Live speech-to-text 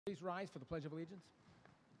Please rise for the Pledge of Allegiance.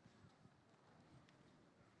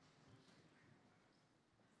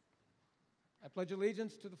 I pledge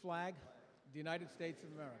allegiance to the flag of the United States of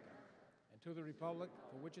America and to the republic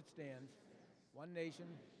for which it stands, one nation,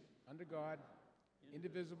 under God,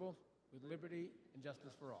 indivisible, with liberty and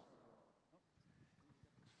justice for all.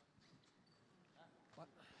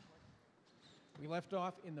 We left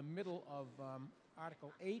off in the middle of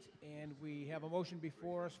Article 8, and we have a motion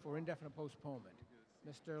before us for indefinite postponement.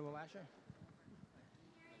 Mr. LaLasha?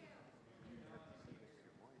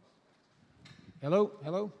 Hello?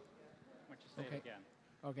 Hello? Why don't you say it again?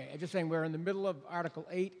 Okay, I'm just saying we're in the middle of Article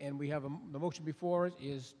 8, and we have the motion before us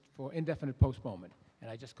is for indefinite postponement. And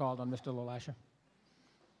I just called on Mr. LaLasha.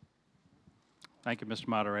 Thank you, Mr.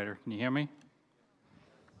 Moderator. Can you hear me?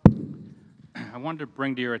 I wanted to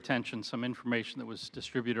bring to your attention some information that was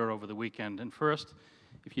distributed over the weekend. And first,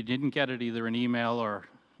 if you didn't get it either in email or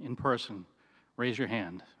in person, raise your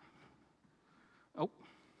hand. Oh,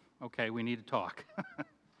 okay, we need to talk.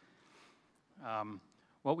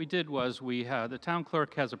 What we did was the town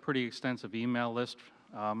clerk has a pretty extensive email list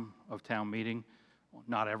of town meeting,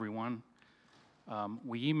 not everyone.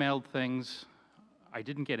 We emailed things. I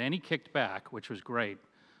didn't get any kicked back, which was great,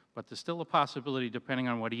 but there's still a possibility, depending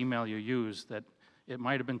on what email you use, that it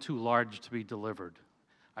might have been too large to be delivered.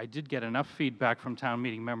 I did get enough feedback from town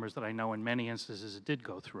meeting members that I know in many instances it did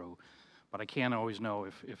go through, but I can't always know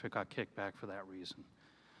if it got kicked back for that reason.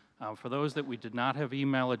 For those that we did not have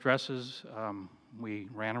email addresses, we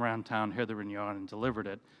ran around town hither and yon and delivered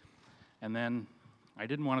it. And then, I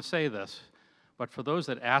didn't want to say this, but for those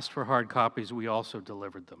that asked for hard copies, we also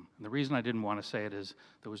delivered them. And the reason I didn't want to say it is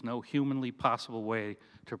there was no humanly possible way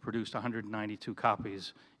to produce 192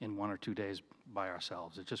 copies in 1 or 2 days by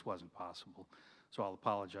ourselves. It just wasn't possible. So I'll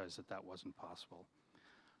apologize that that wasn't possible.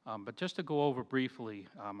 But just to go over briefly,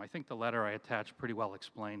 I think the letter I attached pretty well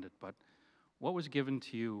explained it, but what was given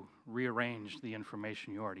to you rearranged the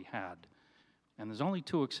information you already had. And there's only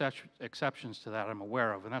two exceptions to that I'm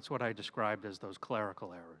aware of, and that's what I described as those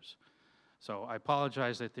clerical errors. So I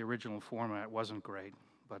apologize that the original format wasn't great,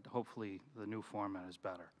 but hopefully the new format is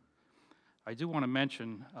better. I do want to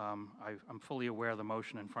mention, I'm fully aware of the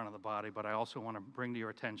motion in front of the body, but I also want to bring to your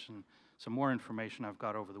attention some more information I've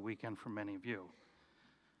got over the weekend from many of you.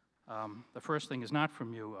 The first thing is not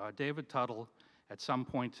from you. David Tuttle, at some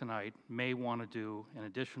point tonight, may want to do an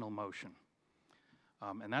additional motion.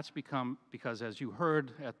 And that's because, as you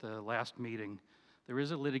heard at the last meeting, there is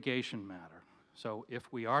a litigation matter. So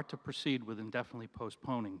if we are to proceed with indefinitely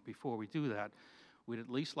postponing, before we do that, we'd at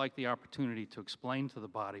least like the opportunity to explain to the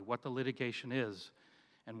body what the litigation is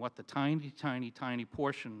and what the tiny, tiny, tiny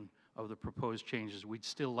portion of the proposed changes we'd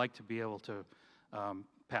still like to be able to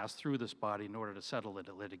pass through this body in order to settle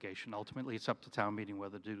the litigation. Ultimately, it's up to town meeting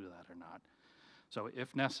whether to do that or not. So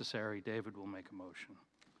if necessary, David will make a motion.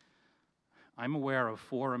 I'm aware of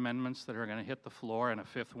 4 amendments that are going to hit the floor and a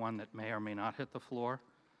 5th one that may or may not hit the floor.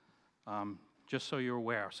 Just so you're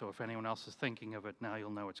aware, so if anyone else is thinking of it, now you'll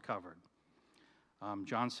know it's covered.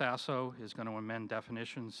 John Sasso is going to amend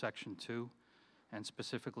definitions, section 2, and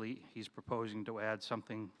specifically he's proposing to add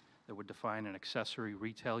something that would define an accessory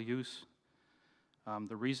retail use.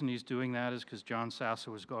 The reason he's doing that is because John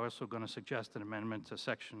Sasso is also going to suggest an amendment to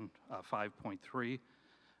section 5.3,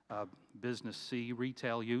 business C,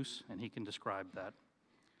 retail use, and he can describe that.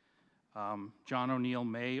 John O'Neill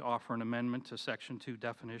may offer an amendment to section 2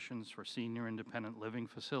 definitions for senior independent living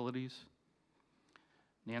facilities.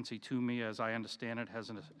 Nancy Toomey, as I understand it, has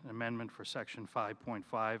an amendment for section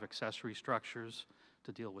 5.5, accessory structures,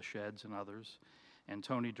 to deal with sheds and others. And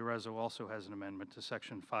Tony DeRezzo also has an amendment to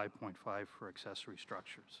section 5.5 for accessory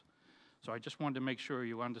structures. So I just wanted to make sure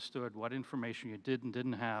you understood what information you did and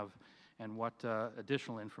didn't have and what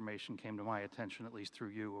additional information came to my attention, at least through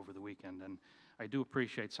you, over the weekend. And I do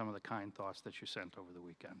appreciate some of the kind thoughts that you sent over the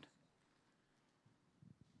weekend.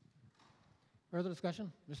 Further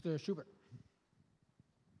discussion? Mr. Schubert.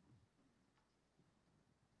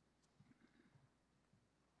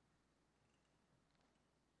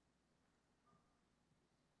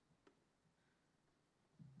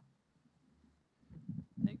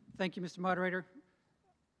 Thank you, Mr. Moderator.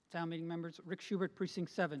 Town meeting members, Rick Schubert,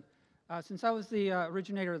 Precinct 7. Since I was the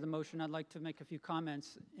originator of the motion, I'd like to make a few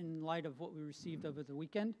comments in light of what we received over the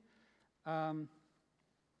weekend. First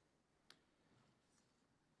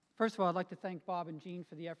of all, I'd like to thank Bob and Jean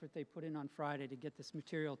for the effort they put in on Friday to get this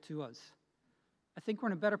material to us. I think we're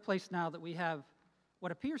in a better place now that we have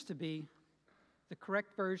what appears to be the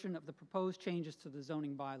correct version of the proposed changes to the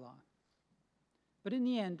zoning bylaw. But in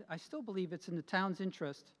the end, I still believe it's in the town's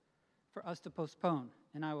interest for us to postpone,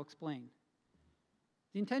 and I will explain.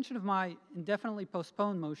 The intention of my indefinitely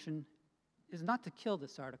postponed motion is not to kill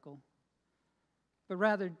this article, but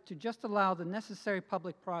rather to just allow the necessary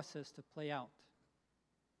public process to play out.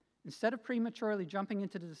 Instead of prematurely jumping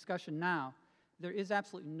into the discussion now, there is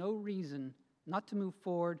absolutely no reason not to move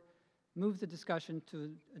forward, move the discussion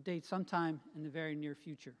to a date sometime in the very near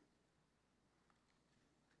future.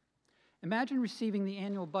 Imagine receiving the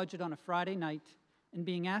annual budget on a Friday night and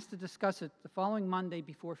being asked to discuss it the following Monday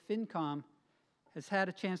before FinCom has had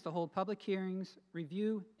a chance to hold public hearings,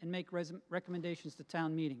 review, and make recommendations to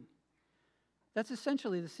town meeting. That's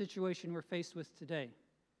essentially the situation we're faced with today.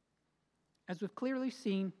 As we've clearly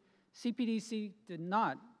seen, CPDC did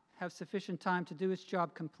not have sufficient time to do its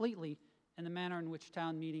job completely in the manner in which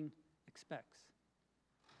town meeting expects.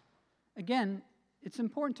 Again, it's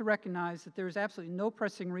important to recognize that there is absolutely no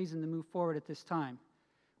pressing reason to move forward at this time.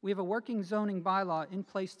 We have a working zoning bylaw in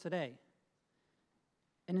place today.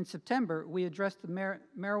 And in September, we addressed the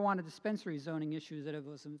marijuana dispensary zoning issue that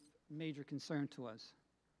was a major concern to us.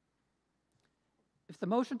 If the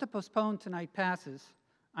motion to postpone tonight passes,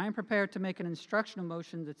 I am prepared to make an instructional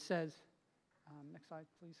motion that says, next slide,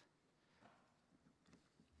 please.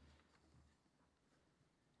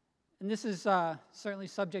 And this is certainly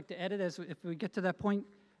subject to edit if we get to that point.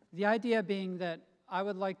 The idea being that I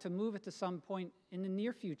would like to move it to some point in the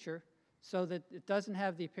near future so that it doesn't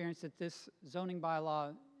have the appearance that this zoning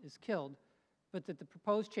bylaw is killed, but that the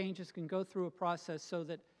proposed changes can go through a process so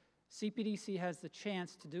that CPDC has the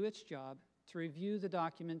chance to do its job, to review the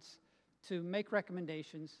documents, to make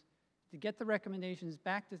recommendations, to get the recommendations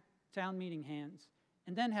back to town meeting hands,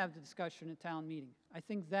 and then have the discussion at town meeting. I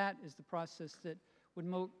think that is the process that would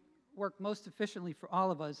work most efficiently for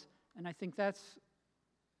all of us, and I think that's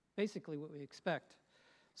basically what we expect.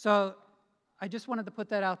 So I just wanted to put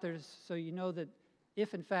that out there so you know that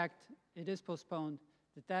if, in fact, it is postponed,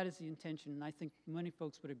 that is the intention, and I think many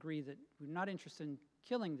folks would agree that we're not interested in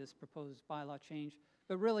killing this proposed bylaw change,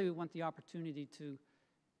 but really we want the opportunity to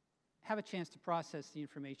have a chance to process the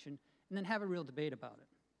information and then have a real debate about it.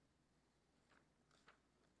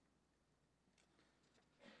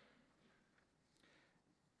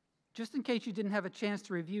 Just in case you didn't have a chance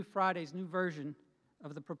to review Friday's new version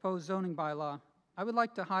of the proposed zoning bylaw, I would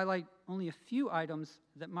like to highlight only a few items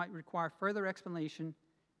that might require further explanation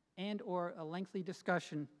and/or a lengthy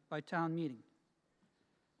discussion by town meeting.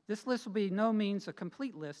 This list will be no means a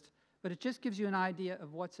complete list, but it just gives you an idea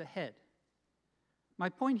of what's ahead. My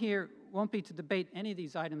point here won't be to debate any of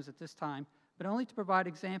these items at this time, but only to provide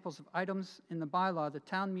examples of items in the bylaw that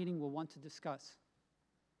town meeting will want to discuss.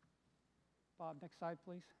 Bob, next slide,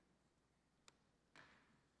 please.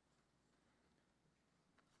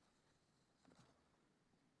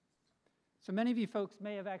 So many of you folks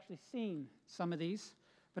may have actually seen some of these,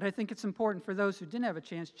 but I think it's important for those who didn't have a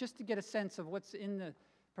chance just to get a sense of what's in the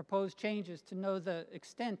proposed changes, to know the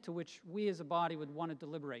extent to which we as a body would want to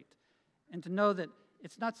deliberate, and to know that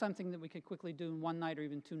it's not something that we could quickly do in one night or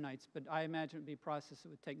even 2 nights, but I imagine it would be a process that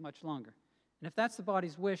would take much longer. And if that's the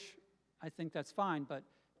body's wish, I think that's fine, but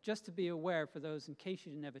just to be aware for those in case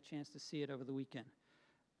you didn't have a chance to see it over the weekend.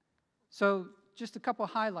 So just a couple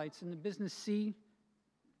highlights. In the Business C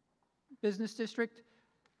business district,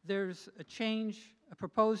 there's a change, a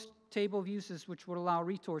proposed table of uses which would allow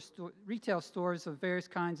retail stores of various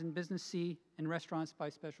kinds in Business C and restaurants by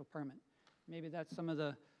special permit. Maybe that's some of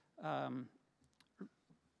the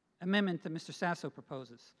amendment that Mr. Sasso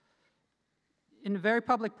proposes. In a very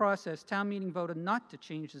public process, town meeting voted not to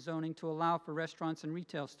change the zoning to allow for restaurants and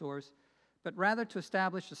retail stores, but rather to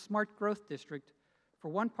establish a smart growth district for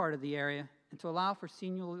one part of the area and to allow for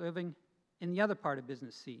senior living in the other part of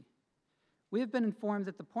Business C. We have been informed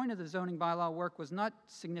that the point of the zoning bylaw work was not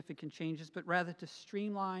significant changes, but rather to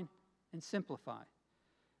streamline and simplify.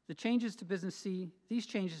 These changes to Business C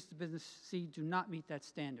do not meet that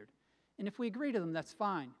standard. And if we agree to them, that's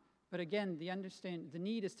fine. But again, the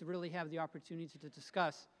need is to really have the opportunity to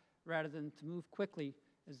discuss rather than to move quickly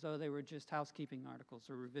as though they were just housekeeping articles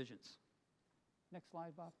or revisions. Next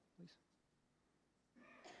slide, Bob, please.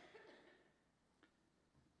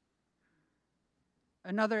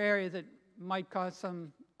 Another area that might cause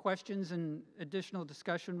some questions and additional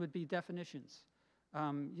discussion would be definitions.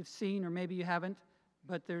 You've seen, or maybe you haven't,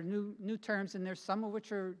 but there are new terms in there, some of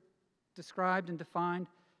which are described and defined,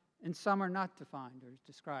 and some are not defined or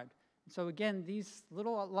described. And so again, these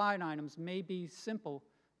little line items may be simple,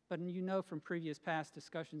 but you know from previous past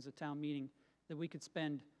discussions at town meeting that we could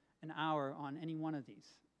spend an hour on any one of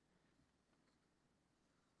these.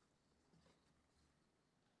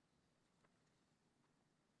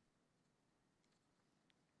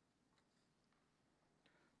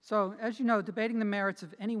 So, as you know, debating the merits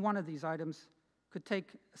of any one of these items could take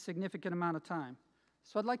a significant amount of time.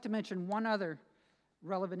 So I'd like to mention one other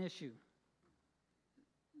relevant issue.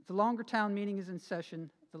 The longer town meeting is in session,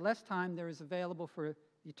 the less time there is available for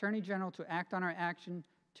the Attorney General to act on our action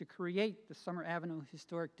to create the Summer Avenue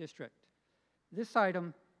Historic District. This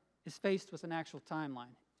item is faced with an actual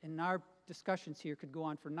timeline, and our discussions here could go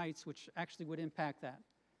on for nights, which actually would impact that.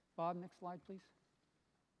 Bob, next slide, please.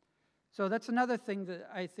 So that's another thing that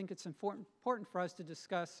I think it's important for us to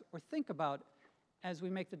discuss or think about as we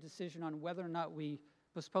make the decision on whether or not we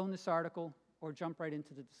postpone this article or jump right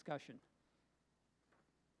into the discussion.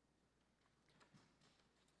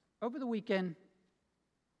 Over the weekend,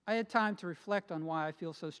 I had time to reflect on why I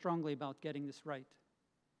feel so strongly about getting this right.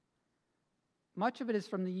 Much of it is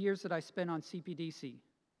from the years that I spent on CPDC.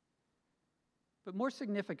 But more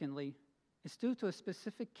significantly, it's due to a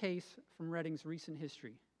specific case from Reading's recent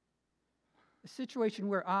history. A situation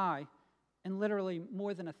where I, and literally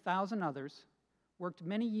more than 1,000 others, worked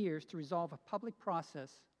many years to resolve a public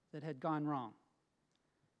process that had gone wrong.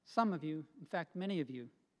 Some of you, in fact many of you,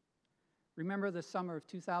 remember the summer of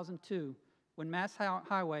 2002 when Mass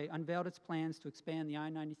Highway unveiled its plans to expand the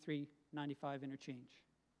I-93-95 interchange.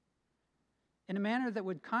 In a manner that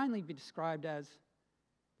would kindly be described as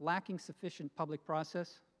lacking sufficient public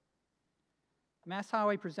process, Mass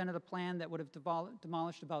Highway presented a plan that would have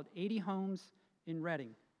demolished about 80 homes in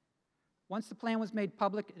Reading. Once the plan was made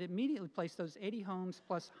public, it immediately placed those 80 homes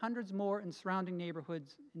plus hundreds more in surrounding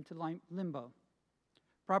neighborhoods into limbo.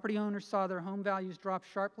 Property owners saw their home values drop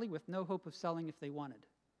sharply with no hope of selling if they wanted.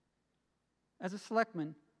 As a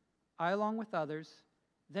selectman, I, along with others,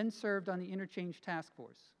 then served on the Interchange Task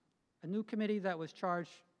Force, a new committee that was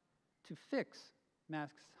charged to fix Mass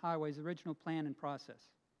Highway's original plan and process.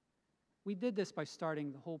 We did this by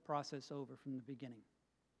starting the whole process over from the beginning.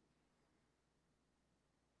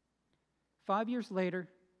 5 years later,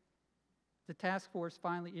 the task force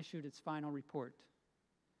finally issued its final report.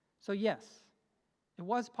 So yes, it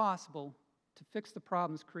was possible to fix the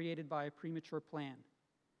problems created by a premature plan,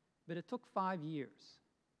 but it took 5 years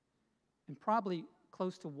and probably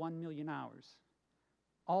close to 1 million hours,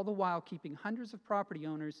 all the while keeping hundreds of property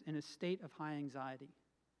owners in a state of high anxiety.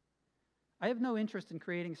 I have no interest in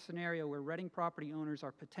creating a scenario where Reading property owners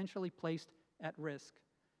are potentially placed at risk,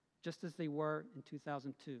 just as they were in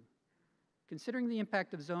 2002. Considering the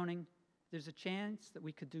impact of zoning, there's a chance that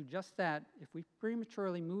we could do just that if we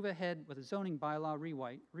prematurely move ahead with a zoning bylaw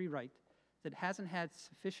rewrite that hasn't had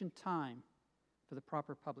sufficient time for the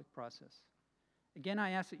proper public process. Again, I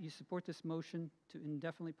ask that you support this motion to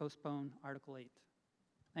indefinitely postpone Article 8.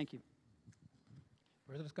 Thank you.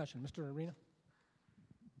 Further discussion? Mr. Arena?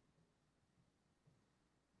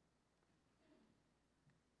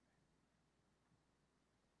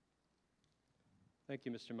 Thank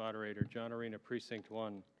you, Mr. Moderator. John Arena, Precinct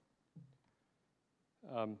 1.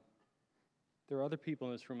 There are other people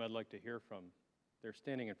in this room I'd like to hear from. They're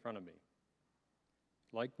standing in front of me.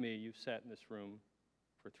 Like me, you've sat in this room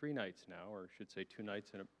for 3 nights now, or I should say 2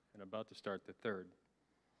 nights and about to start the 3rd.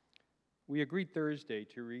 We agreed Thursday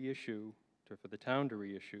to for the town to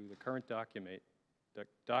reissue the current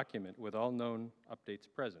document with all known updates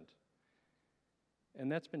present. And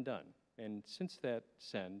that's been done. And since that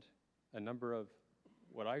send, a number of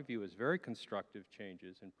what I view as very constructive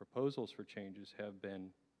changes and proposals for changes have been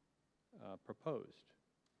proposed.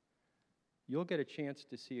 You'll get a chance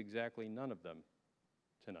to see exactly none of them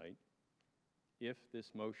tonight if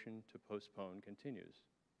this motion to postpone continues.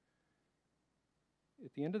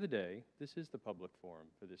 At the end of the day, this is the public forum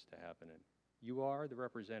for this to happen in. You are the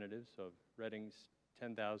representatives of Reading's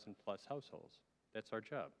 10,000 plus households. That's our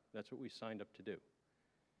job. That's what we signed up to do.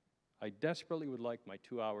 I desperately would like my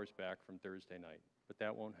 2 hours back from Thursday night, but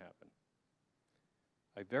that won't happen.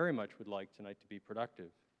 I very much would like tonight to be productive.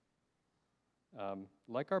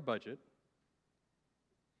 Like our budget,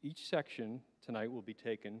 each section tonight will be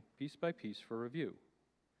taken piece by piece for review.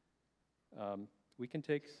 We can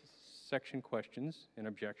take section questions and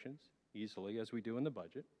objections easily, as we do in the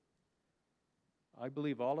budget. I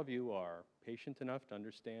believe all of you are patient enough to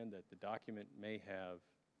understand that the document may have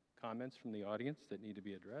comments from the audience that need to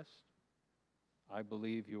be addressed. I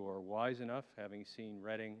believe you are wise enough, having seen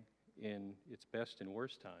Reading in its best and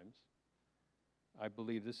worst times. I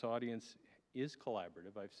believe this audience is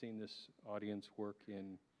collaborative. I've seen this audience work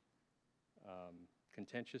in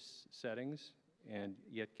contentious settings and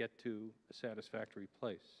yet get to a satisfactory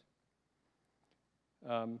place.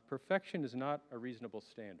 Perfection is not a reasonable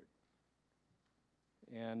standard.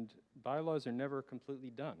 And bylaws are never completely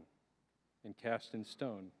done and cast in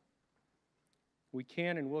stone. We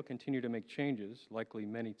can and will continue to make changes, likely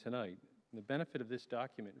many tonight. And the benefit of this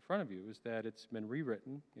document in front of you is that it's been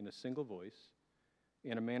rewritten in a single voice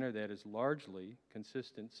in a manner that is largely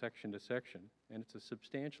consistent section to section, and it's a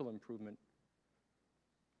substantial improvement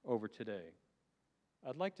over today.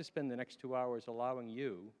 I'd like to spend the next 2 hours allowing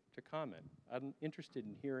you to comment. I'm interested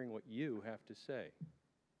in hearing what you have to say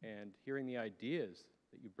and hearing the ideas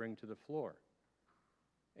that you bring to the floor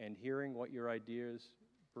and hearing what your ideas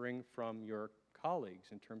bring from your colleagues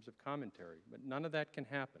in terms of commentary. But none of that can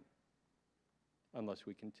happen unless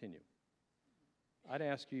we continue. I'd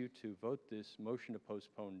ask you to vote this motion to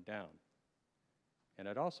postpone down. And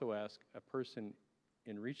I'd also ask a person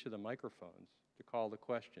in reach of the microphones to call the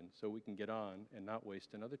question so we can get on and not waste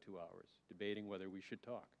another 2 hours debating whether we should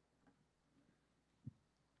talk.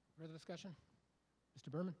 Further discussion?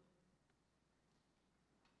 Mr. Berman?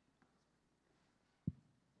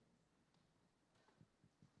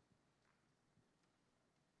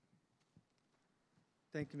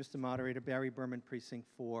 Thank you, Mr. Moderator. Barry Berman, Precinct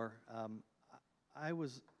 4.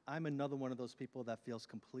 I'm another one of those people that feels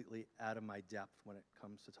completely out of my depth when it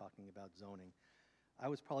comes to talking about zoning. I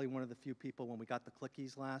was probably one of the few people when we got the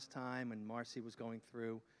clickies last time and Marcy was going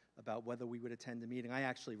through about whether we would attend the meeting. I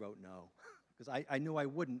actually wrote no, because I knew I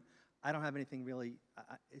wouldn't. I don't have anything really,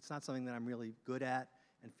 it's not something that I'm really good at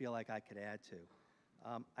and feel like I could add to.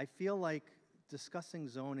 I feel like discussing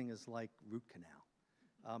zoning is like root canal.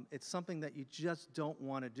 It's something that you just don't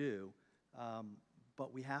want to do,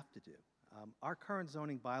 but we have to do. Our current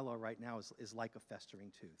zoning bylaw right now is like a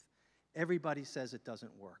festering tooth. Everybody says it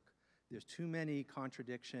doesn't work. There's too many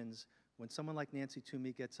contradictions. When someone like Nancy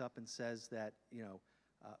Toomey gets up and says that,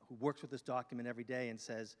 who works with this document every day and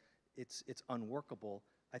says it's unworkable,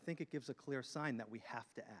 I think it gives a clear sign that we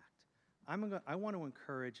have to act. I want to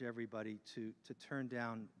encourage everybody to turn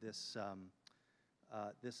down this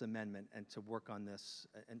this amendment and to work on this,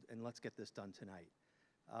 and let's get this done tonight.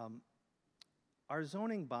 Our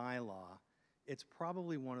zoning bylaw, it's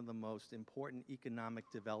probably one of the most important economic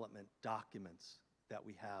development documents that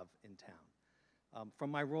we have in town.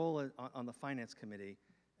 From my role on the Finance Committee,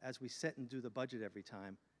 as we sit and do the budget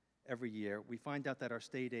every year, we find out that our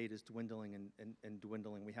state aid is dwindling and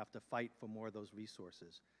dwindling. We have to fight for more of those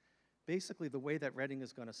resources. Basically, the way that Reading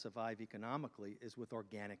is going to survive economically is with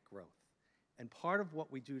organic growth. And part of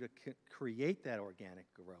what we do to create that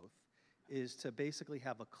organic growth is to basically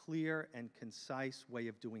have a clear and concise way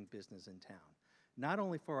of doing business in town. Not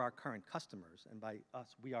only for our current customers, and by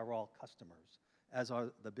us, we are all customers, as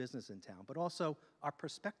are the business in town, but also our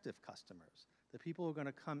prospective customers, the people who are going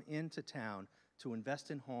to come into town to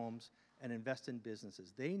invest in homes and invest in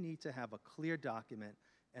businesses. They need to have a clear document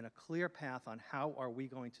and a clear path on how are we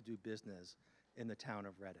going to do business in the town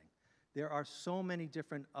of Reading. There are so many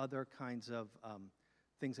different other kinds of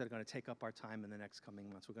things that are going to take up our time in the next coming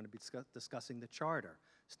months. We're going to be discussing the charter,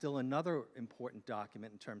 still another important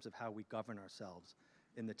document in terms of how we govern ourselves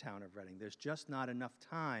in the town of Reading. There's just not enough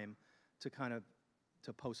time to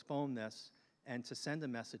to postpone this and to send a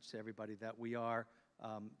message to everybody that we're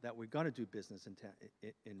going to do business in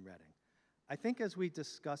Reading. I think as we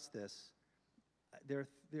discuss this, there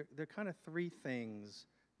are kind of three things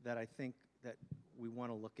that I think that we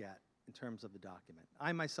want to look at in terms of the document.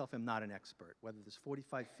 I myself am not an expert, whether there's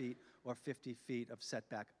 45 feet or 50 feet of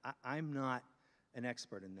setback. I'm not an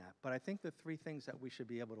expert in that. But I think the three things that we should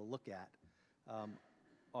be able to look at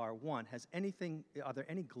are, one, are there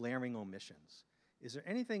any glaring omissions? Is there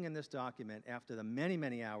anything in this document, after the many,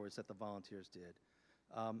 many hours that the volunteers did,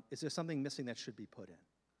 is there something missing that should be put in?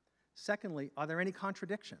 Secondly, are there any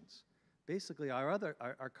contradictions? Basically,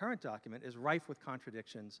 our current document is rife with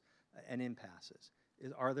contradictions and impasses.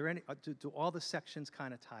 Are there any, do all the sections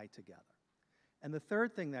kind of tie together? And the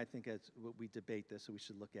third thing that I think as we debate this, so we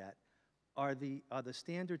should look at, are the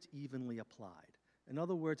standards evenly applied? In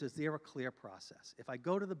other words, is there a clear process? If I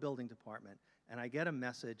go to the building department and I get a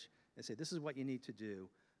message and say, this is what you need to do,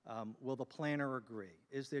 will the planner agree?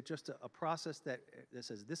 Is there just a process that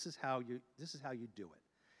says, this is how you do it?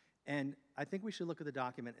 And I think we should look at the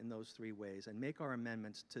document in those three ways and make our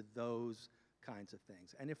amendments to those kinds of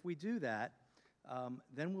things. And if we do that,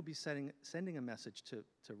 then we'll be sending a message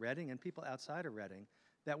to Reading and people outside of Reading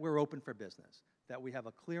that we're open for business, that we have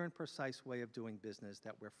a clear and precise way of doing business,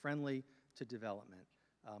 that we're friendly to development.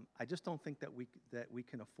 I just don't think that we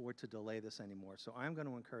can afford to delay this anymore. So I'm going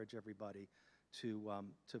to encourage everybody to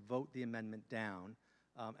vote the amendment down.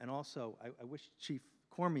 And also, I wish Chief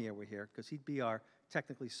Cormier were here, because he'd be our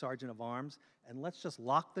technically sergeant of arms. And let's just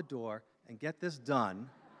lock the door and get this done.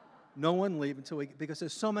 No one leave until because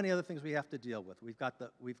there's so many other things we have to deal with. We've got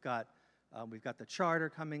the charter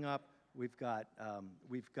coming up. We've got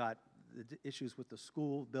the issues with the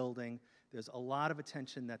school building. There's a lot of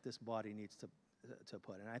attention that this body needs to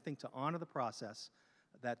put. And I think to honor the process,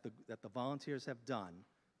 that the volunteers have done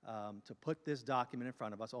to put this document in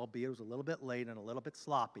front of us, albeit it was a little bit late and a little bit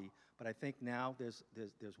sloppy, but I think now there's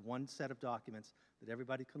one set of documents that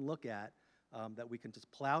everybody can look at, that we can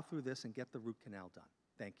just plow through this and get the root canal done.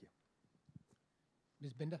 Thank you.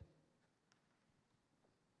 Ms. Binder?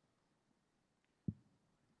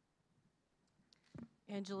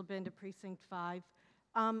 Angela Binder, Precinct 5.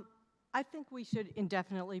 I think we should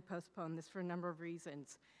indefinitely postpone this for a number of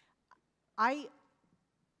reasons. I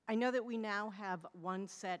know that we now have one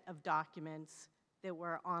set of documents that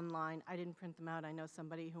were online. I didn't print them out. I know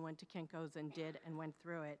somebody who went to Kinko's and did and went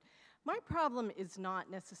through it. My problem is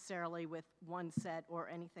not necessarily with one set or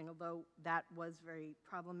anything, although that was very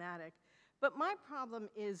problematic. But my problem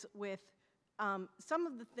is with some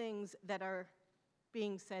of the things that are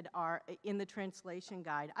being said are in the translation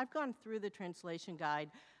guide. I've gone through the translation guide.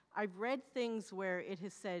 I've read things where it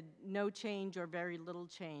has said no change or very little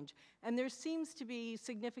change, and there seems to be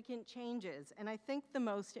significant changes, and I think the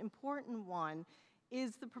most important one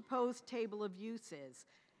is the proposed table of uses.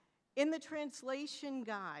 In the translation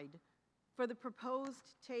guide for the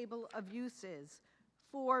proposed table of uses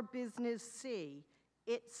for Business C,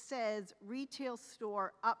 it says retail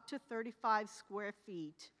store up to 35 square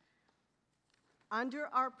feet. Under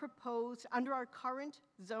our current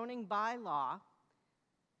zoning bylaw,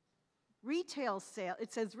 retail sale,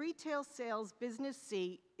 it says retail sales Business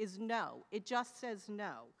C is no. It just says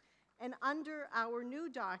no. And under our new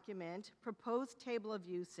document, proposed table of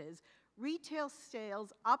uses, retail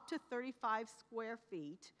sales up to 35 square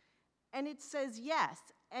feet, and it says yes.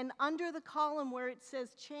 And under the column where it says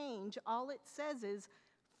change, all it says is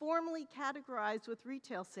formally categorized with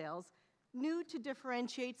retail sales, new to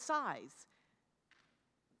differentiate size.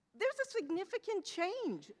 There's a significant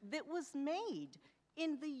change that was made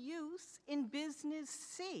in the use in Business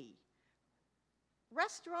C.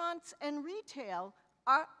 Restaurants and retail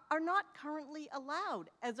are not currently allowed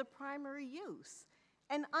as a primary use.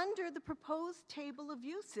 And under the proposed table of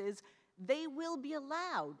uses, they will be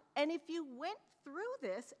allowed. And if you went through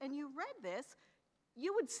this and you read this,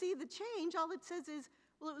 you would see the change. All it says is,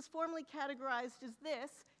 well, it was formally categorized as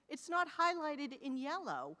this. It's not highlighted in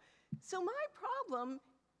yellow. So my problem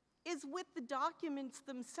is with the documents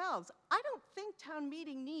themselves. I don't think town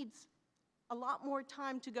meeting needs a lot more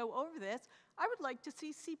time to go over this. I would like to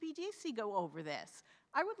see CPDC go over this.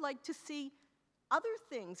 I would like to see other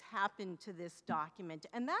things happen to this document,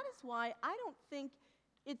 and that is why I don't think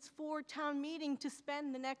it's for town meeting to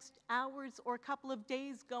spend the next hours or a couple of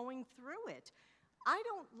days going through it. I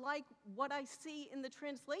don't like what I see in the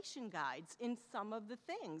translation guides in some of the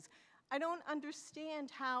things. I don't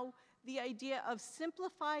understand how the idea of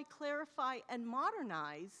simplify, clarify, and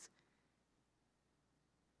modernize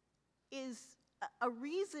is a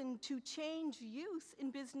reason to change use in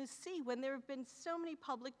Business C when there have been so many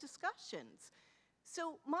public discussions.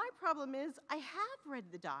 So my problem is I have read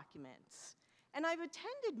the documents, and I've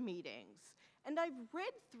attended meetings, and I've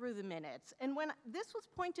read through the minutes, and when this was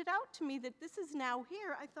pointed out to me that this is now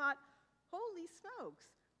here, I thought, holy smokes,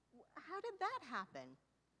 how did that happen?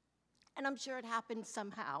 And I'm sure it happened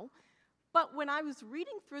somehow. But when I was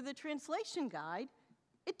reading through the translation guide,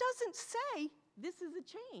 it doesn't say this is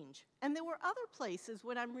a change. And there were other places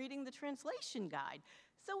when I'm reading the translation guide.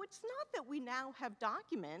 So it's not that we now have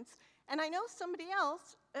documents. And I know somebody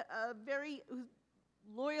else, a very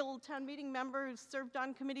loyal town meeting member who served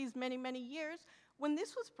on committees many, many years, when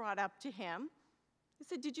this was brought up to him, he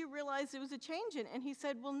said, did you realize there was a change in it? And he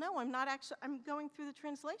said, well, no, I'm going through the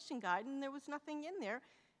translation guide, and there was nothing in there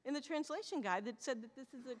in the translation guide that said that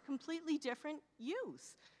this is a completely different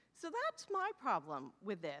use. So that's my problem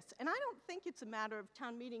with this. And I don't think it's a matter of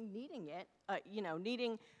town meeting needing it, I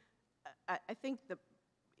think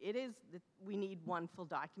it is that we need one full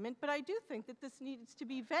document, but I do think that this needs to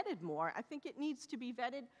be vetted more. I think it needs to be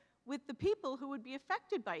vetted with the people who would be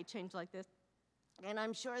affected by a change like this. And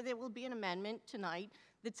I'm sure there will be an amendment tonight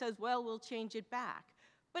that says, well, we'll change it back.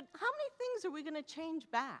 But how many things are we going to change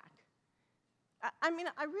back? I mean,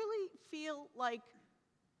 I really feel like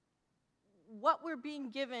what we're being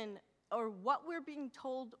given or what we're being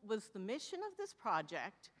told was the mission of this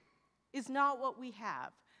project is not what we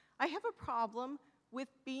have. I have a problem with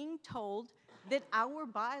being told that our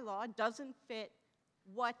bylaw doesn't fit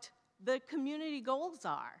what the community goals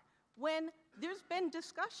are, when there's been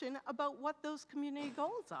discussion about what those community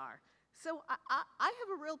goals are. So I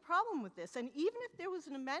have a real problem with this, and even if there was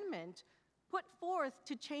an amendment put forth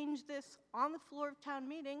to change this on the floor of town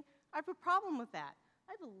meeting, I have a problem with that.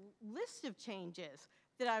 I have a list of changes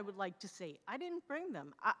that I would like to see. I didn't bring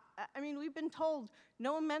them. I mean, we've been told,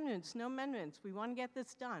 no amendments, no amendments. We want to get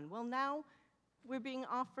this done. Well, now we're being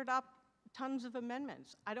offered up tons of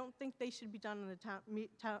amendments. I don't think they should be done on the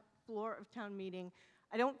floor of town meeting.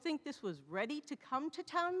 I don't think this was ready to come to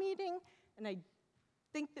town meeting, and I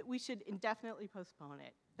think that we should indefinitely postpone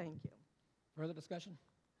it. Thank you. Further discussion?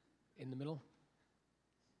 In the middle?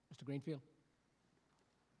 Mr. Greenfield?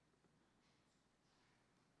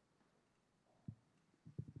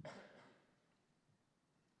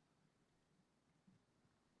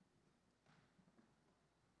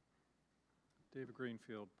 David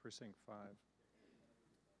Greenfield, Precinct 5.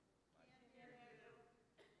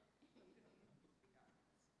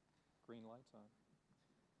 Green lights on.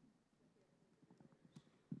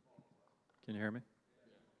 Can you hear me?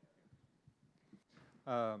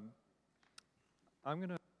 I'm going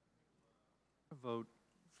to vote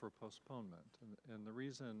for postponement, and the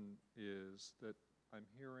reason is that I'm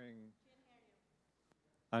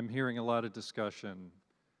hearing a lot of discussion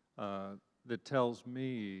that tells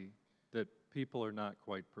me that people are not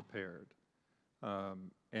quite prepared,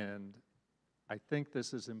 and I think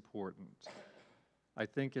this is important. I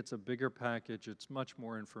think it's a bigger package, it's much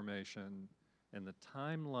more information, and the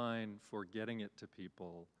timeline for getting it to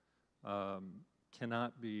people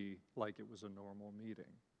cannot be like it was a normal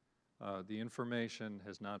meeting. The information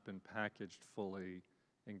has not been packaged fully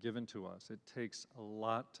and given to us. It takes a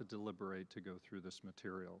lot to deliberate to go through this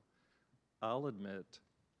material. I'll admit,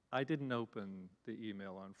 I didn't open the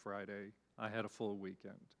email on Friday. I had a full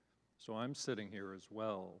weekend. So I'm sitting here as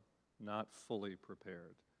well, not fully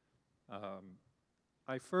prepared.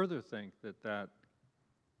 I further think that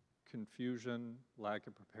confusion, lack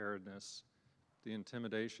of preparedness, the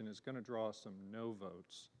intimidation is going to draw some no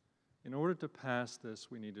votes. In order to pass this,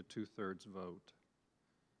 we need a 2/3 vote.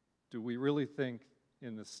 Do we really think,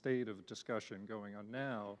 in the state of discussion going on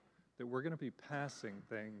now, that we're going to be passing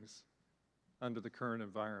things under the current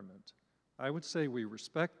environment? I would say we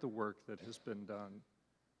respect the work that has been done,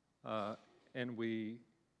 and we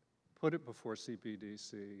put it before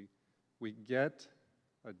CPDC. We get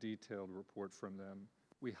a detailed report from them.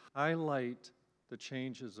 We highlight the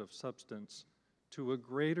changes of substance to a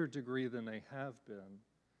greater degree than they have been,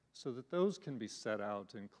 so that those can be set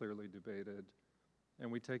out and clearly debated,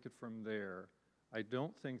 and we take it from there. I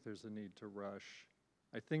don't think there's a need to rush.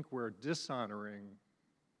 I think we're dishonoring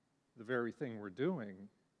the very thing we're doing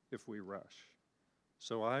if we rush.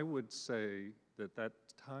 So I would say that that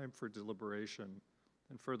time for deliberation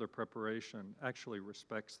and further preparation actually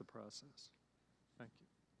respects the process. Thank you.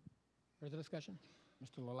 Further discussion?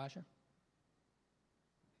 Mr. LaLasha? Okay.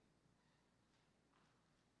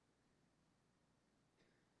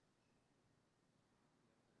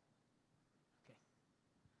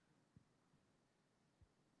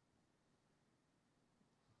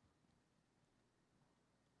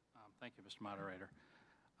 Thank you, Mr. Moderator.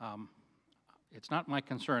 It's not my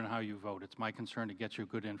concern how you vote. It's my concern to get you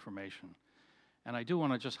good information. And I do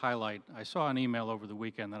want to just highlight, I saw an email over the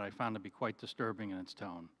weekend that I found to be quite disturbing in its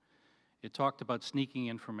tone. It talked about sneaking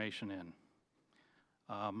information in.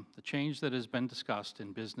 The change that has been discussed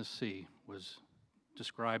in Business C was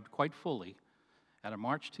described quite fully at a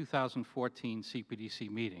March 2014 CPDC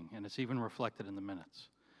meeting, and it's even reflected in the minutes.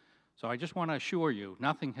 So I just want to assure you,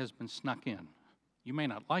 nothing has been snuck in. You may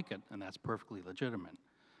not like it, and that's perfectly legitimate.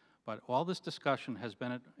 But all this discussion has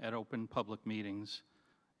been at open public meetings.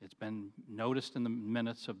 It's been noticed in the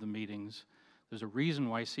minutes of the meetings. There's a reason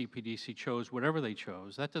why CPDC chose whatever they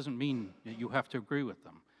chose. That doesn't mean that you have to agree with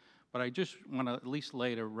them. But I just want to at least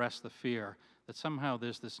lay to rest the fear that somehow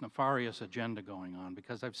there's this nefarious agenda going on,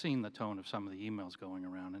 because I've seen the tone of some of the emails going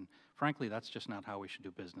around, and frankly, that's just not how we should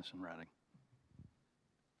do business in Reading.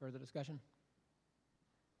 Further discussion?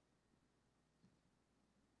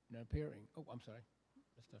 Not appearing. Oh, I'm sorry.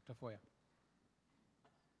 Mr. Tafoya.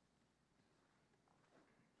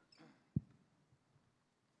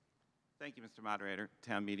 Thank you, Mr. Moderator,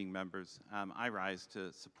 town meeting members. I rise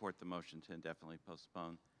to support the motion to indefinitely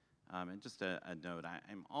postpone. And just a note,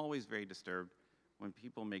 I'm always very disturbed when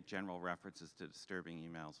people make general references to disturbing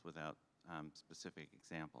emails without specific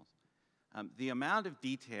examples. The amount of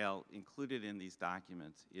detail included in these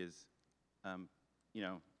documents is,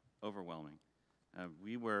 overwhelming.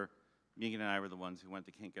 Megan and I were the ones who went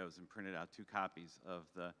to Kinko's and printed out 2 copies of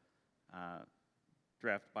the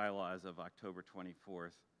draft bylaws of October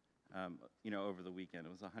 24th, over the weekend.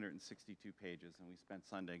 It was 162 pages, and we spent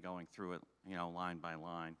Sunday going through it, line by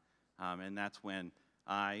line. And that's when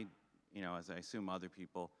I, as I assume other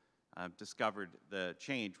people, discovered the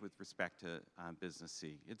change with respect to Business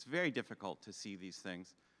C. It's very difficult to see these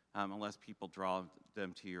things unless people draw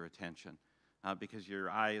them to your attention, because your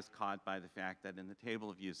eye is caught by the fact that in the table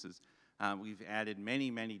of uses, we've added many,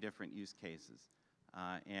 many different use cases.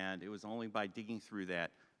 And it was only by digging through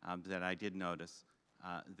that that I did notice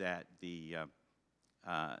that the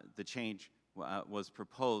change was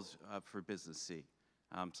proposed for Business C.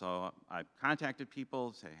 So I contacted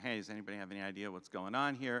people, say, hey, does anybody have any idea what's going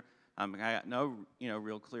on here? I got no,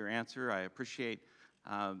 real clear answer. I appreciate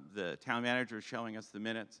the town manager showing us the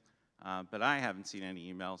minutes, but I haven't seen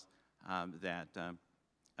any emails that,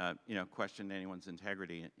 question anyone's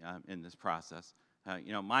integrity in this process.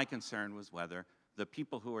 My concern was whether the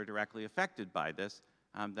people who are directly affected by this,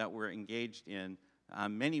 that were engaged in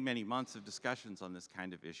many, many months of discussions on this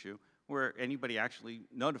kind of issue, where anybody actually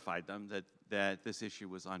notified them that this issue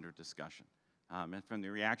was under discussion. And from the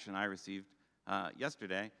reaction I received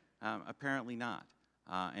yesterday, apparently not.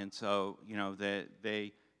 And so,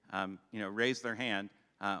 they raised their hand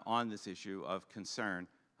on this issue of concern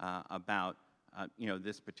about,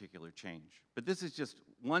 this particular change. But this is just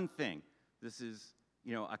one thing. This is,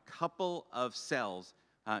 a couple of cells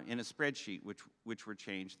in a spreadsheet which were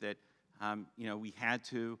changed that, we had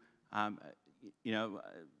to,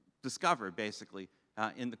 discover, basically,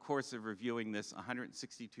 in the course of reviewing this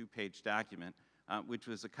 162-page document, which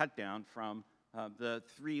was a cut down from the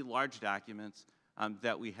 3 large documents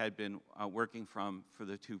that we had been working from for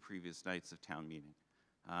the 2 previous nights of town meeting.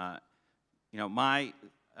 My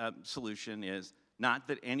solution is not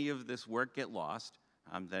that any of this work get lost,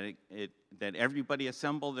 that everybody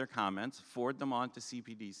assemble their comments, forward them on to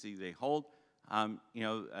CPDC. They hold,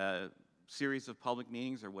 a series of public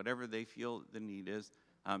meetings or whatever they feel the need is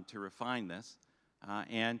to refine this,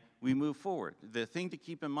 and we move forward. The thing to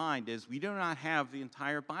keep in mind is we do not have the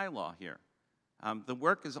entire bylaw here. The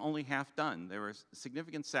work is only half done. There are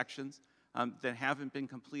significant sections that haven't been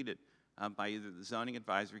completed by either the Zoning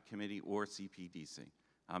Advisory Committee or CPDC.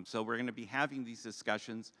 So we're going to be having these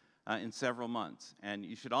discussions in several months. And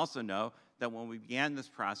you should also know that when we began this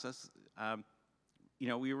process,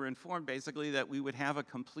 we were informed basically that we would have a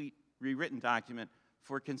complete rewritten document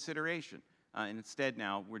for consideration. And instead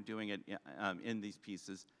now we're doing it in these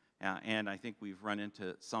pieces. And I think we've run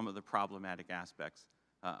into some of the problematic aspects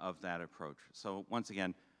of that approach. So once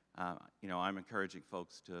again, I'm encouraging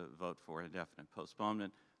folks to vote for indefinite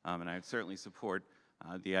postponement. And I would certainly support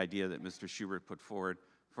the idea that Mr. Schubert put forward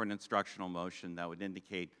for an instructional motion that would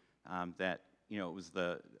indicate that it was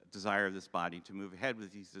the desire of this body to move ahead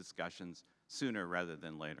with these discussions sooner rather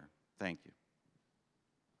than later. Thank you.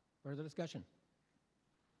 Further discussion?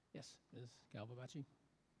 Yes, Ms. Calvabacci.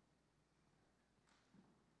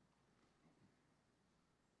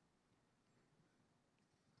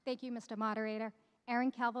 Thank you, Mr. Moderator.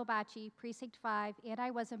 Erin Calvabacci, Precinct 5, and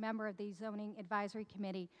I was a member of the Zoning Advisory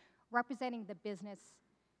Committee representing the business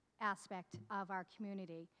aspect of our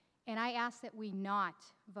community. And I ask that we not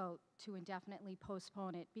vote to indefinitely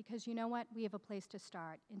postpone it because you know what? We have a place to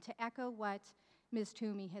start. And to echo what Ms.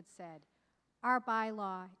 Toomey had said, our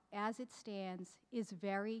bylaw, as it stands, is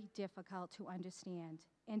very difficult to understand.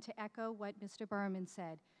 And to echo what Mr. Berman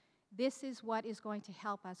said, this is what is going to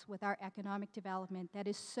help us with our economic development that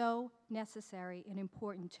is so necessary and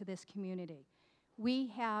important to this community. We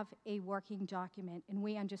have a working document, and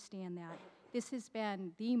we understand that. This has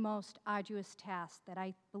been the most arduous task that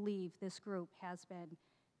I believe this group has been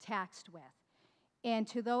taxed with. And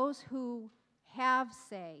to those who have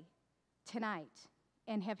say tonight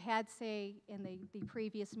and have had say in the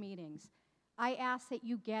previous meetings, I ask that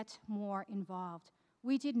you get more involved.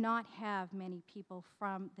 We did not have many people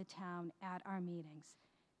from the town at our meetings,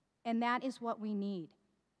 and that is what we need.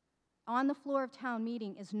 On the floor of town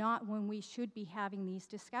meeting is not when we should be having these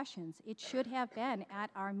discussions. It should have been at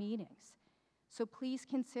our meetings. So please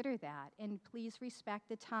consider that, and please respect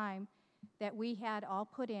the time that we had all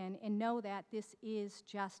put in, and know that this is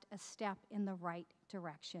just a step in the right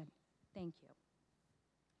direction. Thank you.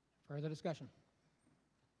 Further discussion?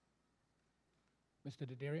 Mr.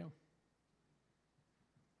 D'Addario?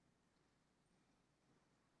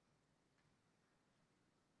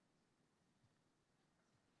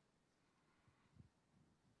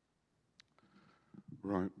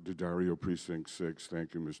 Ron D'Addario, Precinct 6.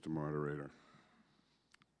 Thank you, Mr. Moderator.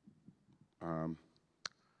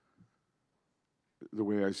 The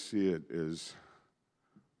way I see it is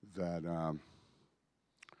that, I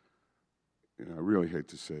really hate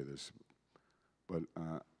to say this, but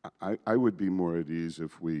I would be more at ease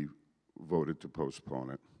if we voted to postpone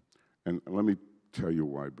it. And let me tell you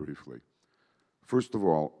why briefly. First of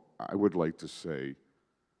all, I would like to say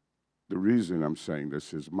the reason I'm saying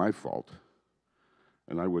this is my fault.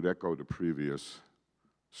 And I would echo the previous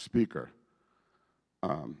speaker.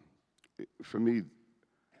 For me,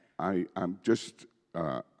 I'm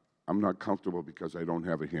not comfortable because I don't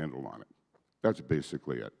have a handle on it. That's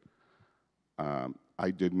basically it.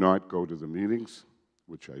 I did not go to the meetings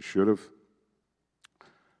which I should have.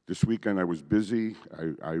 This weekend I was busy.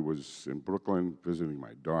 I was in Brooklyn visiting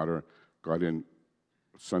my daughter, got in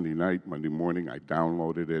Sunday night, Monday morning, I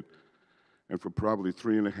downloaded it, and for probably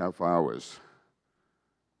 3.5 hours,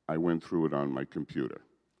 I went through it on my computer.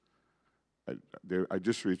 I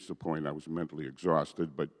just reached the point I was mentally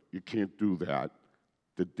exhausted, but you can't do that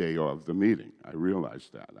the day of the meeting. I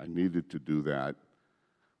realized that. I needed to do that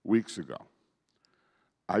weeks ago.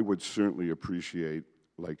 I would certainly appreciate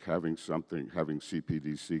like having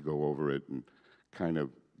CPDC go over it and kind of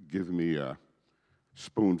give me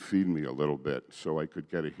spoon feed me a little bit so I could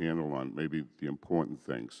get a handle on maybe the important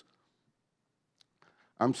things.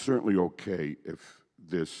 I'm certainly okay if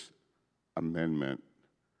this amendment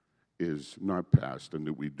is not passed and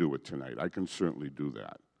that we do it tonight. I can certainly do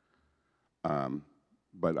that.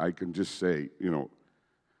 But I can just say, you know,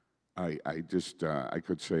 I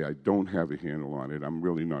could say I don't have a handle on it. I'm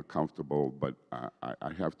really not comfortable, but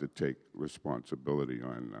I have to take responsibility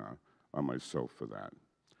on myself for that.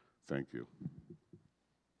 Thank you.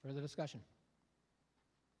 Further discussion?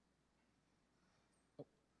 Oh.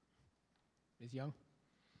 Ms. Young?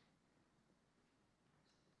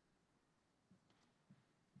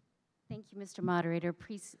 Thank you, Mr. Moderator.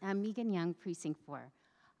 I'm Megan Young, Precinct 4.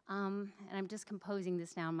 And I'm just composing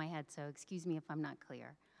this now in my head, so excuse me if I'm not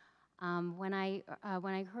clear. When I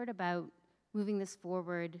heard about moving this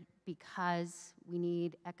forward because we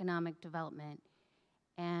need economic development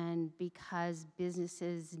and because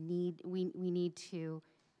businesses we need to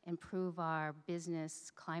improve our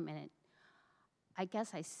business climate, I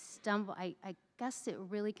guess I guess it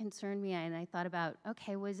really concerned me, and I thought about,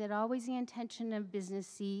 okay, was it always the intention of Business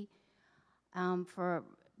C for,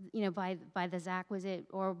 you know, by the ZAC, was it,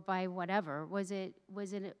 or by whatever, was it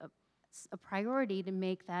a priority to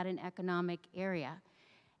make that an economic area?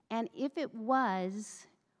 And if it was,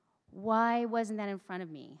 why wasn't that in front of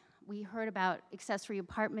me? We heard about accessory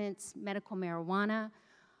apartments, medical marijuana,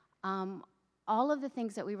 all of the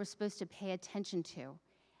things that we were supposed to pay attention to.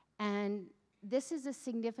 And this is a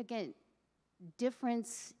significant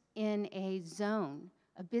difference in a zone,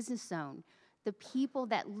 a business zone. The people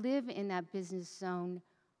that live in that business zone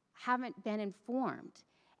haven't been informed.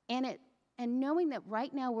 And knowing that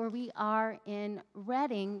right now where we are in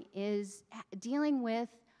Reading is dealing with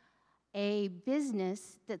a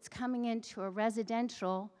business that's coming into a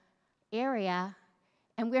residential area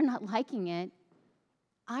and we're not liking it,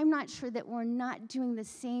 I'm not sure that we're not doing the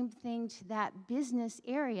same thing to that business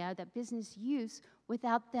area, that business use,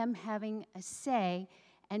 without them having a say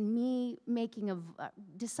and me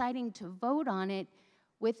deciding to vote on it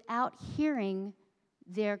without hearing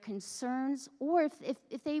their concerns, or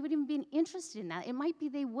if they would even be interested in that. It might be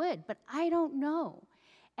they would, but I don't know.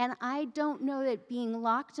 And I don't know that being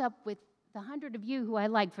locked up with the 100 of you, who I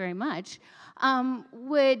like very much,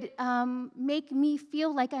 would make me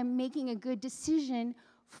feel like I'm making a good decision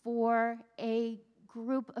for a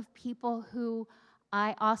group of people who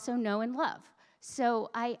I also know and love. So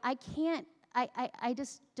I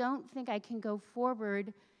just don't think I can go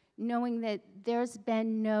forward knowing that there's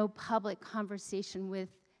been no public conversation with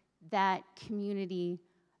that community,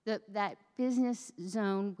 that business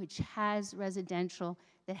zone which has residential,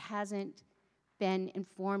 that hasn't been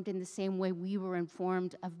informed in the same way we were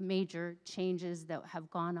informed of major changes that have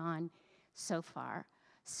gone on so far.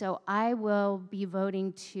 So I will be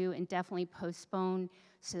voting to indefinitely postpone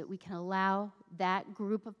so that we can allow that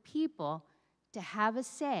group of people to have a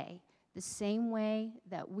say the same way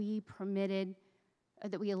that we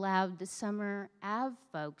allowed the Summer Ave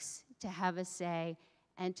folks to have a say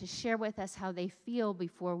and to share with us how they feel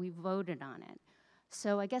before we voted on it.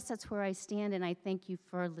 So I guess that's where I stand, and I thank you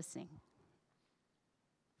for listening.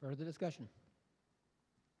 Further discussion?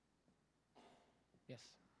 Yes.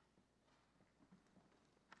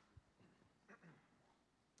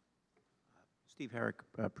 Steve Herrick,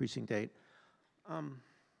 Precinct 8.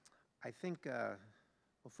 I think, well,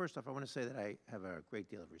 first off, I want to say that I have a great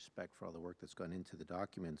deal of respect for all the work that's gone into the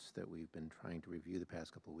documents that we've been trying to review the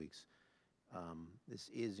past couple of weeks. This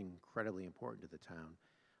is incredibly important to the town.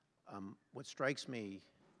 What strikes me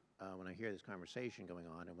when I hear this conversation going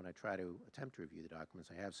on and when I try to attempt to review the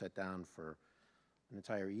documents, I have sat down for an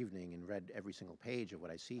entire evening and read every single page of what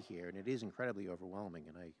I see here, and it is incredibly overwhelming.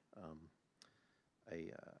 And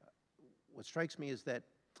what strikes me is that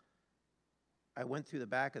I went through the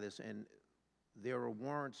back of this, and there are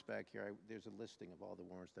warrants back here. There's a listing of all the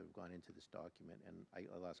warrants that have gone into this document, and I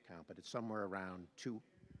lost count, but it's somewhere around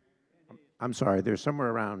there's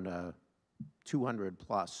somewhere around 200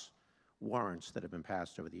 plus warrants that have been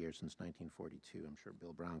passed over the years since 1942. I'm sure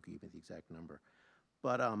Bill Brown could give me the exact number.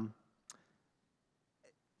 But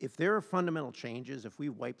if there are fundamental changes, if we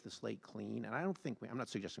wipe the slate clean, and I don't think, I'm not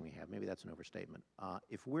suggesting we have, maybe that's an overstatement.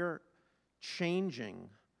 If we're changing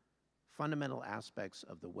fundamental aspects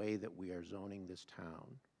of the way that we are zoning this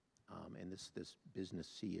town, and this business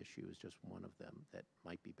C issue is just one of them that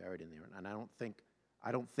might be buried in there. And I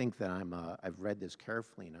don't think that I've read this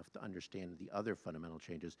carefully enough to understand the other fundamental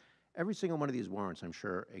changes. Every single one of these warrants, I'm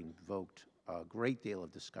sure, invoked a great deal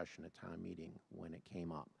of discussion at town meeting when it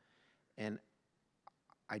came up. And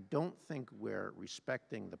I don't think we're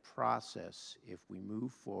respecting the process if we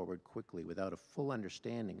move forward quickly without a full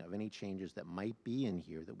understanding of any changes that might be in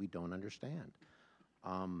here that we don't understand.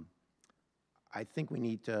 I think we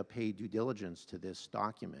need to pay due diligence to this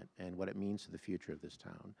document and what it means to the future of this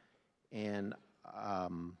town. And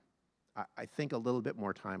I think a little bit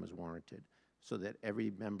more time is warranted so that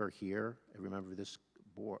every member here, every member of this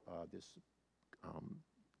board,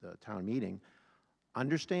 the town meeting,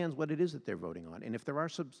 understands what it is that they're voting on. And if there are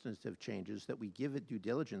substantive changes, that we give it due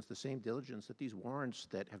diligence, the same diligence that these warrants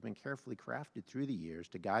that have been carefully crafted through the years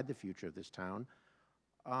to guide the future of this town,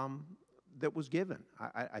 that was given.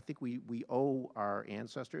 I think we owe our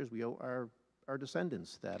ancestors, we owe our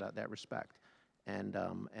descendants that respect. And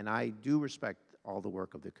I do respect all the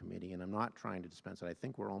work of the committee, and I'm not trying to dispense it. I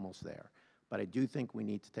think we're almost there. But I do think we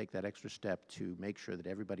need to take that extra step to make sure that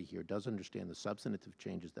everybody here does understand the substantive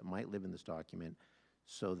changes that might live in this document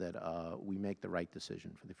so that we make the right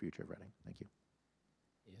decision for the future of Reading. Thank you.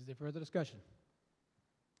 Is there further discussion?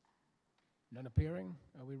 None appearing.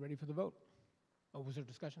 Are we ready for the vote? Oh, was there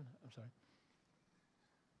discussion? I'm sorry.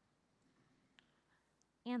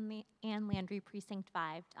 Ann Landry, Precinct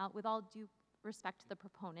 5. With all due respect to the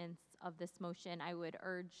proponents of this motion, I would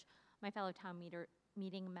urge my fellow town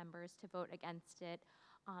meeting members to vote against it.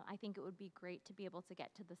 I think it would be great to be able to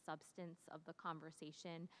get to the substance of the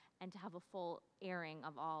conversation and to have a full airing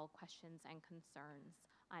of all questions and concerns,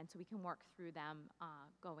 and so we can work through them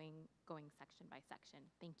going section by section.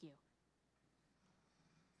 Thank you.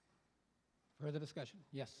 Further discussion?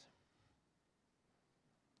 Yes.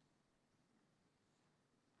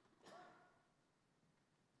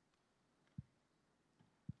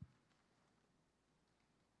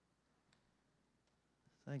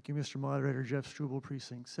 Thank you, Mr. Moderator. Jeff Struble,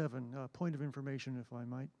 Precinct 7. Point of information, if I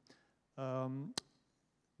might.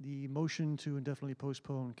 The motion to indefinitely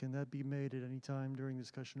postpone, can that be made at any time during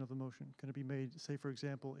discussion of the motion? Can it be made, say, for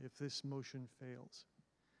example, if this motion fails?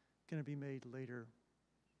 Can it be made later,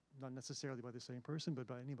 not necessarily by the same person, but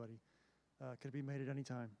by anybody? Can it be made at any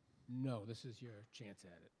time? No, this is your chance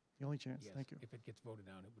at it. The only chance, Yes. thank you. If it gets voted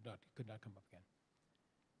down, it could not come up again.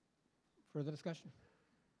 Further discussion?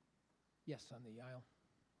 Yes, on the aisle.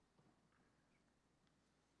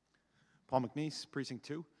 Paul McNeese, Precinct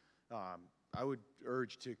 2. I would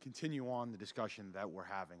urge to continue on the discussion that we're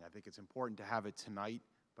having. I think it's important to have it tonight,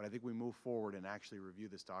 but I think we move forward and actually review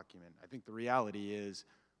this document. I think the reality is,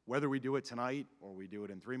 whether we do it tonight or we do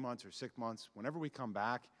it in 3 months or 6 months, whenever we come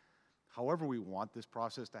back, however we want this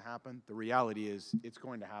process to happen, the reality is it's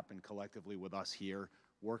going to happen collectively with us here,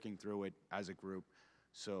 working through it as a group.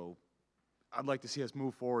 So I'd like to see us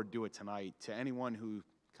move forward, do it tonight. To anyone who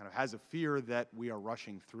kind of has a fear that we are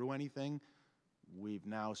rushing through anything, we've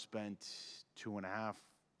now spent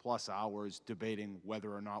 2.5+ hours debating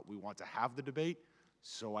whether or not we want to have the debate,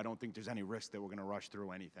 so I don't think there's any risk that we're going to rush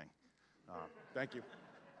through anything. Thank you.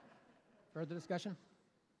 Further discussion?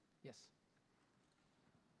 Yes.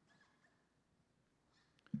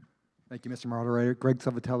 Thank you, Mr. Moderator. Greg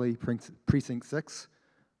Salvatelli, Precinct 6.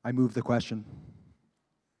 I move the question.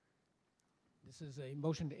 This is a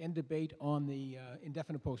motion to end debate on the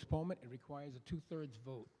indefinite postponement. It requires a 2/3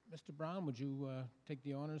 vote. Mr. Brown, would you take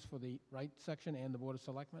the honors for the right section and the Board of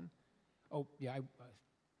Selectmen? Oh, yeah,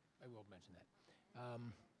 I will mention that.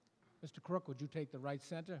 Mr. Crook, would you take the right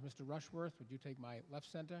center? Mr. Rushworth, would you take my left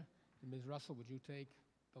center? And Ms. Russell, would you take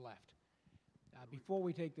the left? Before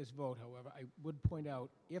we take this vote, however, I would point out,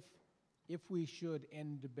 if we should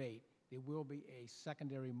end debate, there will be a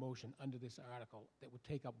secondary motion under this article that would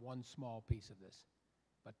take up one small piece of this.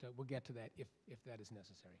 But we'll get to that if that is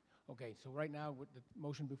necessary. Okay, so right now, what the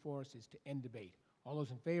motion before us is to end debate. All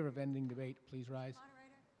those in favor of ending debate, please rise.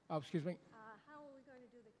 Moderator? Oh, excuse me. How are we going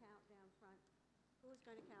to do the count down front? Who's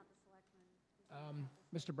going to count the selectmen?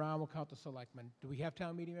 Mr. Brown will count the selectmen. Do we have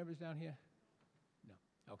town meeting members down here? No.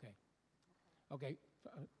 Okay. Okay.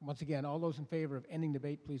 Once again, all those in favor of ending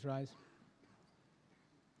debate, please rise.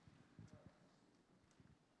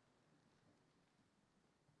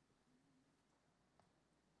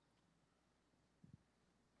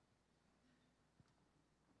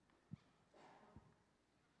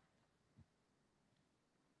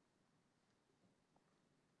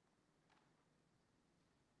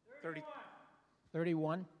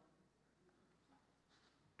 31,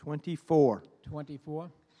 24.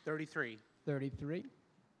 24, 33. 33,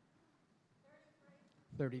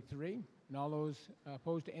 33. And all those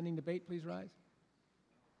opposed to ending debate, please rise.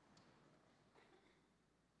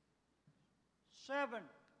 7.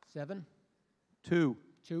 7, 2.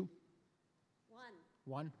 2, 1.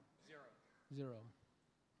 1, 0.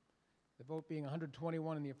 The vote being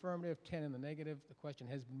 121 in the affirmative, 10 in the negative, the question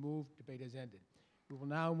has been moved, debate has ended. We will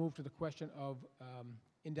now move to the question of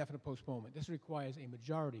indefinite postponement. This requires a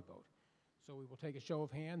majority vote. So we will take a show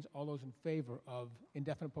of hands. All those in favor of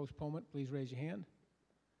indefinite postponement, please raise your hand.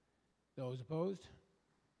 Those opposed?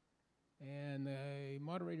 And the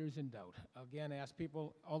moderator is in doubt. Again, ask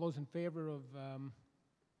people, all those in favor of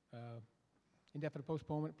indefinite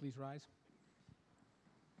postponement, please rise.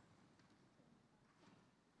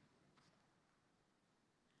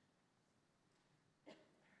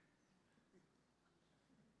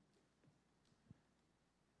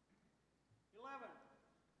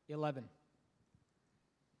 Eleven.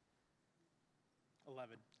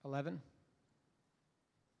 11. 11.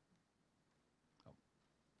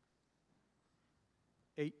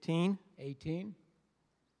 18. 18.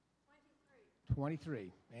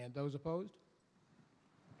 23. And those opposed?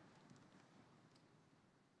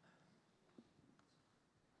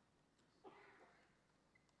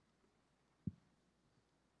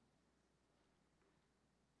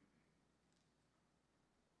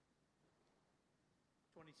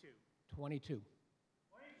 Twenty-two. 22.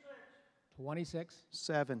 26.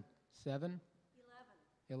 7. 7.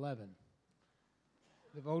 11.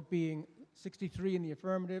 The vote being 63 in the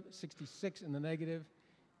affirmative, 66 in the negative.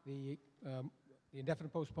 The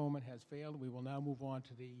indefinite postponement has failed. We will now move on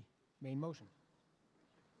to the main motion.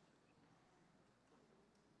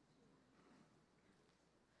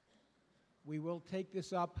 We will take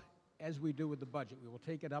this up as we do with the budget. We will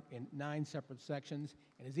take it up in 9 separate sections,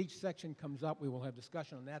 and as each section comes up, we will have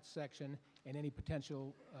discussion on that section, and any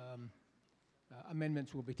potential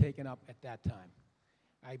amendments will be taken up at that time.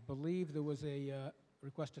 I believe there was a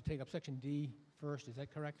request to take up Section D first. Is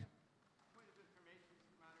that correct? Point of information,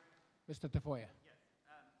 Mr. Moderator. Mr. Tafoya. Yes.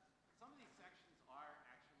 Some of these sections are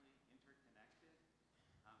actually interconnected.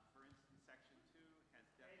 For instance, Section 2 has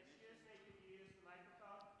definitions. Excuse me, can you use the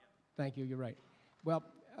microphone? Yep. Thank you. You're right. Well,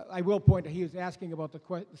 I will point out, he was asking about the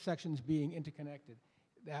sections being interconnected.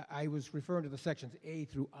 I was referring to the sections A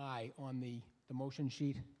through I on the motion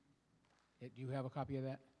sheet. Do you have a copy of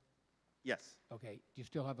that? Yes. Okay. Do you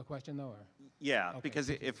still have the question, though? Or? Yeah, Okay, because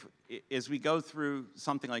continue. as we go through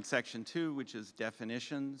something like Section 2, which is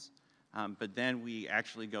definitions, but then we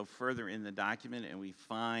actually go further in the document and we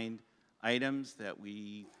find items that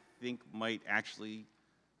we think might actually,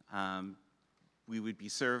 we would be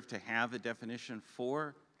served to have a definition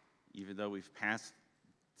for, even though we've passed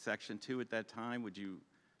Section 2 at that time, would you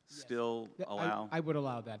still allow? I would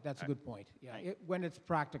allow that. That's a good point. Yeah, when it's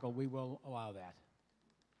practical, we will allow that.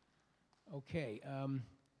 Okay.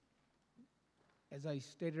 As I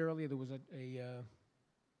stated earlier, there was a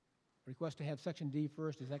request to have Section D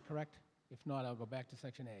first. Is that correct? If not, I'll go back to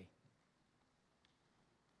Section A.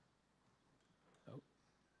 Oh,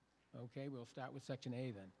 okay, we'll start with Section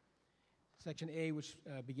A then. Section A, which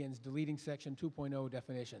begins deleting Section 2.0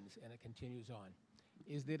 definitions, and it continues on.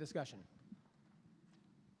 Is there discussion?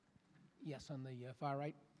 Yes, on the far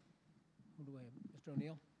right. Who do I have? Mr.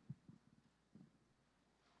 O'Neill?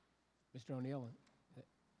 Mr. O'Neill?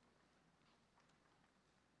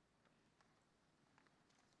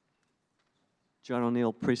 John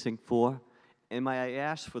O'Neill, Precinct 4. And may I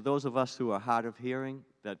ask, for those of us who are hard of hearing,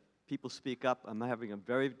 that people speak up. I'm having a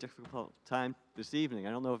very difficult time this evening.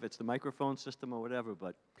 I don't know if it's the microphone system or whatever,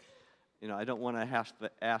 but you know, I don't want to have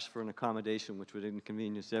to ask for an accommodation which would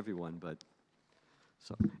inconvenience everyone. But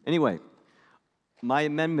so anyway, my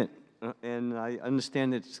amendment, and I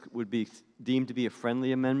understand it would be deemed to be a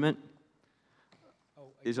friendly amendment,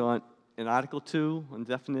 is on in Article 2 on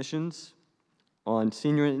definitions, on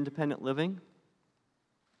senior and independent living.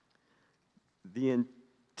 The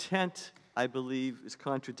intent, I believe, is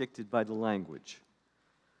contradicted by the language.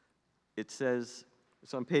 It says,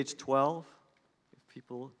 it's on page 12, if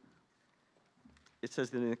people, it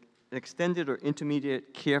says that an extended or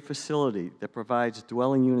intermediate care facility that provides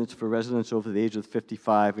dwelling units for residents over the age of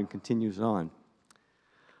 55 and continues on.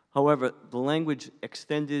 However, the language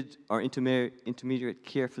extended or intermediate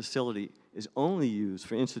care facility is only used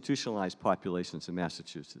for institutionalized populations in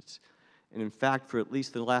Massachusetts. And in fact, for at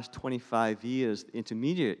least the last 25 years,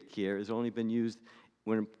 intermediate care has only been used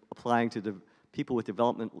when applying to the people with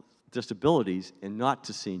developmental disabilities and not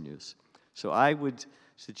to seniors. So I would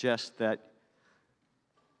suggest that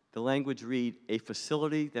the language read, a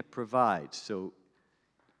facility that provides. So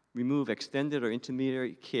remove extended or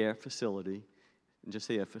intermediate care facility and just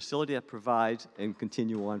say a facility that provides and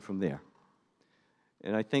continue on from there.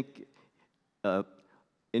 And I think an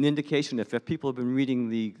indication, if people have been reading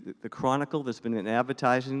the Chronicle, there's been an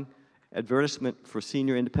advertisement for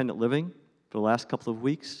senior independent living for the last couple of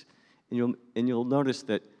weeks, and you'll notice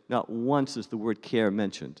that not once is the word care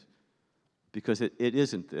mentioned, because it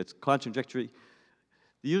isn't. It's contradictory.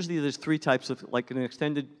 Usually there's three types of, like an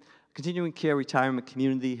extended continuing care retirement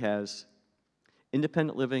community has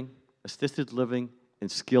independent living, assisted living,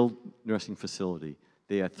 and skilled nursing facility.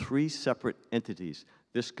 They are three separate entities.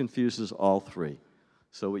 This confuses all three.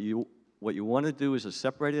 So what you want to do is to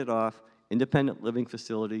separate it off, independent living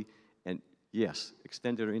facility, and yes,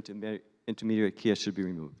 extended or intermediate care should be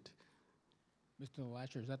removed. Mr.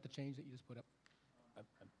 Lasher, is that the change that you just put up?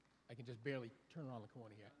 I can just barely turn around the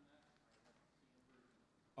corner here.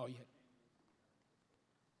 Oh, yeah.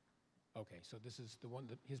 Okay, so this is the one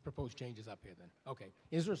that his proposed change is up here then. Okay.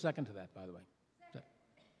 Is there a second to that, by the way?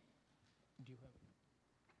 Do you have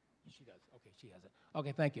it? She does. Okay, she has it.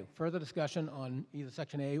 Okay, thank you. Further discussion on either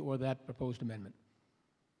Section A or that proposed amendment?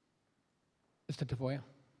 Mr. Tafoya?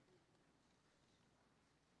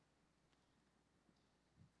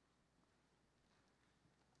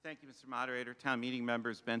 Thank you, Mr. Moderator. Town meeting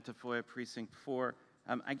members, Ben Tafoya, Precinct 4.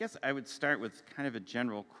 I guess I would start with kind of a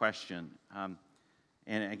general question.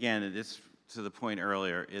 And again, this to the point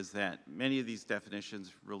earlier, is that many of these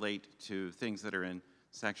definitions relate to things that are in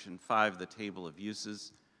Section 5, the Table of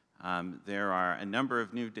Uses. There are a number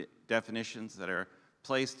of new definitions that are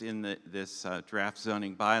placed in this draft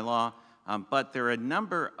zoning bylaw, but there are a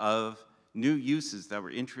number of new uses that were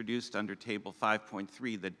introduced under Table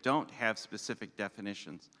 5.3 that don't have specific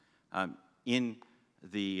definitions in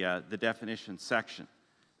the definition section.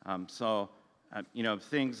 You know,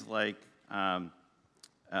 things like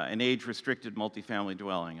an age-restricted multifamily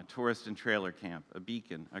dwelling, a tourist and trailer camp, a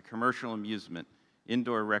beacon, a commercial amusement,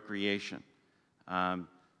 indoor recreation. You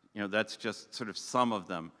know, that's just sort of some of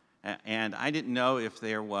them. And I didn't know if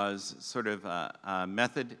there was sort of a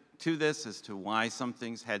method to this as to why some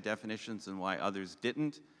things had definitions and why others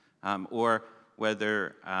didn't, or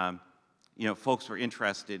whether you know, folks were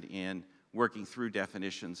interested in working through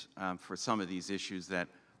definitions for some of these issues that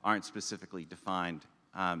aren't specifically defined,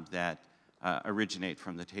 that originate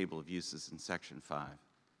from the Table of Uses in Section 5.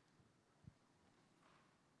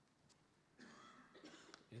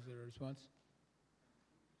 Is there a response?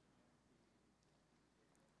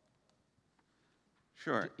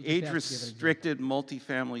 Sure. You just have to give an Age-restricted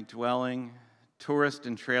multifamily dwelling, tourist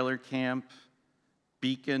and trailer camp,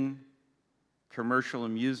 beacon, commercial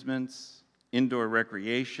amusements, indoor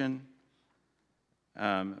recreation,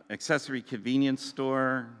 accessory convenience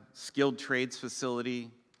store, skilled trades facility.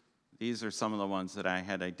 These are some of the ones that I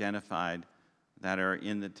had identified that are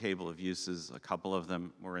in the Table of Uses. A couple of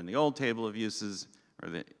them were in the old Table of Uses, or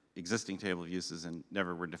the existing Table of Uses, and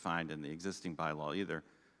never were defined in the existing bylaw either.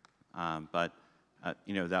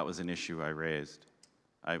 You know, that was an issue I raised.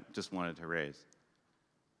 I just wanted to raise.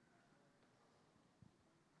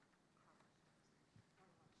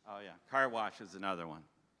 Oh yeah, car wash is another one.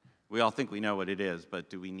 We all think we know what it is,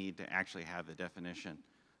 but do we need to actually have the definition?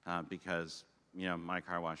 Because, you know, my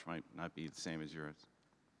car wash might not be the same as yours.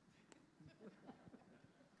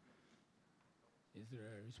 Is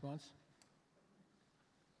there a response?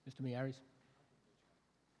 Mr. Miyares?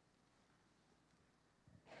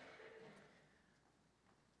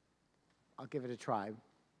 I'll give it a try.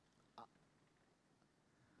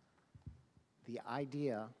 The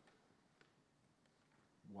idea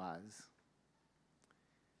was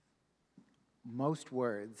most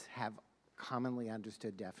words have commonly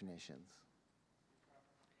understood definitions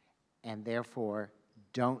and therefore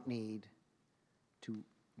don't need to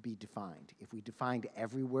be defined. If we defined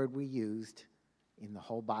every word we used in the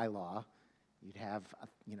whole bylaw, you'd have,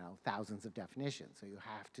 you know, thousands of definitions. So you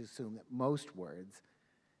have to assume that most words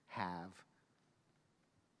have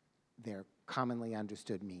their commonly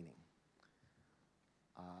understood meaning.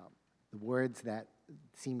 The words that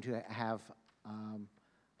seem to have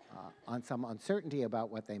on some uncertainty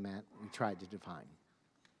about what they meant, we tried to define.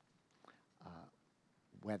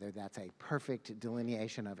 Whether that's a perfect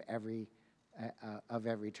delineation of every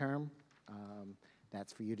term,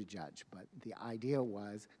 that's for you to judge. But the idea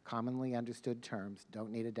was commonly understood terms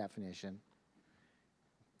don't need a definition.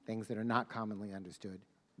 Things that are not commonly understood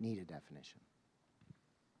need a definition.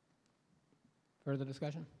 Further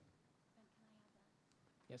discussion?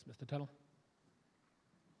 Yes, Mr. Tuttle?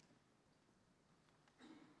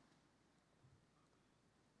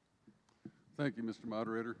 Thank you, Mr.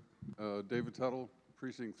 Moderator. David Tuttle,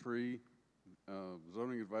 Precinct 3,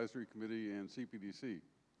 Zoning Advisory Committee, and CPDC.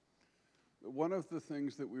 One of the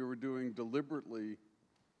things that we were doing deliberately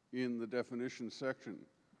in the definition section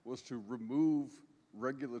was to remove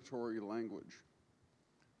regulatory language.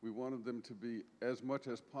 We wanted them to be, as much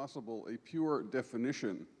as possible, a pure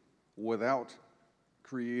definition without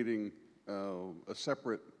creating a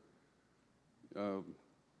separate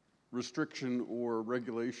restriction or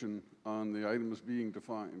regulation on the items being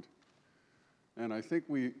defined. And I think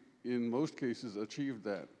we, in most cases, achieved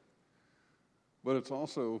that. But it's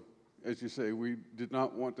also, as you say, we did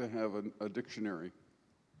not want to have a dictionary.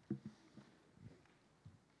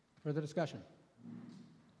 Further discussion?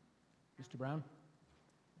 Mr. Brown?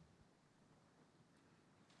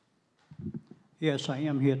 Yes, I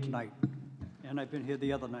am here tonight, and I've been here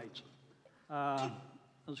the other nights.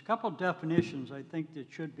 There's a couple definitions I think that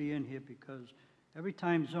should be in here because every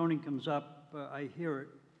time zoning comes up, I hear it.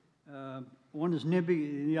 One is NIMBY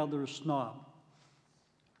and the other is snob.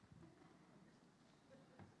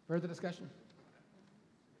 Further discussion?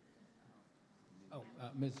 Oh,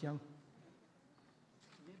 Ms. Young?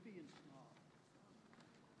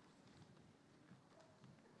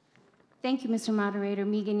 Thank you, Mr. Moderator.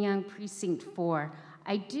 Megan Young, Precinct 4.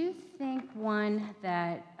 I do think one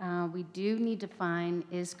that we do need to find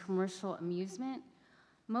is commercial amusement,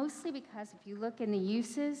 mostly because if you look in the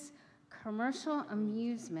uses, commercial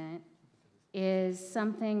amusement is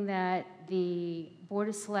something that the Board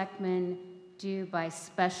of Selectmen do by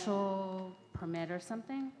special permit or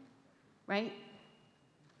something, right?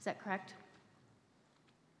 Is that correct?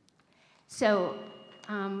 So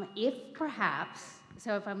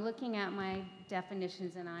if I'm looking at my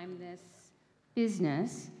definitions and I'm this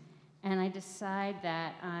business and I decide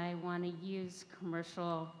that I want to use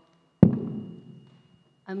commercial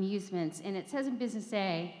amusements, and it says in Business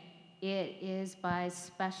A, it is by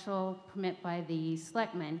special permit by the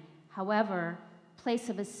selectmen. However, place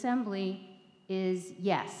of assembly is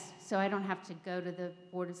yes, so I don't have to go to the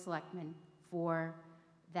Board of Selectmen for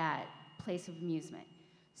that place of amusement.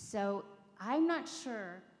 So I'm not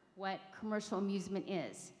sure what commercial amusement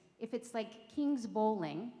is. If it's like King's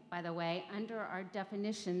Bowling, by the way, under our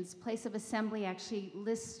definitions, place of assembly actually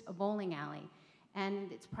lists a bowling alley,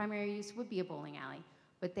 and its primary use would be a bowling alley.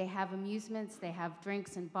 But they have amusements, they have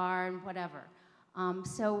drinks and bar and whatever.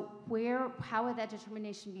 So how would that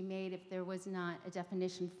determination be made if there was not a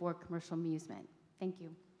definition for commercial amusement? Thank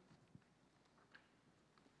you.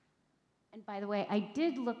 And by the way, I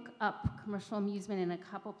did look up commercial amusement in a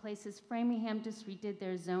couple places. Framingham just redid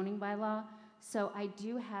their zoning bylaw, so I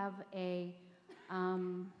do have a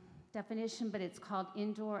definition, but it's called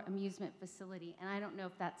indoor amusement facility. And I don't know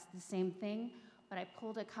if that's the same thing, but I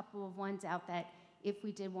pulled a couple of ones out that if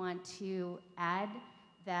we did want to add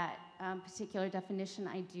that particular definition,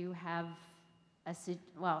 I do have at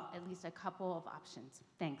least a couple of options.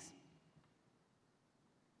 Thanks.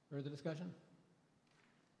 Further discussion?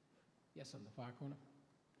 Yes, on the far corner.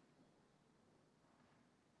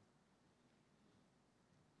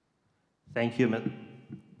 Thank you.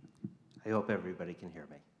 I hope everybody can hear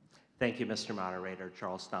me. Thank you, Mr. Moderator.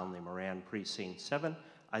 Charles Stanley Moran, Precinct 7.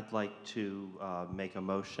 I'd like to make a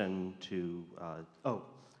motion to,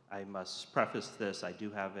 I must preface this. I do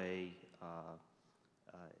have a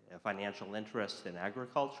financial interest in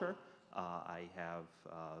agriculture. I have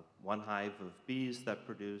one hive of bees that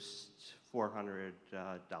produced $400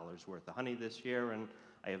 worth of honey this year, and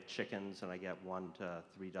I have chickens, and I get 1 to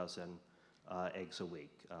 3 dozen eggs a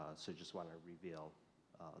week. So just want to reveal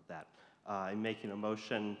that. I'm making a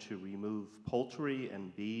motion to remove poultry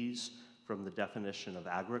and bees from the definition of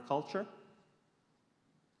agriculture.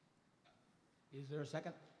 Is there a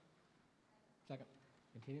second? Second.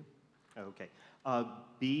 Continue. Okay.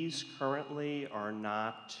 Bees currently are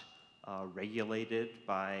not regulated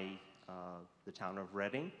by the town of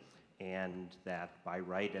Reading, and that by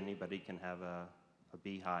right anybody can have a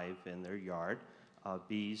beehive in their yard.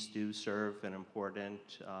 Bees do serve an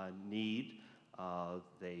important need.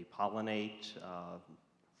 They pollinate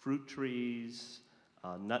fruit trees,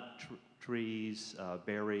 nut trees,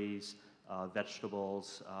 berries,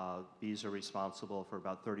 vegetables. Bees are responsible for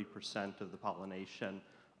about 30% of the pollination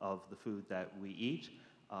of the food that we eat.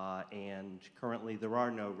 And currently there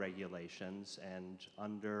are no regulations, and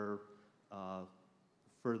under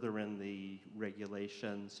further in the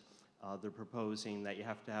regulations, they're proposing that you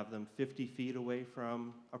have to have them 50 feet away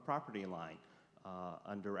from a property line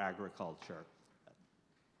under agriculture.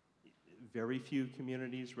 Very few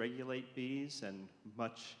communities regulate bees, and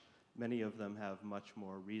many of them have much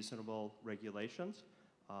more reasonable regulations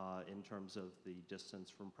in terms of the distance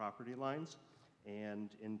from property lines.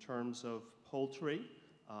 And in terms of poultry,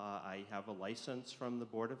 I have a license from the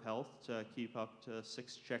Board of Health to keep up to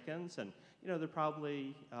 6 chickens. And, you know, there are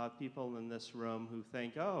probably people in this room who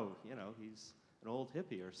think, oh, you know, he's an old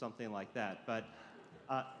hippie or something like that. But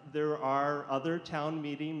there are other town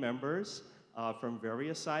meeting members from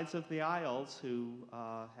various sides of the aisles who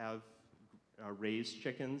have raised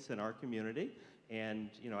chickens in our community. And,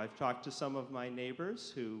 you know, I've talked to some of my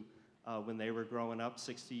neighbors who, when they were growing up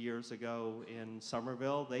 60 years ago in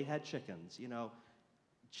Somerville, they had chickens. You know,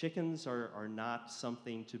 chickens are not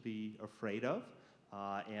something to be afraid of.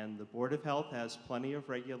 And the Board of Health has plenty of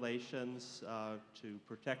regulations to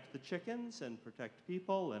protect the chickens and protect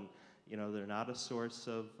people. And, you know, they're not a source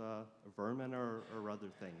of vermin or other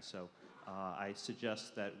things. So I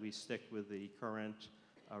suggest that we stick with the current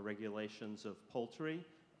regulations of poultry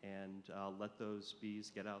and let those bees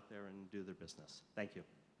get out there and do their business. Thank you.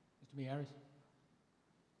 Mr. Miyares?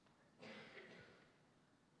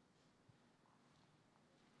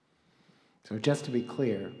 So just to be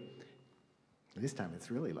clear, this time it's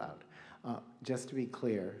really loud. Just to be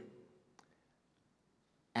clear,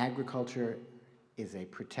 agriculture is a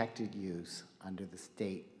protected use under the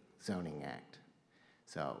State Zoning Act.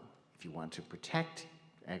 So if you want to protect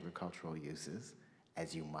agricultural uses,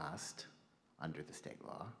 as you must under the state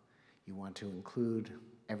law, you want to include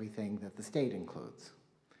everything that the state includes.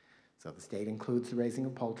 So the state includes the raising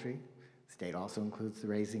of poultry. The state also includes the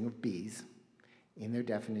raising of bees in their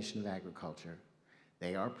definition of agriculture.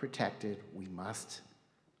 They are protected. We must,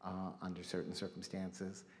 under certain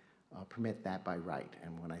circumstances, permit that by right.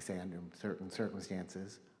 And when I say under certain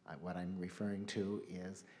circumstances, what I'm referring to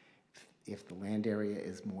is if the land area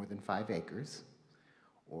is more than 5 acres,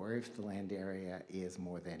 or if the land area is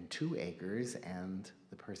more than 2 acres and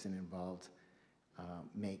the person involved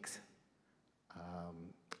makes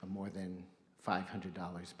more than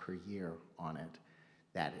 $500 per year on it,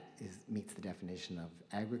 that meets the definition of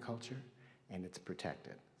agriculture and it's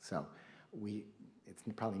protected. So it's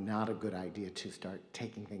probably not a good idea to start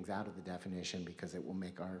taking things out of the definition because it will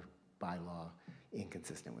make our bylaw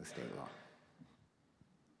inconsistent with state law.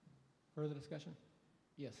 Further discussion?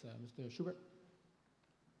 Yes, Mr. Schubert?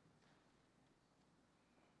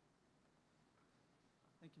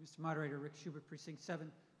 Thank you, Mr. Moderator. Rick Schubert, Precinct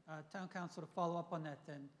 7. Town Council, to follow up on that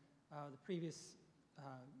then, the previous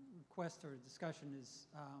request or discussion is,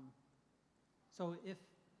 so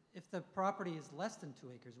if the property is less than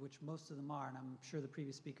 2 acres, which most of them are, and I'm sure the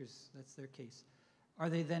previous speakers, that's their case, are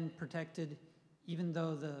they then protected even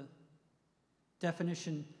though the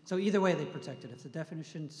definition, so either way they protected. If the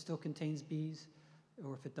definition still contains bees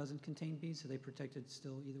or if it doesn't contain bees, are they protected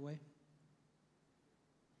still either way?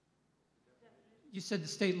 You said the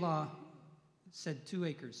state law said 2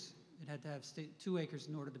 acres. It had to have 2 acres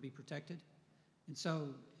in order to be protected. And so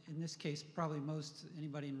in this case, probably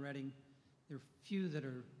anybody in Reading, there are few that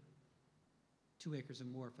are 2 acres or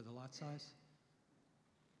more for the lot size.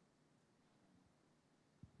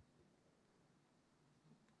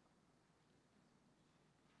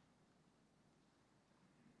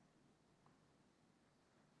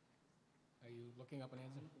 Are you looking up an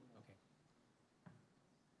answer? Okay.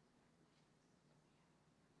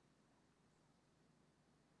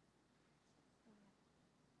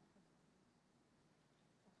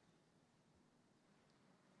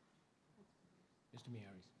 Mr.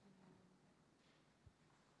 Miyares.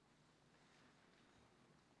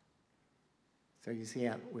 So you see,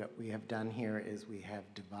 what we have done here is we have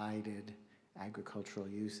divided agricultural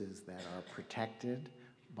uses that are protected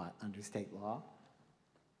under state law.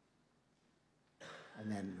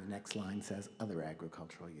 And then the next line says other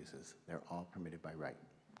agricultural uses. They're all permitted by right.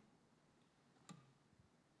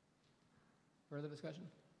 Further discussion?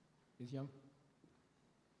 Ms. Young?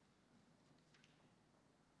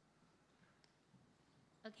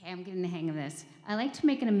 Okay, I'm getting the hang of this. I'd like to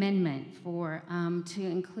make an amendment to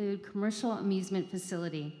include commercial amusement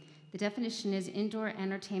facility. The definition is indoor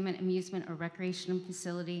entertainment, amusement, or recreational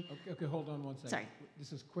facility. Okay, hold on one second. Sorry.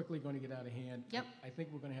 This is quickly going to get out of hand. Yep. I think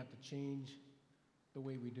we're going to have to change the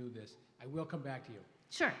way we do this. I will come back to you.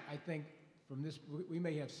 Sure. I think from this, we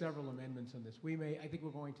may have several amendments on this. I think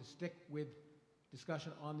we're going to stick with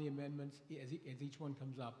discussion on the amendments as each one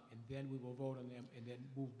comes up, and then we will vote on them, and then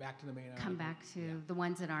move back to the main article. Come back to the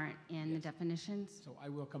ones that aren't in the definitions. So I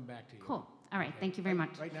will come back to you. Cool. All right. Thank you very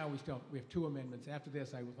much. Right now, we have 2 amendments. After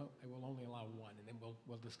this, I will only allow 1, and then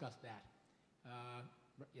we'll discuss that.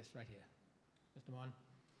 Yes, right here. Mr. Mon.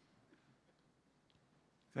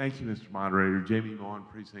 Thank you, Mr. Moderator. Jamie Mon,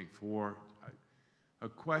 Precinct 4. A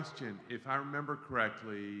question, if I remember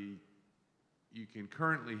correctly, you can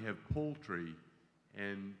currently have poultry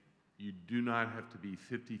and you do not have to be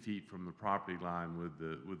 50 feet from the property line with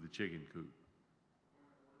the chicken coop.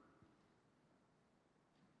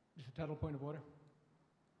 Mr. Tuttle, point of order.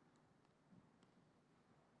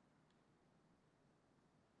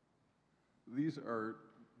 These are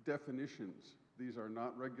definitions. These are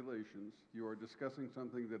not regulations. You are discussing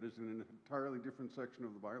something that is in an entirely different section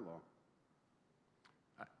of the bylaw.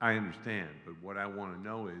 I understand, but what I want to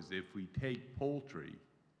know is if we take poultry,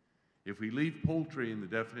 if we leave poultry in the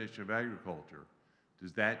definition of agriculture,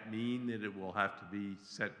 does that mean that it will have to be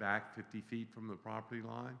set back 50 feet from the property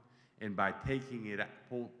line? And by taking it,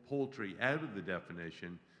 poultry out of the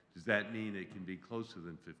definition, does that mean it can be closer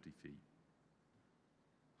than 50 feet?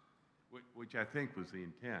 Which I think was the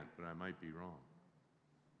intent, but I might be wrong.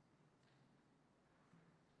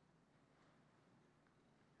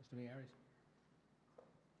 Mr. Miyares.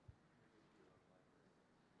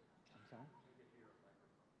 I'm sorry?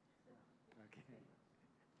 Okay.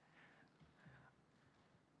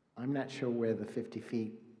 I'm not sure where the 50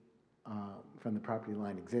 feet from the property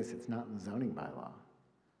line exists. It's not in the zoning bylaw.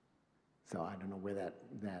 So I don't know where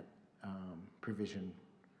that provision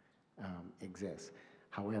exists.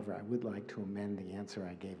 However, I would like to amend the answer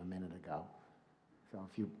I gave a minute ago. So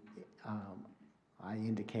if you, I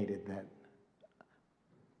indicated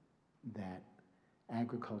that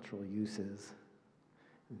agricultural uses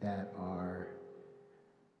that are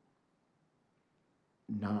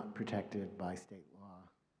not protected by state law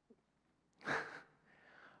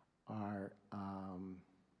are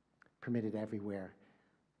permitted everywhere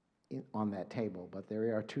on that table, but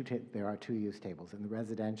there are two use tables. In the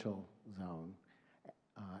residential zone,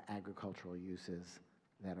 agricultural uses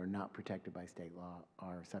that are not protected by state law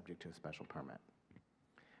are subject to a special permit.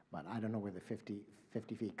 But I don't know where the 50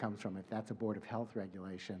 feet comes from. If that's a Board of Health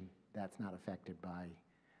regulation, that's not affected by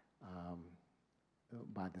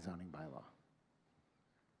the zoning bylaw.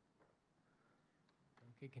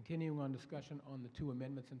 Okay, continuing on discussion on the two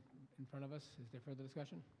amendments in front of us. Is there further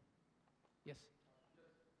discussion? Yes.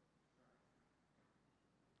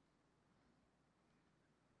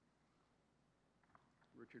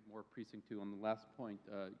 Richard Moore, Precinct 2. On the last point,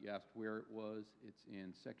 you asked where it was. It's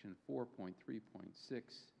in section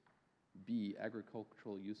 4.3.6B,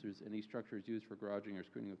 agricultural uses. Any structures used for garaging or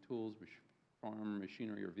screening of tools, farm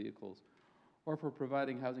machinery, or vehicles, or for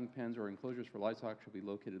providing housing pens or enclosures for livestock shall be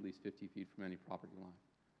located at least 50 feet from any property line.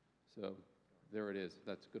 So there it is.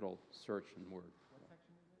 That's good old search and word. What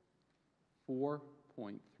section is it?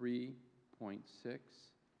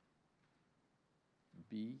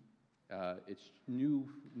 4.3.6B. It's new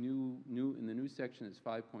in the new section is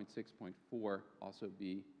 5.6.4, also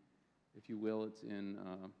B, if you will. It's in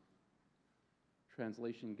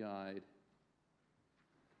translation guide.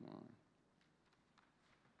 Come on.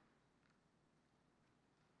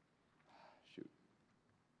 Shoot.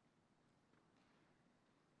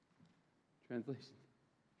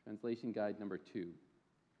 Translation guide number 2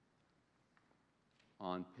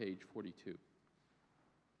 on page 42.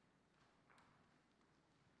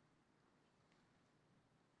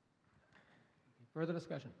 Further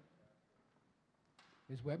discussion?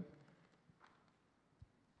 Ms. Webb?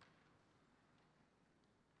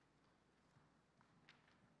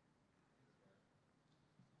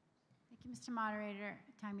 Thank you, Mr. Moderator,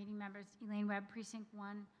 town meeting members. Elaine Webb, Precinct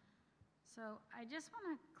 1. So I just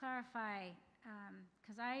want to clarify,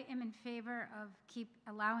 because I am in favor of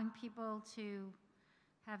allowing people to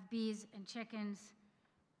have bees and chickens,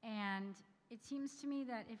 and it seems to me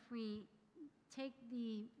that if we take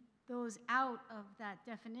those out of that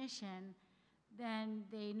definition, then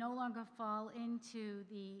they no longer fall into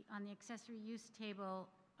on the accessory use table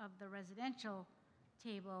of the residential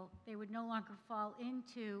table. They would no longer fall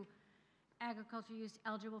into agricultural use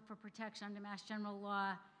eligible for protection under Mass General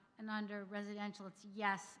Law, and under residential, it's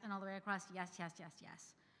yes, and all the way across, yes, yes, yes,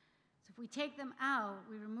 yes. So if we take them out,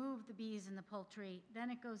 we remove the bees and the poultry, then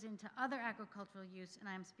it goes into other agricultural use, and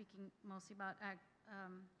I'm speaking mostly about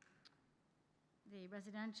the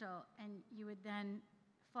residential, and you would then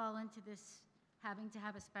fall into this having to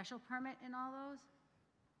have a special permit in all those?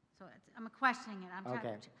 So I'm questioning it.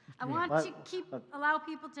 I want to allow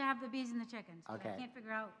people to have the bees and the chickens, but I can't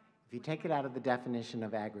figure out. If you take it out of the definition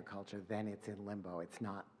of agriculture, then it's in limbo. It's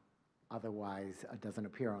not, otherwise, it doesn't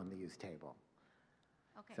appear on the use table.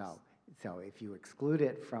 Okay. So if you exclude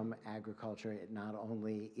it from agriculture, it not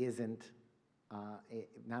only is it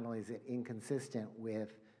inconsistent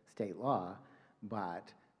with state law,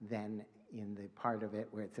 but then in the part of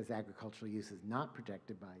it where it says agricultural use is not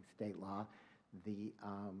protected by state law,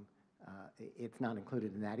 it's not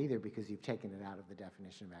included in that either because you've taken it out of the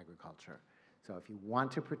definition of agriculture. So if you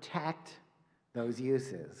want to protect those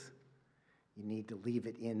uses, you need to leave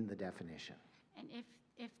it in the definition. And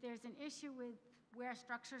if there's an issue with where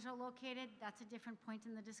structures are located, that's a different point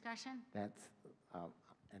in the discussion? That's,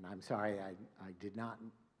 and I'm sorry, I did not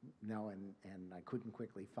know, and I couldn't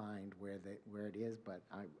quickly find where it is, but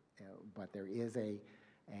there is a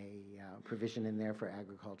provision in there for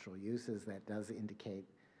agricultural uses that does indicate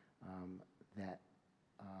that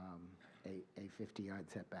a 50-yard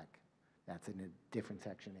setback. That's in a different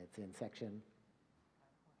section. It's in section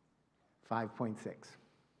 5.6.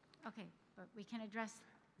 Okay, but we can address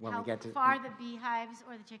When how we get to- far the beehives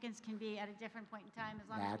or the chickens can be at a different point in time, as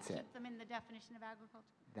long as That's we it. keep them in the definition of agriculture.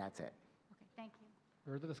 That's it. Okay, thank you.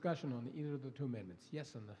 Further discussion on either of the two amendments?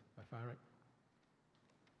 Yes, on the, by far right.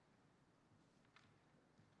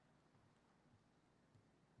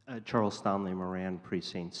 Charles Stanley Moran,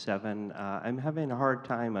 Precinct 7. I'm having a hard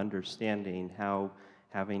time understanding how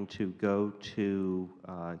having to go to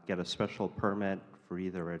get a special permit for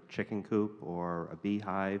either a chicken coop or a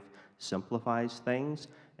beehive simplifies things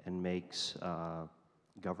and makes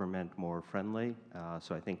government more friendly.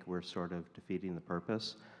 So I think we're sort of defeating the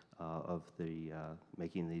purpose of the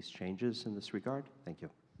making these changes in this regard. Thank you.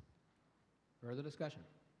 Further discussion?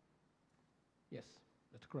 Yes,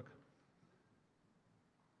 Mr. Crook.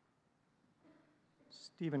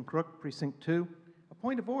 Stephen Crook, Precinct 2. A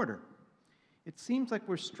point of order. It seems like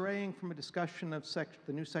we're straying from a discussion of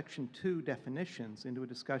the new Section 2 definitions into a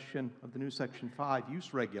discussion of the new Section 5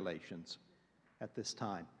 use regulations at this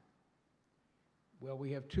time. Well,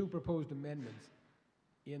 we have two proposed amendments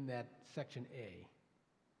in that Section A,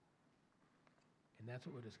 and that's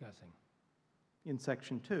what we're discussing. In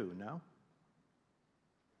Section 2, no?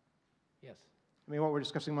 Yes. I mean, what we're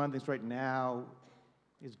discussing among things right now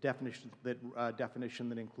is definition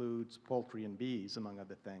that includes poultry and bees, among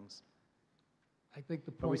other things. I think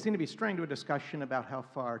the But we point, seem to be straying to a discussion about how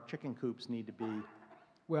far chicken coops need to be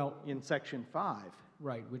well, in Section 5.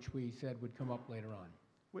 right, which we said would come up later on.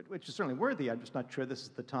 Which is certainly worthy. I'm just not sure this is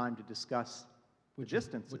the time to discuss the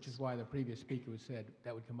distances. Which is why the previous speaker said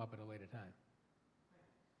that would come up at a later time.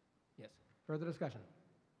 Yes. Further discussion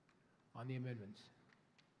on the amendments?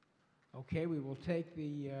 Okay, we will take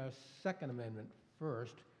the second amendment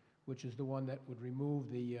first, which is the one that would remove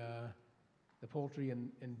the poultry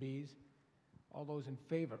and bees. All those in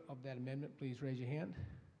favor of that amendment, please raise your hand.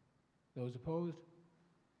 Those opposed?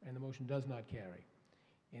 And the motion does not carry.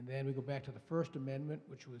 And then we go back to the first amendment,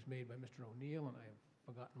 which was made by Mr. O'Neill, and I have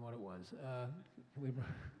forgotten what it was. Can we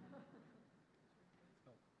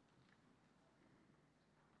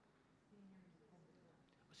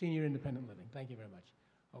Senior independent living. Thank you very much.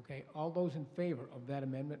 Okay, all those in favor of that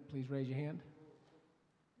amendment, please raise your hand.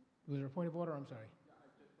 Was there a point of order? I'm sorry.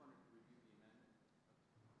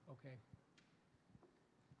 Okay.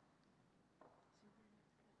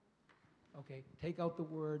 Okay, take out the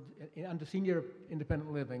words, under senior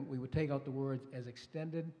independent living, we would take out the words as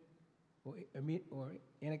extended, excuse me,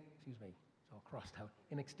 it's all crossed out,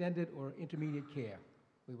 in extended or intermediate care.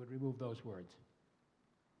 We would remove those words.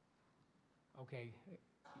 Okay,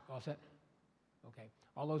 all set? Okay,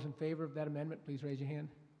 all those in favor of that amendment, please raise your hand.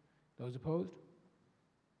 Those opposed?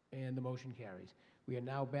 And the motion carries. We are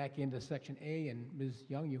now back into Section A, and Ms.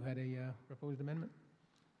 Young, you had a proposed amendment?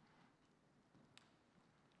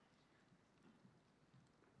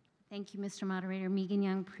 Thank you, Mr. Moderator. Megan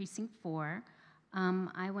Young, Precinct 4.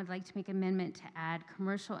 I would like to make an amendment to add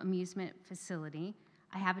commercial amusement facility.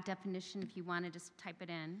 I have a definition if you want to just type it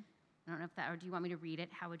in. I don't know if that, or do you want me to read it?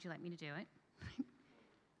 How would you like me to do it?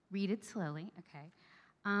 Read it slowly, okay.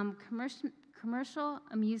 Commercial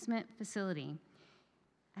amusement facility.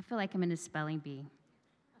 I feel like I'm in a spelling bee.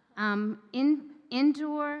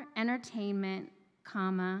 Indoor entertainment,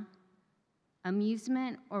 comma,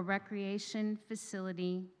 amusement or recreation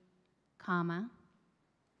facility, comma,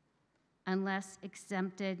 unless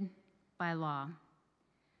exempted by law,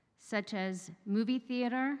 such as movie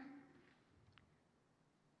theater,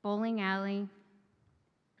 bowling alley,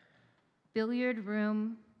 billiard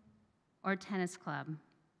room, or tennis club.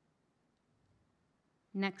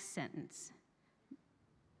 Next sentence.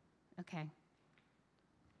 Okay.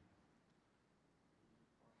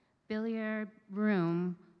 Billiard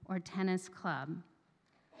room or tennis club.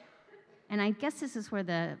 And I guess this is where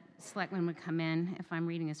the selectmen would come in, if I'm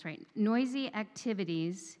reading this right. Noisy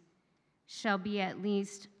activities shall be at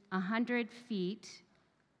least 100 feet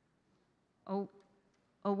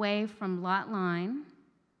away from lot line.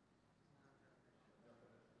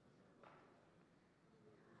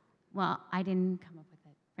 Well, I didn't come up with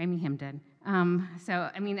it. Framingham did.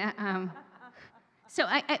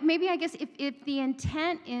 Maybe I guess if the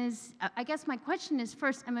intent is, I guess my question is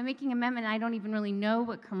first, am I making an amendment? I don't even really know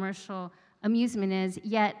what commercial amusement is,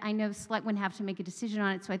 yet I know selectmen have to make a decision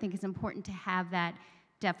on it, so I think it's important to have that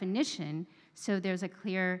definition so there's a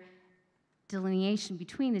clear delineation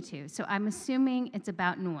between the two. So I'm assuming it's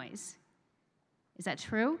about noise. Is that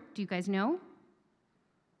true? Do you guys know?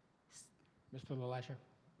 Mr. LaLasher?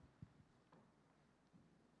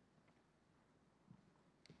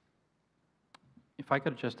 If I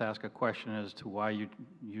could just ask a question as to why you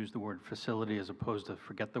use the word facility as opposed to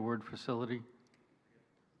forget the word facility?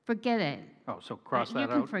 Forget it. Oh, so cross You that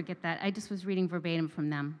can out? forget that. I just was reading verbatim from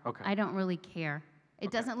them. Okay. I don't really care.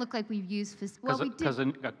 It doesn't look like we've used, well, we did. Because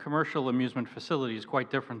a commercial amusement facility is quite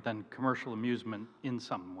different than commercial amusement in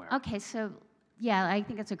somewhere. Okay, so, yeah, I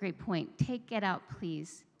think that's a great point. Take it out,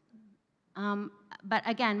 please. But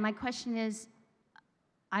again, my question is,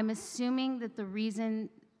 I'm assuming that the reason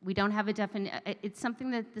we don't have a it's something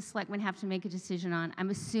that the selectmen have to make a decision on. I'm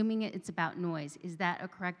assuming it's about noise. Is that a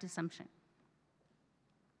correct assumption?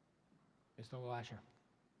 Mr. LaLasher?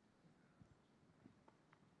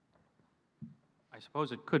 I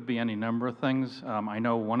suppose it could be any number of things. I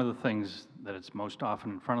know one of the things that it's most often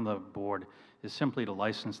in front of the board is simply to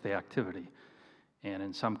license the activity. And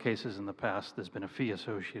in some cases in the past, there's been a fee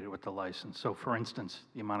associated with the license. So for instance,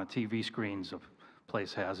 the amount of TV screens a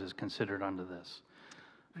place has is considered under this.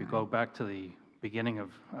 If you go back to the beginning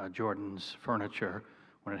of Jordan's Furniture,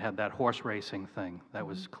 when it had that horse racing thing, that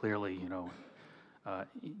was clearly,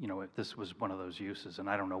 if this was one of those uses, and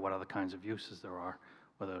I don't know what other kinds of uses there are,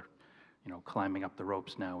 whether, climbing up the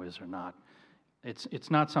ropes now is or not.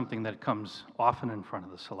 It's not something that comes often in front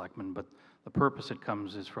of the selectmen, but the purpose it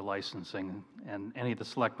comes is for licensing, and any of the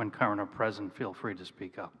selectmen current or present, feel free to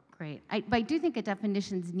speak up. Great. But I do think a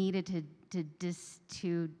definition is needed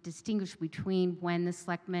to distinguish between when the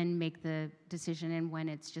selectmen make the decision and when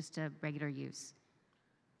it's just a regular use.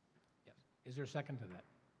 Yes. Is there a second to that?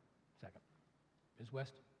 Second. Ms.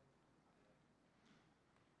 West?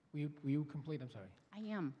 Will you complete? I'm sorry. I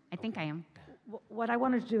am. I think I am. What I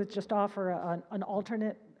wanted to do is just offer an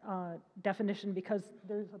alternate definition, because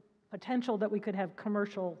there's a potential that we could have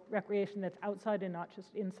commercial recreation that's outside and not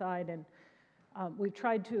just inside. And we've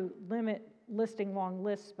tried to limit listing long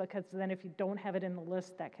lists, because then if you don't have it in the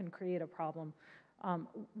list, that can create a problem.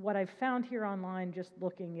 What I've found here online, just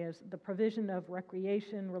looking, is the provision of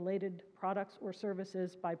recreation-related products or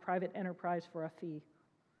services by private enterprise for a fee.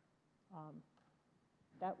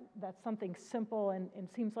 That's something simple and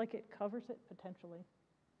seems like it covers it potentially.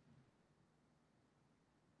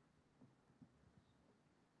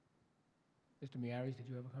 Mr. Miaris, did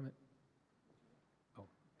you have a comment? Oh.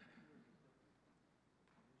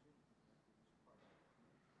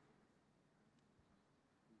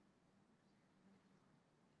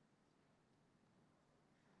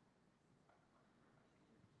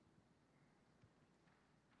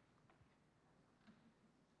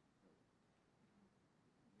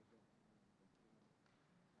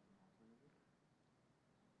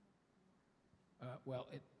 Well,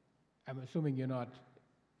 I'm assuming you're not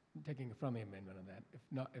taking a friendly amendment on that.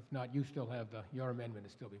 If not, you still have your amendment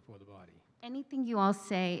is still before the body. Anything you all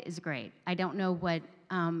say is great. I don't know what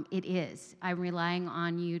it is. I'm relying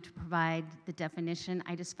on you to provide the definition.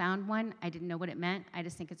 I just found one. I didn't know what it meant. I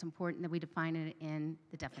just think it's important that we define it in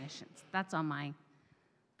the definitions. That's all my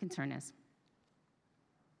concern is.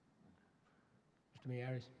 Mr.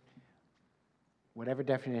 Miaris? Whatever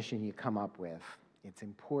definition you come up with, it's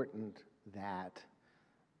important that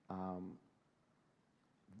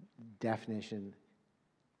definition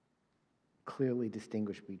clearly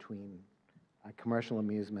distinguish between a commercial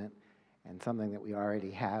amusement and something that we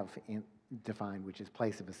already have defined, which is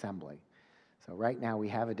place of assembly. So right now we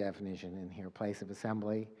have a definition in here, place of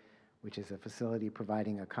assembly, which is a facility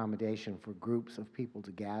providing accommodation for groups of people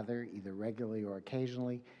to gather, either regularly or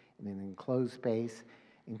occasionally, in an enclosed space,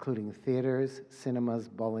 including theaters, cinemas,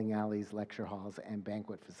 bowling alleys, lecture halls, and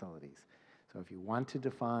banquet facilities. So if you want to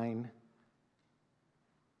define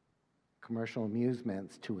commercial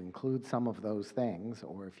amusements to include some of those things,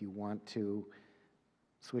 or if you want to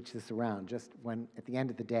switch this around, just when, at the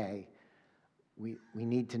end of the day, we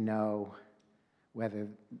need to know whether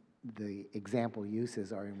the example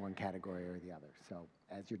uses are in one category or the other. So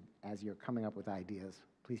as you're coming up with ideas,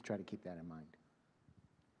 please try to keep that in mind.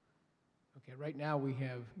 Okay, right now we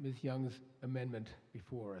have Ms. Young's amendment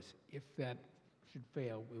before us. If that should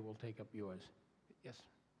fail, we will take up yours. Yes.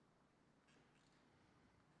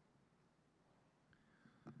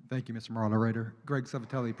 Thank you, Mr. Moderator. Greg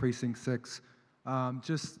Savatelli, Precinct 6.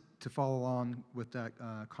 Just to follow on with that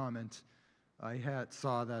comment, I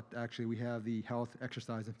saw that actually we have the Health,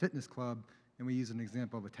 Exercise, and Fitness Club, and we use an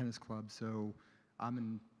example of a tennis club. So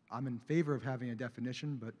I'm in favor of having a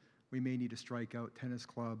definition, but we may need to strike out tennis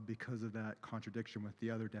club because of that contradiction with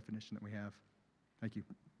the other definition that we have. Thank you.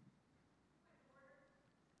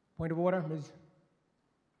 Point of order, Ms.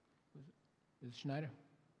 Ms. Schneider?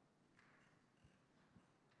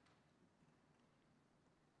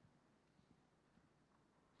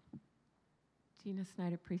 Gina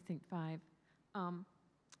Snyder, Precinct 5.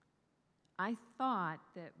 I thought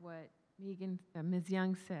that what Ms.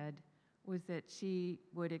 Young said was that she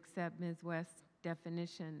would accept Ms. West's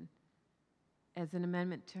definition as an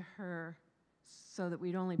amendment to her so that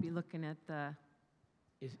we'd only be looking at the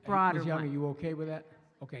broader Ms. Young, one. are you okay with that?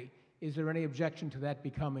 Okay. Is there any objection to that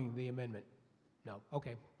becoming the amendment? No.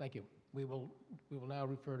 Okay, thank you. We will now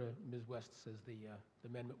refer to Ms. West as the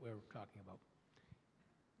amendment we're talking about.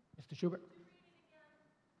 Mr. Schubert?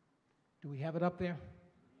 Do we have it up there?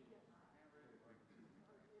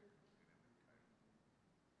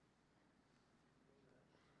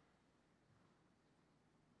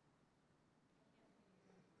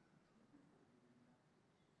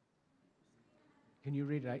 Can you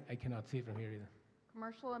read it? I cannot see it from here either.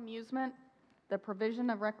 Commercial amusement, the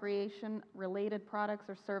provision of recreation-related products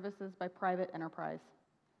or services by private enterprise.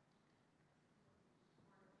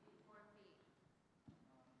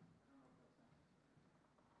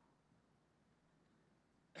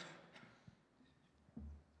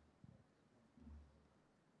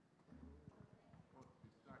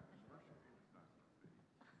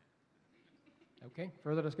 Okay,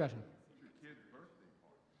 further discussion?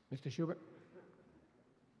 Mr. Schubert?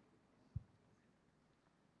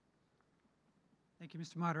 Thank you,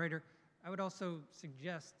 Mr. Moderator. I would also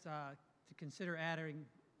suggest to consider adding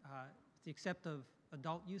the except of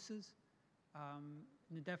adult uses.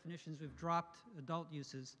 In the definitions, we've dropped adult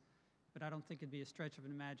uses, but I don't think it'd be a stretch of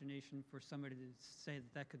an imagination for somebody to say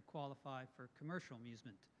that that could qualify for commercial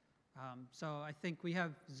amusement. So I think we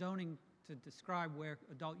have zoning to describe where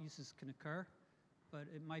adult uses can occur, but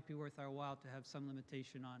it might be worth our while to have some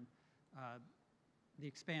limitation on the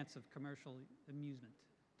expanse of commercial amusement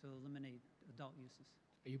to eliminate adult uses.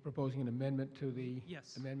 Are you proposing an amendment to the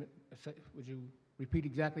Yes. amendment? Would you repeat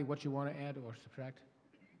exactly what you want to add or subtract?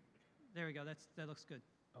 There we go. That looks good.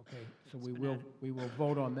 Okay, so It's we been will added.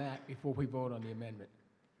 vote on that before we vote on the amendment.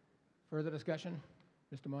 Further discussion?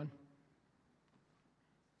 Mr. Munn?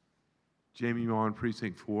 Jamie Mon,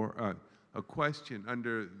 Precinct 4. A question,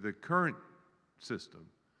 under the current system,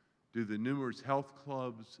 do the numerous health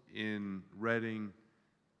clubs in Reading,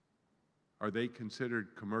 are they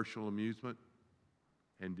considered commercial amusement?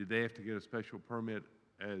 And do they have to get a special permit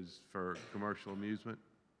as for commercial amusement?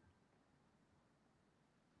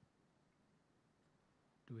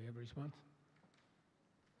 Do we have a response?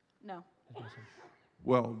 No.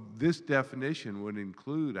 Well, this definition would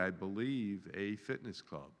include, I believe, a fitness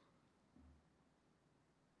club.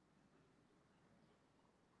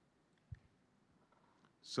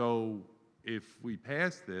 So if we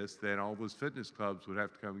pass this, then all those fitness clubs would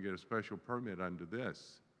have to come and get a special permit under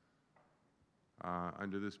this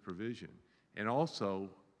provision. And also,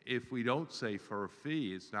 if we don't say for a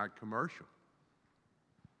fee, it's not commercial.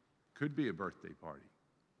 Could be a birthday party.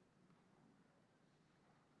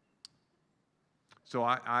 So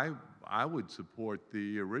I would support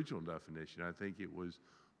the original definition. I think it was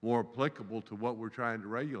more applicable to what we're trying to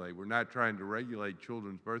regulate. We're not trying to regulate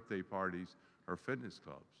children's birthday parties or fitness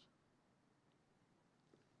clubs.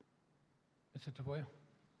 Mr. Tavoya?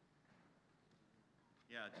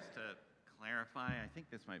 Yeah, just to clarify, I think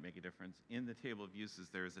this might make a difference. In the table of uses,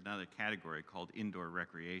 there is another category called indoor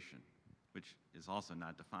recreation, which is also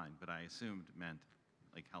not defined, but I assumed meant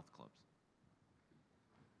like health clubs.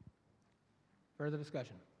 Further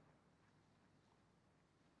discussion?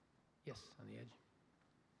 Yes, on the edge.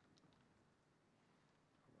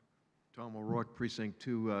 Tom O'Rourke, Precinct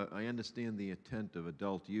 2. I understand the intent of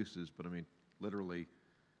adult uses, but I mean, literally,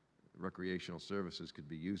 recreational services could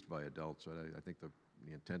be used by adults. So I think the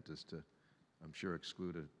intent is to, I'm sure,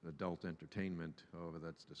 exclude adult entertainment, however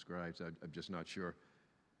that's described. I'm just not sure,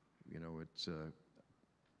 you know, it's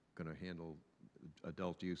going to handle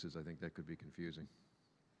adult uses. I think that could be confusing.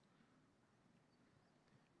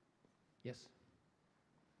 Yes.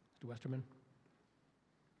 Mr. Westerman?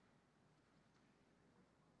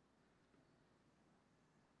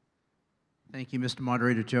 Thank you, Mr.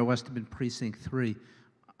 Moderator. Joe Westerman, Precinct 3.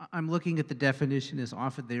 I'm looking at the definition as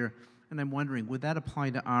offered there, and I'm wondering, would that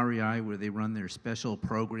apply to REI where they run their special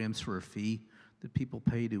programs for a fee that people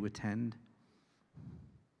pay to attend?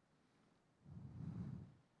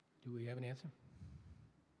 Do we have an answer?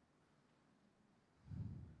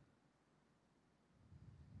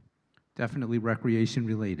 Definitely recreation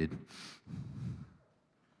related.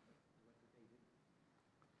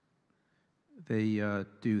 They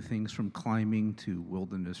do things from climbing to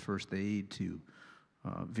wilderness first aid to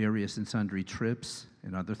various and sundry trips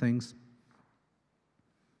and other things.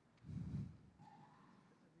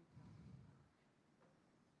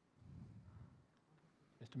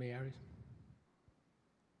 Mr. Meares?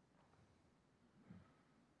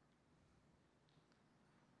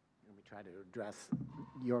 Let me try to address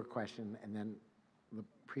your question and then the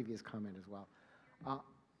previous comment as well.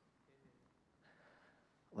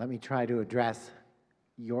 Let me try to address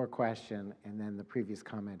your question and then the previous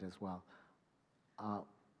comment as well.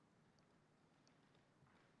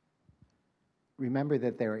 Remember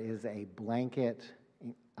that there is a blanket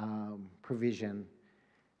provision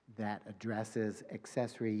that addresses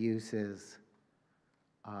accessory uses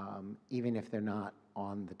even if they're not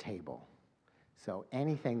on the table. So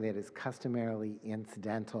anything that is customarily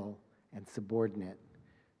incidental and subordinate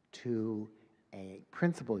to a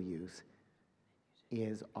principal use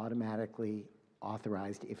is automatically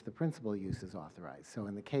authorized if the principal use is authorized. So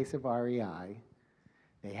in the case of REI,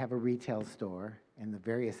 they have a retail store, and the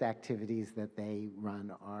various activities that they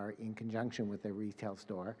run are in conjunction with their retail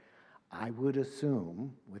store. I would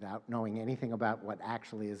assume, without knowing anything about what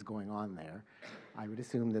actually is going on there, I would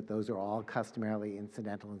assume that those are all customarily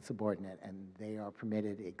incidental and subordinate, and they are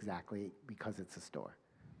permitted exactly because it's a store.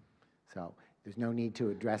 So there's no need to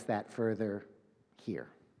address that further here.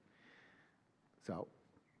 So.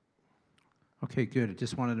 Okay, good. I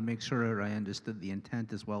just wanted to make sure I understood the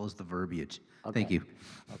intent as well as the verbiage. Okay. Thank you.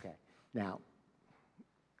 Okay. Now,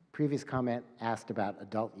 previous comment asked about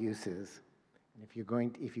adult uses. And if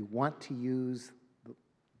you want to use,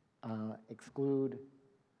 exclude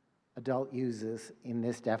adult uses in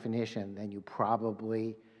this definition, then you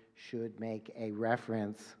probably should make a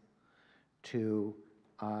reference to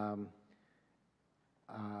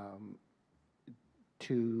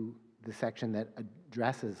the section that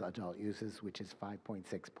addresses adult uses, which is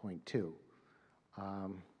 5.6.2.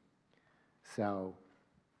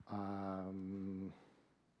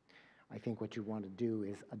 I think what you want to do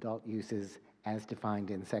is adult uses as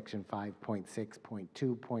defined in section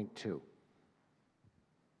 5.6.2.2.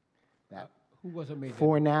 Who was it made?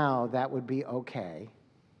 For now, that would be okay.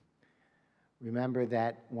 Remember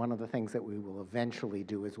that one of the things that we will eventually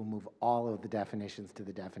do is we'll move all of the definitions to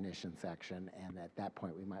the definition section, and at that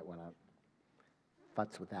point we might want to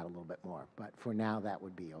futz with that a little bit more. But for now, that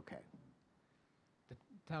would be okay. The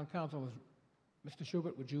town council is, Mr.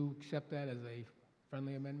 Schubert, would you accept that as a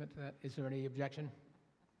friendly amendment to that? Is there any objection?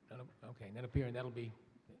 None, okay, none appearing, that'll be,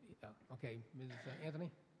 okay, Ms.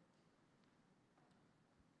 Anthony?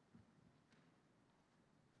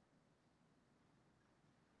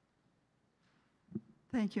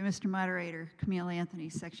 Thank you, Mr. Moderator. Camille Anthony,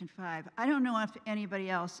 Section 5. I don't know if anybody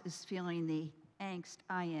else is feeling the angst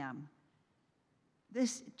I am.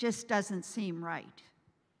 This just doesn't seem right.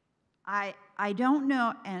 I don't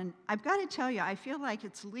know, and I've got to tell you, I feel like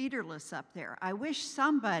it's leaderless up there. I wish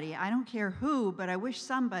somebody, I don't care who, but I wish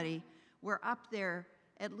somebody were up there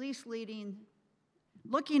at least leading,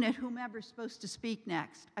 looking at whomever's supposed to speak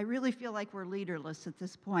next. I really feel like we're leaderless at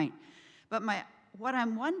this point. But what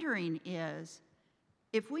I'm wondering is,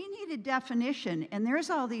 if we need a definition, and there's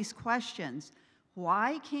all these questions,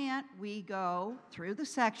 why can't we go through the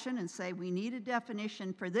section and say we need a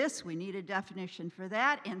definition for this, we need a definition for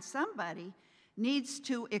that, and somebody needs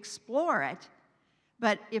to explore it.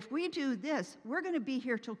 But if we do this, we're going to be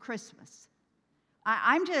here till Christmas.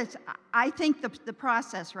 I think the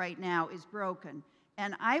process right now is broken.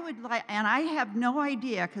 And I have no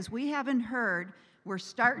idea, because we haven't heard, we're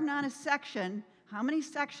starting on a section. How many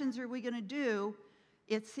sections are we going to do?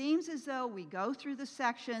 It seems as though we go through the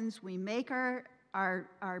sections, we make our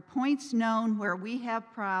points known where we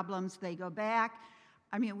have problems, they go back.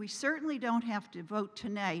 I mean, we certainly don't have to vote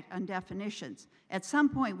tonight on definitions. At some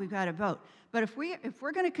point, we've got to vote. But if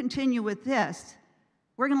we're going to continue with this,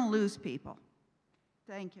 we're going to lose people.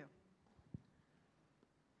 Thank you.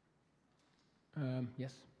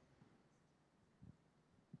 Yes.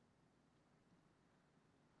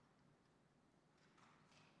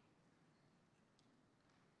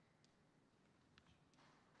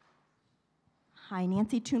 Hi,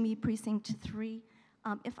 Nancy Toomey, Precinct 3.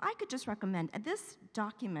 If I could just recommend, this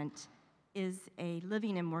document is a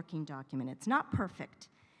living and working document. It's not perfect.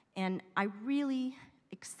 And I really,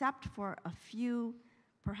 except for a few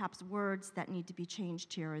perhaps words that need to be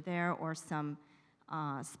changed here or there, or some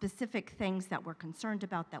specific things that we're concerned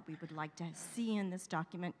about that we would like to see in this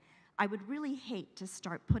document, I would really hate to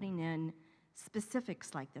start putting in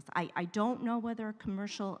specifics like this. I don't know whether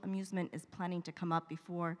commercial amusement is planning to come up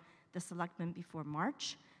before the selectmen before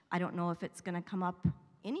March. I don't know if it's going to come up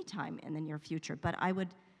anytime in the near future, but I would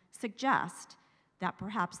suggest that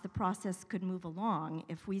perhaps the process could move along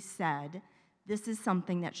if we said this is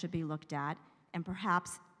something that should be looked at, and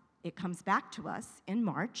perhaps it comes back to us in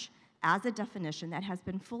March as a definition that has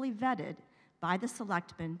been fully vetted by the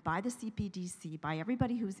selectmen, by the CPDC, by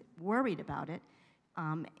everybody who's worried about it,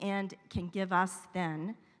 and can give us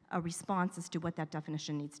then a response as to what that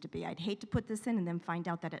definition needs to be. I'd hate to put this in and then find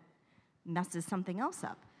out that it messes something else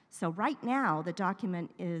up. So right now, the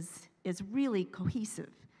document is really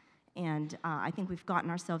cohesive. And I think we've gotten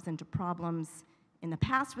ourselves into problems in the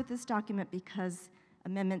past with this document because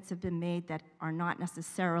amendments have been made that are not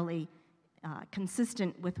necessarily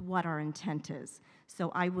consistent with what our intent is.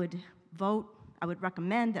 So I would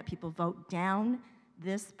recommend that people vote down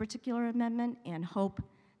this particular amendment and hope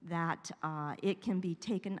that it can be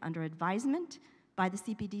taken under advisement by the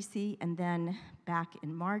CPDC, and then back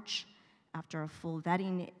in March, after a full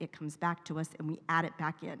vetting, it comes back to us and we add it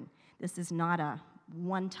back in. This is not a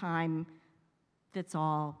one-time fits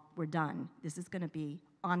all, we're done. This is going to be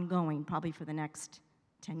ongoing probably for the next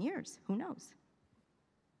 10 years. Who knows?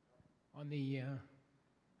 On the,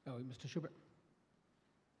 Mr. Schubert.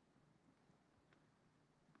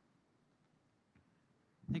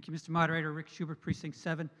 Thank you, Mr. Moderator. Rick Schubert, Precinct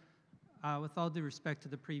 7. With all due respect to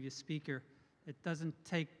the previous speaker, it doesn't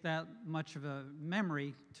take that much of a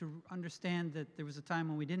memory to understand that there was a time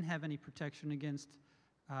when we didn't have any protection against,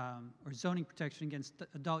 or zoning protection against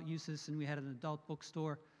adult uses, and we had an adult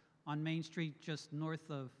bookstore on Main Street just north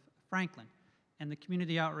of Franklin. And the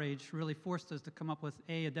community outrage really forced us to come up with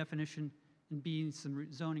A, a definition, and B, some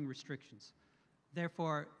zoning restrictions.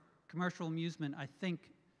 Therefore, commercial amusement, I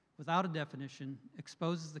think, without a definition,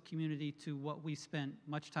 exposes the community to what we spent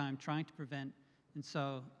much time trying to prevent. And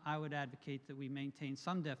so I would advocate that we maintain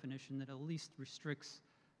some definition that at least restricts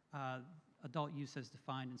adult use as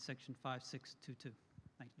defined in Section 5622.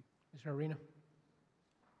 Thank you. Mr. Arena.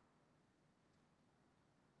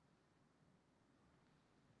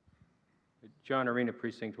 John Arena,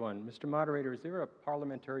 Precinct 1. Mr. Moderator, is there a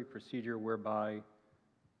parliamentary procedure whereby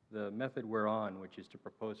the method we're on, which is to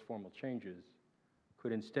propose formal changes,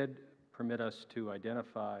 could instead permit us to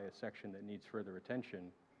identify a section that needs further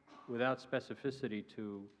attention without specificity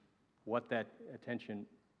to what that attention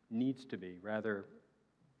needs to be? Rather,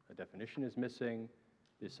 a definition is missing,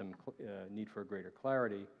 there's some need for greater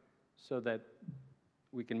clarity, so that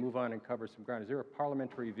we can move on and cover some ground. Is there a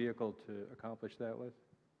parliamentary vehicle to accomplish that with?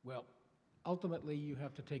 Well, ultimately, you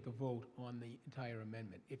have to take a vote on the entire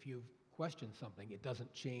amendment. If you question something, it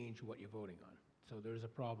doesn't change what you're voting on. So there is a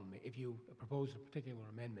problem. If you propose a particular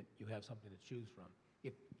amendment, you have something to choose from.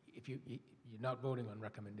 If you're not voting on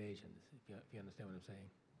recommendations, if you understand what I'm saying.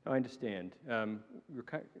 I understand.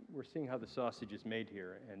 We're seeing how the sausage is made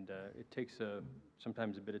here, and it takes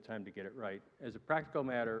sometimes a bit of time to get it right. As a practical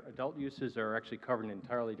matter, adult uses are actually covered in an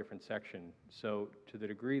entirely different section. So to the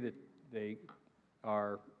degree that they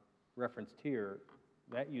are referenced here,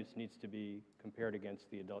 that use needs to be compared against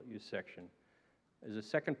the adult use section. As a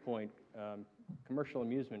second point, commercial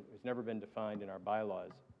amusement has never been defined in our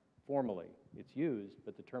bylaws formally. It's used,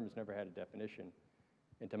 but the term has never had a definition.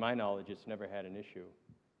 And to my knowledge, it's never had an issue.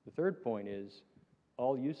 The third point is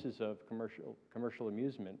all uses of commercial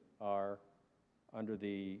amusement are under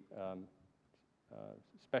the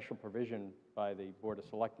special provision by the Board of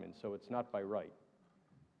Selectmen, so it's not by right.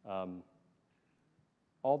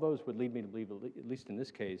 All those would lead me to believe, at least in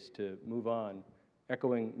this case, to move on,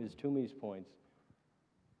 echoing Ms. Toomey's points.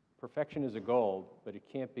 Perfection is a goal, but it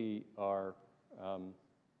can't be our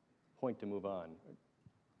point to move on.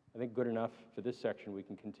 I think good enough for this section, we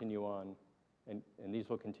can continue on, and these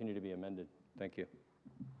will continue to be amended. Thank you.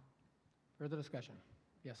 Further discussion?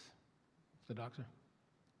 Yes, Mr. Doxer.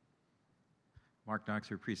 Mark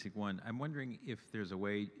Doxer, Precinct 1. I'm wondering if there's a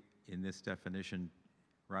way in this definition,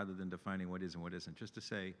 rather than defining what is and what isn't, just to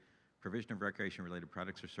say provision of recreation-related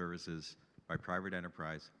products or services by private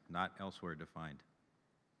enterprise, not elsewhere defined.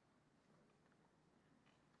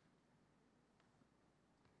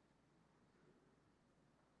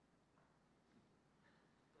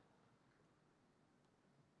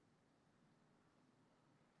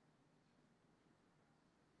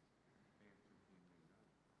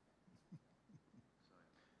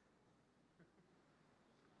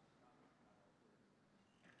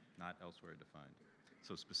 Not elsewhere defined.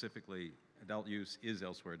 So specifically, adult use is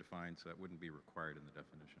elsewhere defined, so that wouldn't be required in the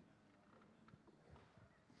definition.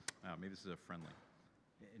 Maybe this is a friendly.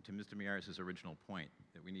 And to Mr. Miyares' original point,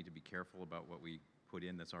 that we need to be careful about what we put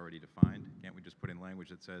in that's already defined. Can't we just put in language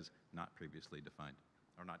that says not previously defined,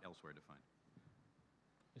 or not elsewhere defined?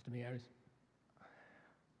 Mr. Miyares?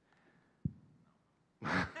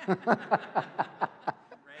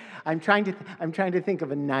 I'm trying to think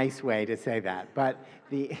of a nice way to say that, but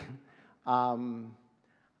I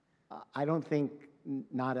don't think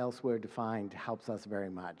not elsewhere defined helps us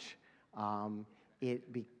very much.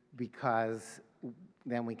 Because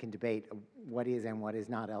then we can debate what is and what is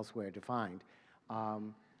not elsewhere defined.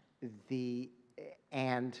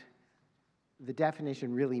 And the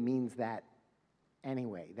definition really means that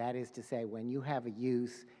anyway. That is to say, when you have a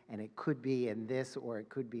use and it could be in this or it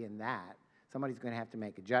could be in that, somebody's going to have to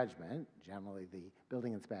make a judgment, generally the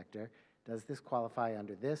building inspector. Does this qualify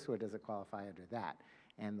under this or does it qualify under that?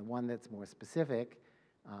 And the one that's more specific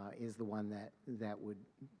is the one that would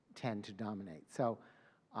tend to dominate. So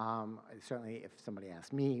certainly if somebody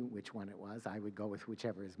asked me which one it was, I would go with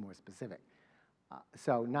whichever is more specific.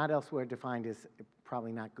 So not elsewhere defined is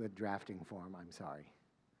probably not good drafting form, I'm sorry.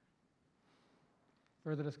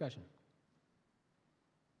 Further discussion?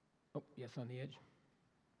 Oh, yes, on the edge.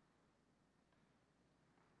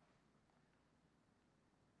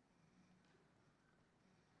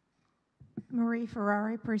 Marie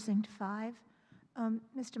Ferrari, Precinct 5.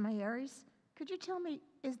 Mr. Mayeris, could you tell me,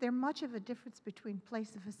 is there much of a difference between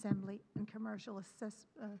place of assembly and commercial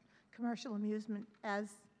amusement as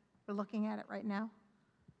we're looking at it right now?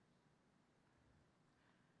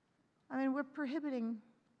 I mean, we're prohibiting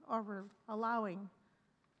or we're allowing,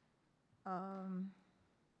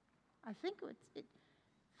 I think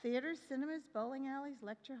theaters, cinemas, bowling alleys,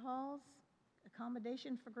 lecture halls,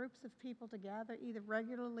 accommodation for groups of people to gather either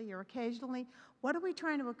regularly or occasionally. What are we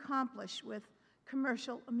trying to accomplish with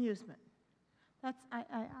commercial amusement?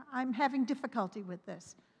 I'm having difficulty with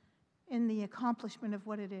this in the accomplishment of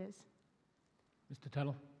what it is. Mr.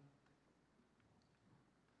 Tuttle?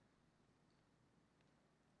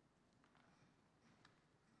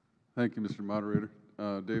 Thank you, Mr. Moderator.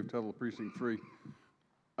 Dave Tuttle, Precinct 3.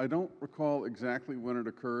 I don't recall exactly when it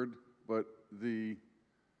occurred, but the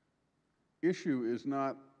issue is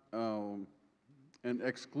not an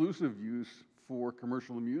exclusive use for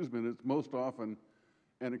commercial amusement. It's most often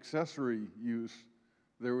an accessory use.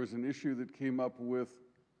 There was an issue that came up with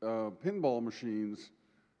pinball machines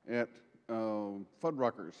at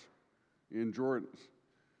Fuddruckers in Jordan's.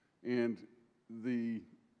 And the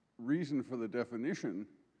reason for the definition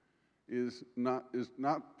is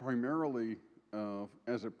not primarily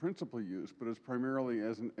as a principal use, but it's primarily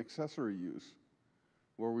as an accessory use,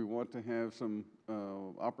 where we want to have some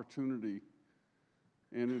opportunity.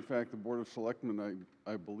 And in fact, the Board of Selectmen,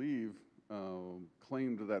 I believe,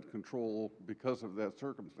 claimed that control because of that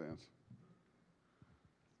circumstance.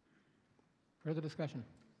 Further discussion?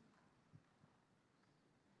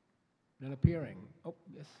 None appearing. Oh,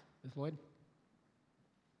 yes, Ms. Lloyd?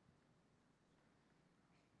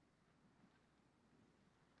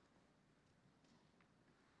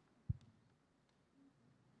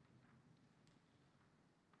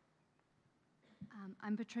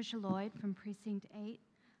 I'm Patricia Lloyd from Precinct 8.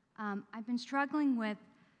 I've been struggling with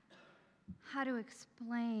how to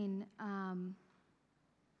explain and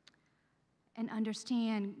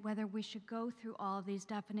understand whether we should go through all of these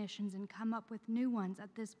definitions and come up with new ones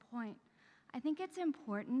at this point. I think it's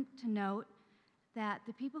important to note that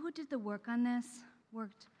the people who did the work on this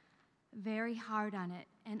worked very hard on it,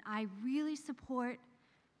 and I really support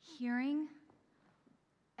hearing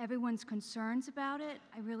everyone's concerns about it.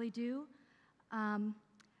 I really do.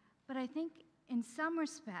 But I think in some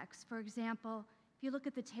respects, for example, if you look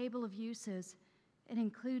at the table of uses, it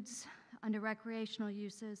includes under recreational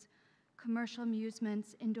uses, commercial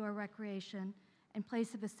amusements, indoor recreation, and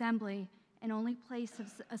place of assembly, and only place of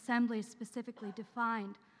assembly is specifically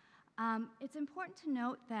defined. It's important to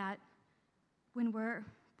note that when we're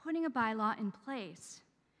putting a bylaw in place,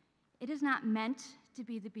 it is not meant to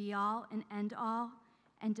be the be-all and end-all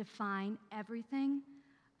and define everything.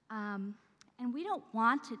 And we don't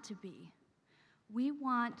want it to be. We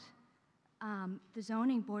want the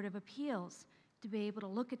Zoning Board of Appeals to be able to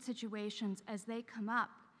look at situations as they come up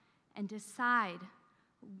and decide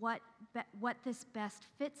what this best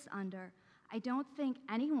fits under. I don't think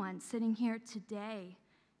anyone sitting here today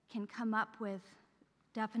can come up with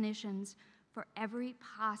definitions for every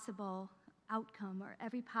possible outcome or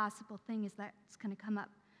every possible thing that's going to come up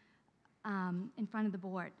in front of the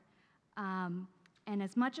board. And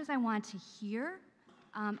as much as I want to hear,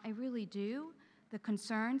 I really do, the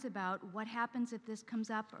concerns about what happens if this comes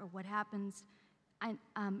up or what happens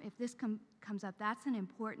if this comes up, that's an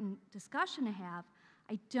important discussion to have.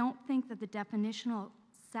 I don't think that the definitional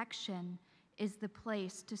section is the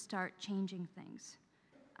place to start changing things.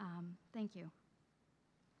 Thank you.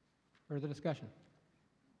 Further discussion?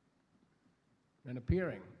 None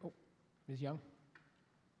appearing. Oh, Ms. Young?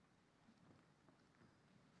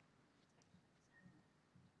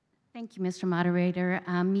 Thank you, Mr. Moderator.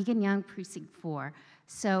 Megan Young, Precinct 4.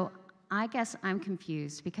 So I guess I'm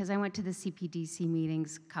confused because I went to the CPDC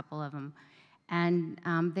meetings, a couple of them, and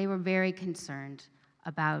they were very concerned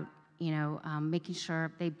about, making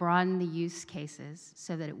sure they broaden the use cases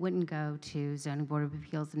so that it wouldn't go to zoning board of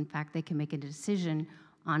appeals. In fact, they can make a decision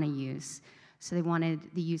on a use. So they wanted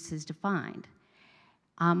the uses defined.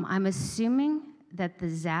 I'm assuming that the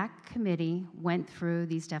ZAC committee went through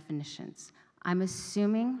these definitions. I'm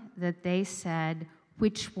assuming that they said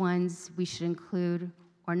which ones we should include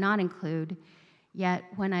or not include. Yet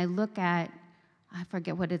when I look at, I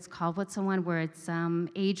forget what it's called, what's the one where it's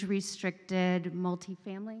age-restricted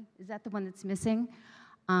multifamily? Is that the one that's missing?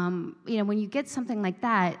 When you get something like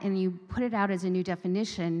that and you put it out as a new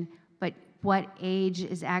definition, but what age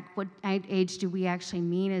do we actually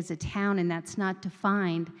mean as a town, and that's not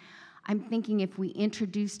defined, I'm thinking if we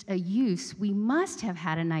introduced a use, we must have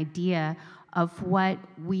had an idea of what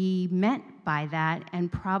we meant by that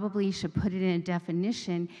and probably should put it in a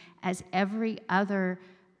definition as every other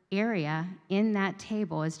area in that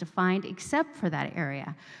table is defined except for that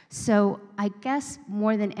area. So I guess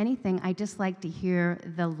more than anything, I just like to hear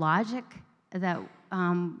the logic that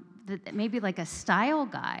maybe like a style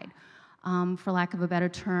guide, for lack of a better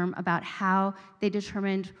term, about how they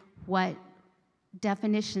determined what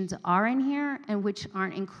definitions are in here and which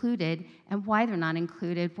aren't included and why they're not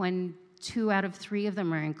included. When 2 out of 3 of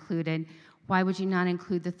them are included, why would you not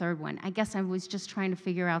include the third one? I guess I was just trying to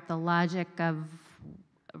figure out the logic of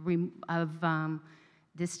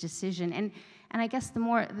this decision. And I guess the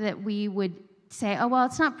more that we would say, oh, well,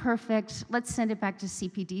 it's not perfect, let's send it back to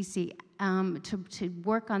CPDC to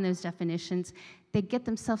work on those definitions, they get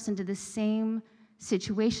themselves into the same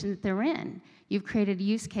situation that they're in. You've created a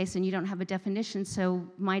use case and you don't have a definition, so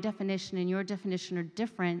my definition and your definition are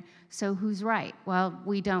different, so who's right? Well,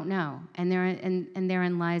 we don't know. And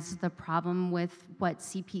therein lies the problem with what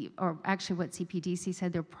CPDC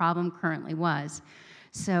said their problem currently was.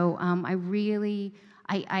 So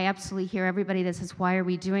I absolutely hear everybody that says, why are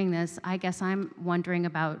we doing this? I guess I'm wondering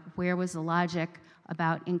about where was the logic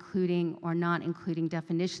about including or not including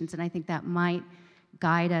definitions, and I think that might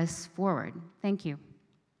guide us forward. Thank you.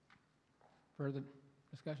 Further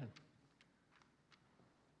discussion?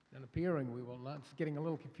 None appearing, we will not. It's getting a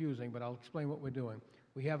little confusing, but I'll explain what we're doing.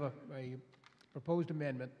 We have a proposed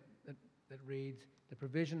amendment that reads, the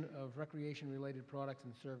provision of recreation-related products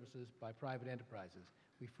and services by private enterprises.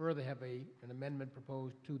 We further have an amendment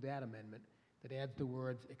proposed to that amendment that adds the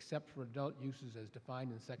words, except for adult uses as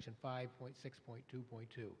defined in section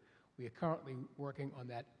 5.6.2.2. We are currently working on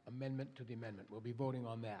that amendment to the amendment. We'll be voting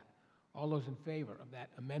on that. All those in favor of that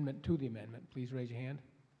amendment to the amendment, please raise your hand.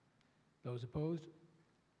 Those opposed?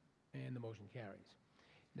 And the motion carries.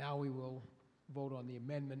 Now we will vote on the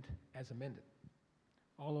amendment as amended.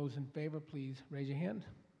 All those in favor, please raise your hand.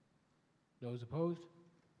 Those opposed?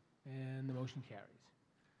 And the motion carries.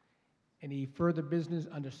 Any further business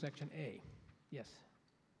under section A? Yes.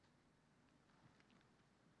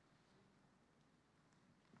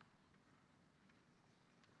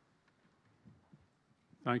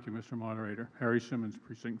 Thank you, Mr. Moderator. Harry Simmons,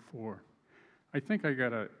 Precinct 4. I think I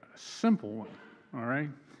got a simple one, all right?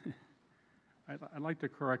 I'd like to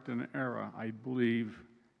correct an error, I believe,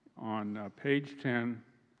 on page 10,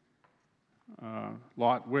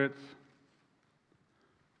 lot width.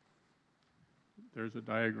 There's a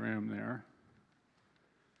diagram there.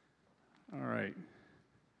 All right.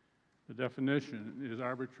 The definition is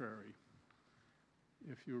arbitrary.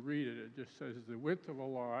 If you read it, it just says the width of a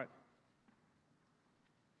lot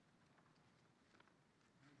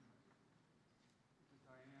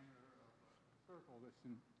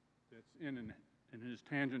that's in and is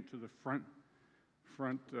tangent to the front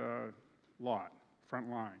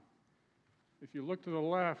line. If you look to the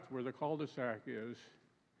left where the cul-de-sac is,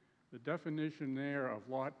 the definition there of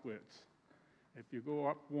lot width, if you go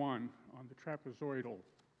up one on the trapezoidal,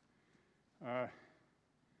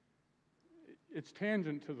 it's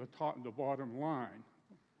tangent to the bottom line.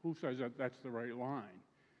 Who says that that's the right line?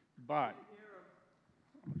 But,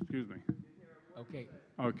 excuse me. Okay.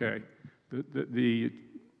 Okay.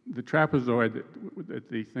 The trapezoid that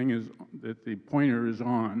the thing is, that the pointer is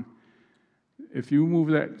on, if you move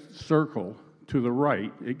that circle to the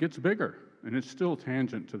right, it gets bigger, and it's still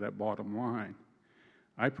tangent to that bottom line.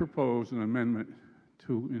 I propose an amendment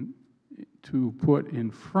to put in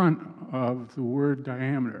front of the word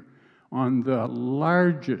diameter on the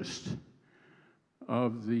largest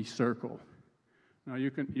of the circle. Now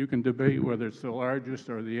you can debate whether it's the largest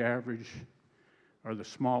or the average or the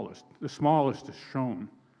smallest. The smallest is shown.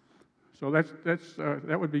 So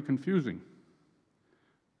that would be confusing.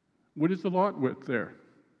 What is the lot width there?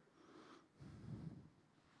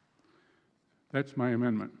 That's my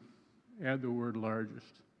amendment. Add the word largest.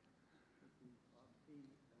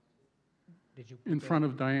 Did you in front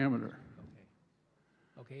of diameter.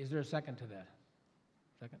 Okay, is there a second to that?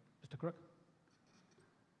 Second, Mr. Crook?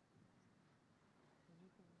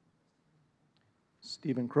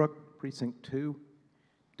 Stephen Crook, Precinct 2.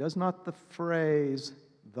 Does not the phrase,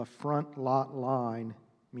 "the front lot line,"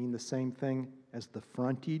 mean the same thing as the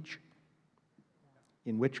frontage?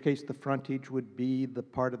 In which case, the frontage would be the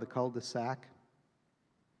part of the cul-de-sac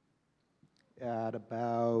at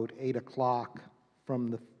about 8 o'clock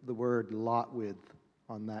from the word lot width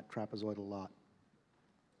on that trapezoidal lot.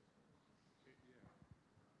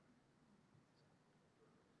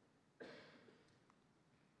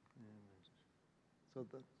 So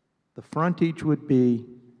the frontage would be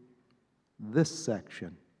this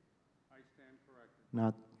section. I stand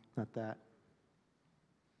corrected. Not that.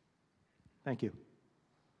 Thank you.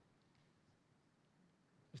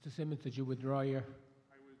 Mr. Simmons, did you withdraw your,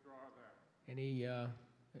 I withdraw that.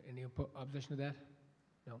 any opposition to that?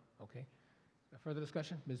 No? Okay. Further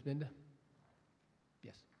discussion? Ms. Binder?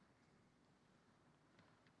 Yes.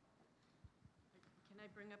 Can I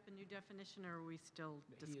bring up a new definition, or are we still?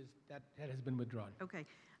 That has been withdrawn. Okay.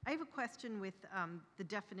 I have a question with the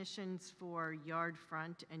definitions for yard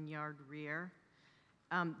front and yard rear.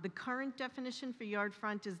 The current definition for yard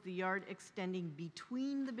front is the yard extending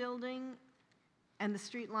between the building and the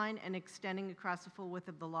street line and extending across the full width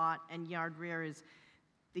of the lot, and yard rear is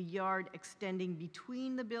the yard extending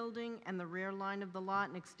between the building and the rear line of the lot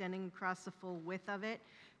and extending across the full width of it.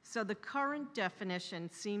 So the current definition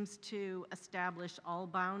seems to establish all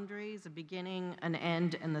boundaries, a beginning, an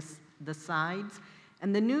end, and the sides.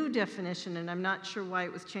 And the new definition, and I'm not sure why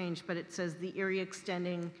it was changed, but it says the area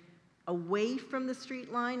extending away from the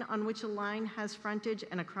street line on which a line has frontage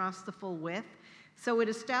and across the full width. So it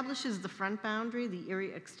establishes the front boundary, the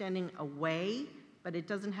area extending away, but it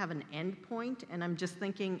doesn't have an end point. And I'm just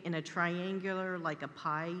thinking in a triangular, like a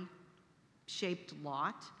pie-shaped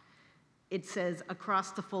lot, it says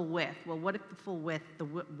across the full width. Well, what if the full width, the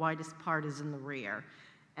widest part is in the rear?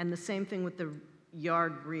 And the same thing with the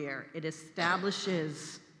yard rear. It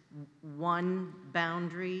establishes one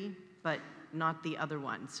boundary, but not the other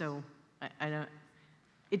one. So I don't,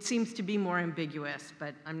 it seems to be more ambiguous,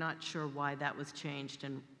 but I'm not sure why that was changed.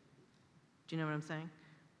 And do you know what I'm saying?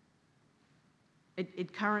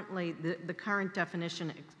 It currently, the current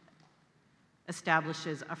definition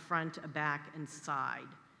establishes a front, a back, and side.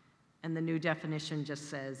 And the new definition just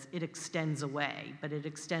says it extends away, but it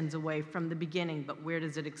extends away from the beginning, but where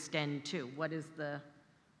does it extend to? What is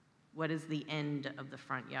the end of the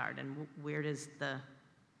front yard, and where does the...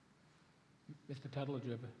 Mr. Tuttle, do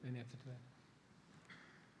you have an answer to that?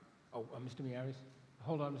 Oh, Mr. Miaris?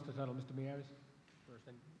 Hold on, Mr. Tuttle. Mr. Miaris first,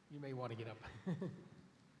 and you may want to get up.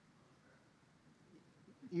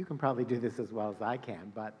 You can probably do this as well as I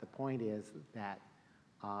can, but the point is that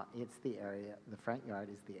it's the area, the front yard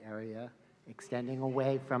is the area extending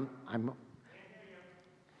away from,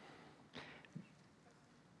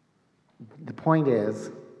 the point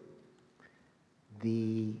is,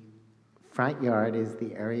 the front yard is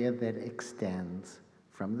the area that extends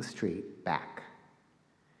from the street back.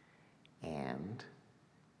 And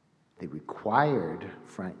the required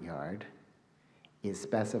front yard is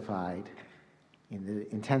specified in the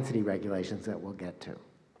intensity regulations that we'll get to.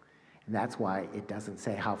 And that's why it doesn't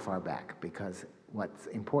say how far back, because what's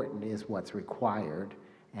important is what's required,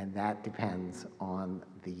 and that depends on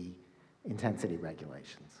the intensity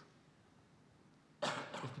regulations.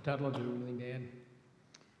 Mr. Tuttle, do you have anything to add?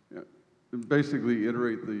 Yeah, basically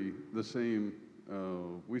iterate the same.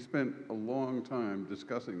 We spent a long time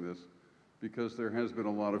discussing this because there has been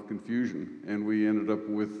a lot of confusion, and we ended up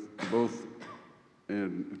with both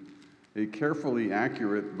a carefully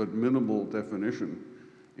accurate but minimal definition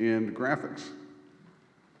and graphics.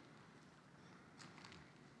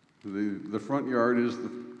 The front yard is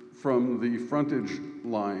from the frontage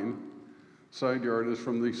line, side yard is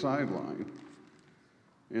from the side line,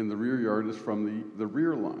 and the rear yard is from the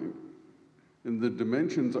rear line. And the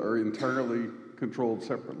dimensions are entirely controlled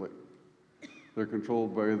separately. They're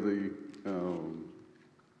controlled by the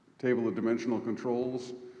table of dimensional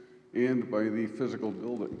controls and by the physical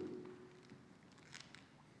building.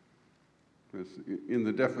 In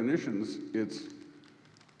the definitions, it's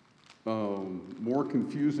more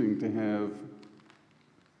confusing to have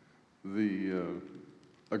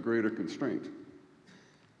a greater constraint.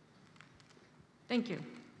 Thank you.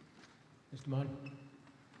 Mr. Mon?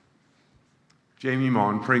 Jamie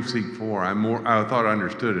Mon, Precinct 4. I thought I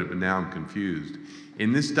understood it, but now I'm confused.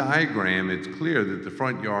 In this diagram, it's clear that the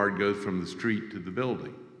front yard goes from the street to the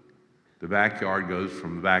building. The backyard goes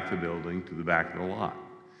from the back of the building to the back of the lot.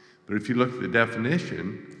 But if you look at the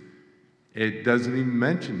definition, it doesn't even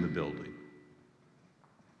mention the building.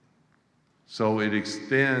 So it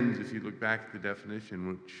extends, if you look back at the definition,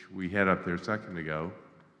 which we had up there a second ago.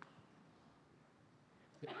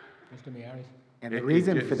 Mr. Miaris? And the It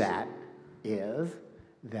reason just- for that is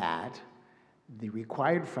that the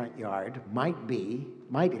required front yard might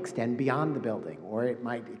extend beyond the building, or it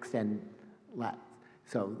might extend less.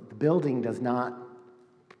 So the building does not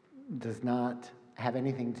have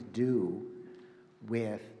anything to do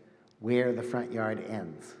with where the front yard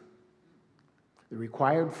ends. The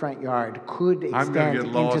required front yard could I'm extend going to get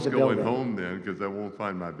into lost the going building. home then, because I won't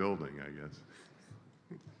find my building, I guess.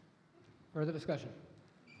 Further discussion?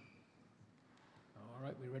 All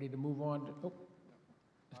right, we ready to move on?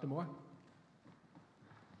 Mr. Moore?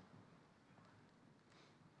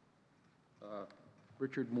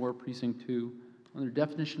 Richard Moore, Precinct 2. Under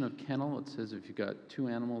definition of kennel, it says if you've got 2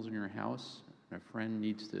 animals in your house and a friend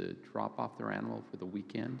needs to drop off their animal for the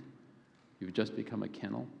weekend, you've just become a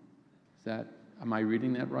kennel. Is that, am I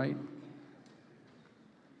reading that right?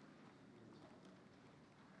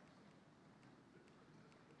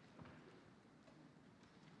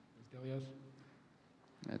 Ms. Delios?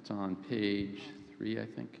 That's on page 3, I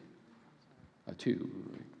think.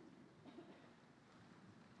 2.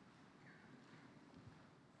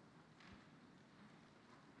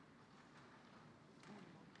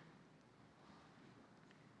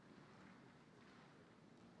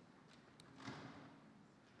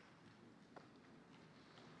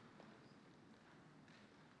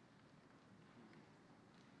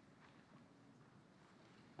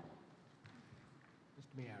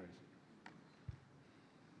 Mr. Miaris?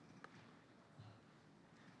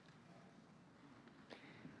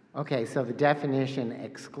 Okay, so the definition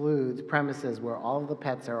excludes premises where all of the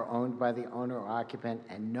pets are owned by the owner or occupant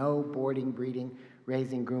and no boarding, breeding,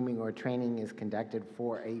 raising, grooming, or training is conducted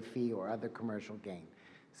for a fee or other commercial gain.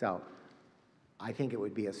 So I think it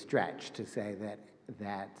would be a stretch to say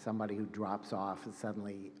that somebody who drops off is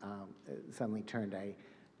suddenly turned a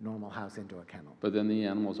normal house into a kennel. But then the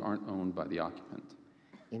animals aren't owned by the occupant.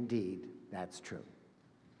 Indeed, that's true.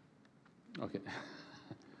 Okay.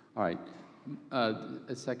 All right.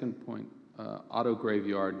 A second point, auto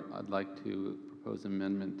graveyard, I'd like to propose an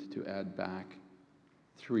amendment to add back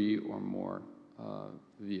 3 or more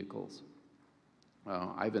vehicles.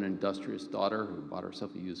 I have an industrious daughter who bought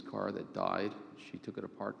herself a used car that died. She took it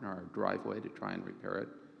apart in our driveway to try and repair it.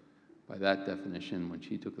 By that definition, when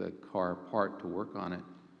she took the car apart to work on it,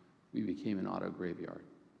 we became an auto graveyard.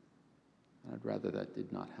 I'd rather that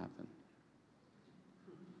did not happen.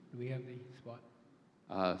 Do we have the spot?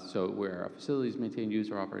 So where a facility is maintained,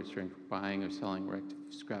 used, or operates for buying or selling wrecked,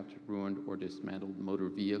 scrapped, ruined, or dismantled motor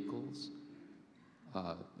vehicles,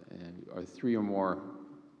 or 3 or more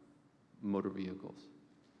motor vehicles.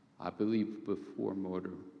 I believe before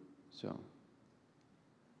motor, so.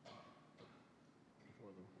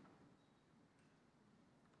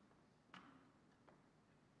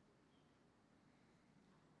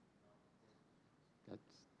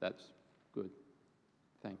 That's good.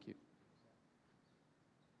 Thank you.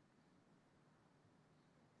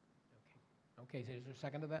 Okay, so is there a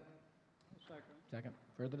second to that? Second. Second.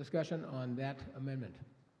 Further discussion on that amendment?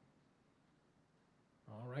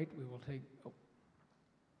 All right, we will take, I'll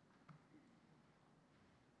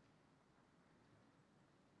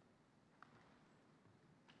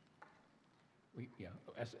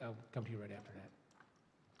come to you right after that.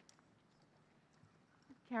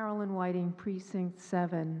 Carolyn Whiting, Precinct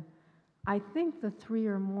 7. I think the 3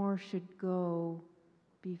 or more should go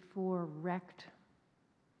before wrecked,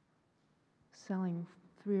 selling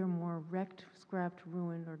 3 or more wrecked, scrapped,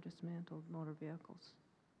 ruined, or dismantled motor vehicles.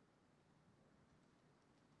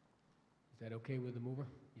 Is that okay with the mover?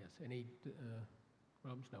 Yes. Any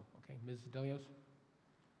problems? No. Okay. Ms. Delios?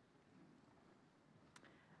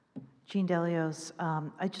 Jean Delios,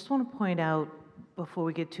 I just want to point out, before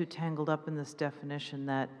we get too tangled up in this definition,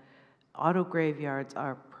 that auto graveyards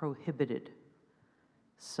are prohibited.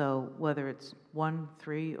 So whether it's 1,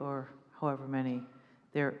 3, or however many,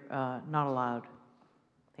 they're not allowed.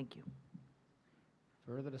 Thank you.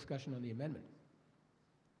 Further discussion on the amendment?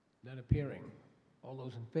 None appearing. All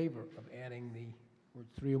those in favor of adding the word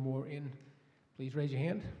 3 or more in, please raise your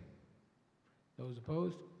hand. Those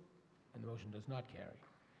opposed? And the motion does not carry.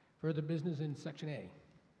 Further business in Section A.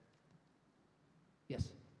 Yes.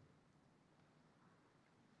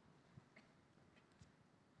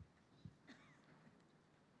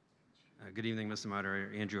 Good evening, Mr.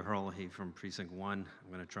 Moderator. Andrew Herlihy from Precinct 1.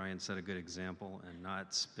 I'm going to try and set a good example and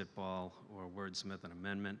not spitball or wordsmith an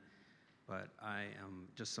amendment, but I am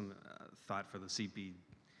just some thought for the CPD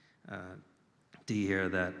here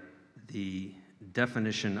that the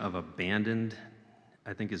definition of abandoned,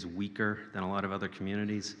 I think, is weaker than a lot of other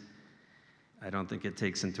communities. I don't think it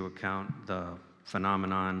takes into account the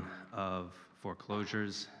phenomenon of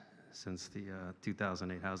foreclosures since the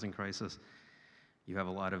 2008 housing crisis. You have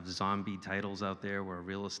a lot of zombie titles out there where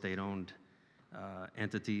real estate-owned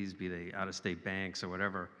entities, be they out-of-state banks or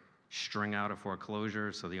whatever, string out a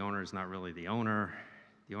foreclosure, so the owner is not really the owner.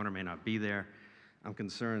 The owner may not be there. I'm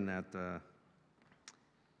concerned that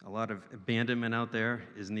a lot of abandonment out there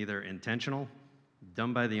is neither intentional,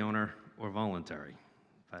 done by the owner, or voluntary.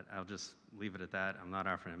 But I'll just leave it at that. I'm not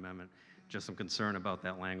offering an amendment. Just some concern about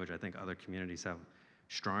that language. I think other communities have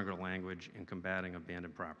stronger language in combating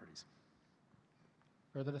abandoned properties.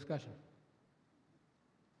 Further discussion?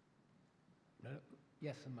 No?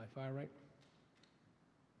 Yes, on my far right.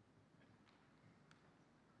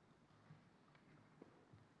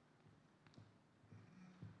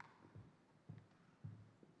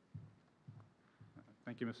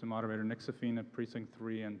 Thank you, Mr. Moderator. Nick Safina, Precinct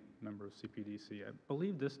 3 and member of CPDC. I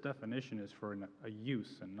believe this definition is for a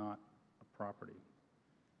use and not a property.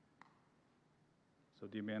 So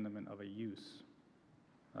the abandonment of a use.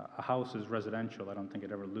 A house is residential. I don't think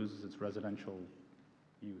it ever loses its residential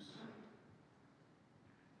use.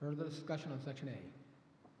 Further discussion on Section A?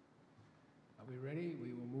 Are we ready?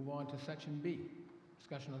 We will move on to Section B.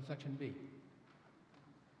 Discussion on Section B.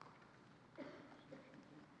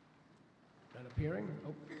 None appearing?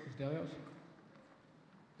 Oh, Ms. Delios?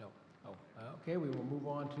 No. Oh, okay, we will move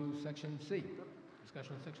on to Section C.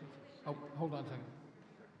 Discussion on Section C. Oh, hold on a second.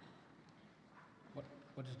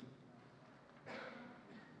 What is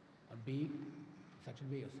on B? Section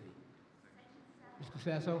B or C? Mr.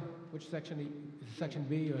 Sasso, which section is it, Section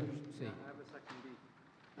B or C? I have a Section B.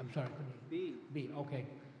 I'm sorry. B. B, okay.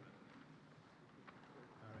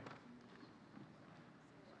 All right.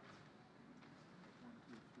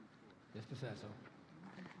 Mr. Sasso.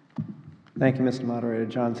 Thank you, Mr. Moderator.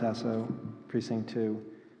 John Sasso, Precinct 2.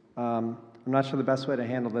 I'm not sure the best way to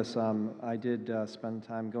handle this. I did spend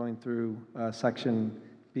time going through Section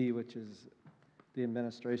B, which is the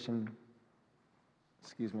administration.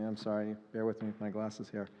 Excuse me, I'm sorry. Bear with me with my glasses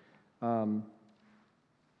here. Yeah,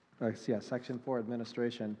 Section 4,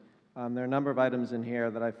 administration. There are a number of items in here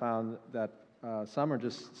that I found that some are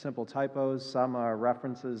just simple typos, some are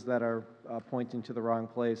references that are pointing to the wrong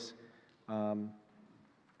place. I'm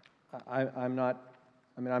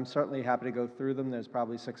certainly happy to go through them. There's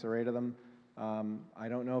probably 6 or 8 of them. I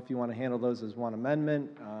don't know if you want to handle those as one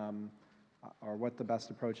amendment or what the best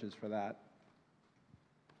approach is for that.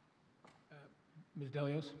 Ms.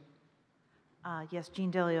 Delios? Yes,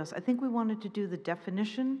 Jean Delios. I think we wanted to do the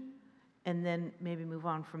definition and then maybe move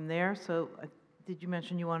on from there. So did you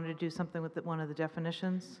mention you wanted to do something with one of the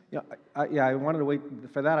definitions? Yeah, I wanted to wait.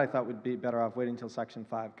 For that, I thought we'd be better off waiting until Section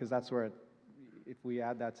 5, because that's where, if we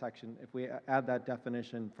add that section, if we add that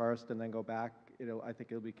definition first and then go back, I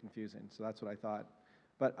think it'll be confusing. So that's what I thought.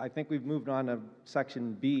 But I think we've moved on to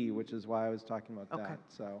Section B, which is why I was talking about that.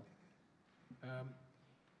 So.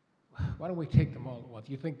 Why don't we take them all at once?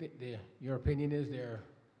 You think that your opinion is they're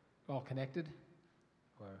all connected?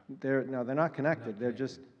 Or? No, they're not connected. They're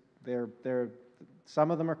just,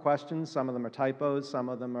 some of them are questions, some of them are typos, some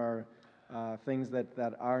of them are things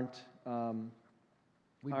that aren't.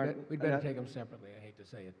 We'd better take them separately. I hate to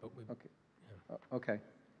say it, but we. Okay. Yeah. Okay.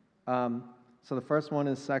 So the first one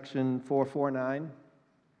is Section 449.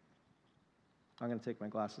 I'm going to take my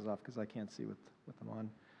glasses off because I can't see with them on.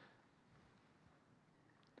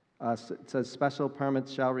 It says special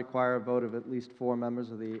permits shall require a vote of at least 4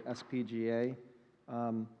 members of the SPGA.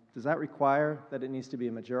 Does that require that it needs to be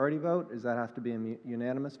a majority vote? Does that have to be a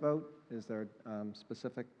unanimous vote? Is there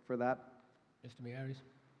specific for that? Mr. Miaris?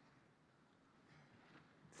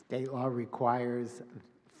 State law requires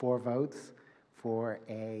 4 votes for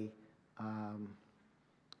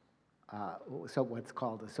so what's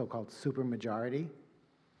called a so-called supermajority.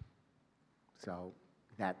 So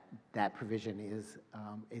that provision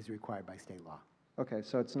is required by state law. Okay,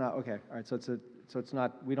 so it's not, okay, all right, so it's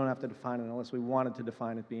not, we don't have to define it unless we wanted to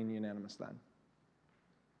define it being unanimous then.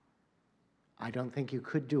 I don't think you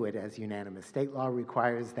could do it as unanimous. State law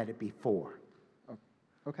requires that it be 4.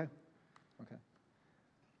 Okay, okay.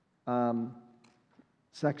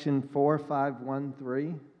 Section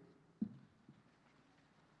 4513.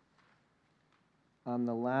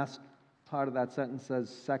 The last part of that sentence says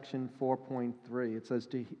Section 4.3. It says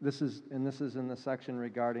this is in the section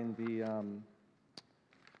regarding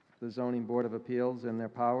the Zoning Board of Appeals and their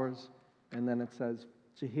powers, and then it says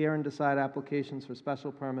to hear and decide applications for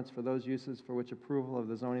special permits for those uses for which approval of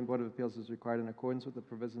the Zoning Board of Appeals is required in accordance with the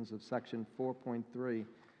provisions of Section 4.3.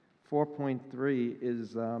 4.3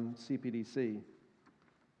 is CPDC.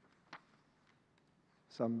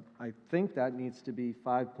 I think that needs to be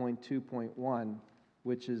 5.2.1,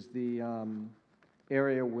 which is the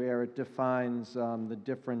area where it defines the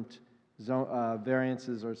different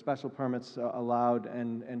variances or special permits allowed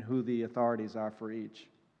and who the authorities are for each.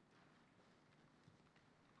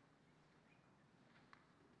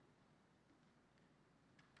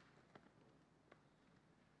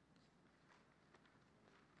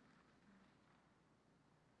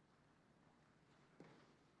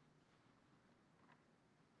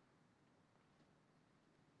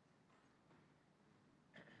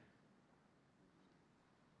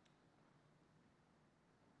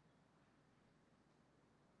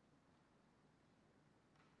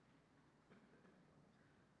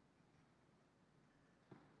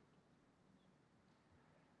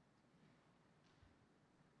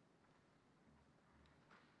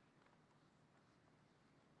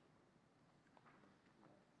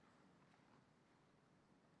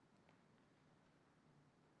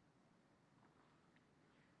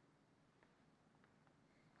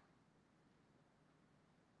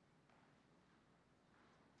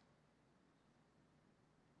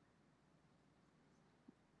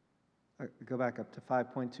 Go back up to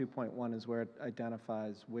 5.2.1 is where it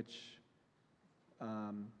identifies where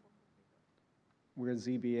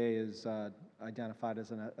ZBA is identified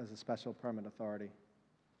as a special permit authority.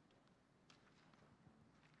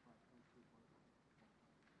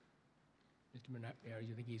 Mr. Menares,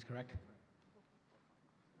 you think he's correct?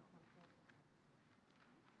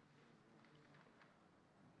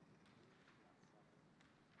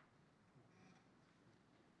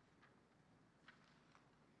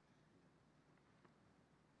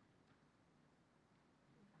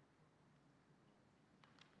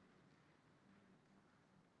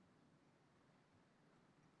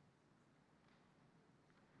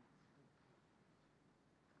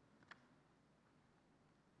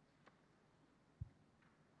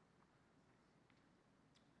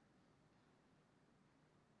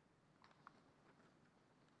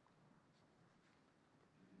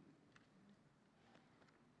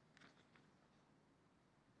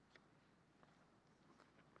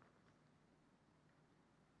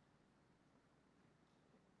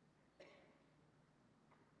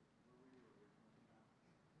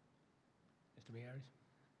 Mr. Meares?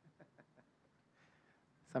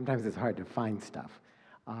 Sometimes it's hard to find stuff.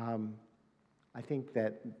 I think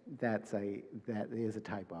that is a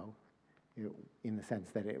typo, in the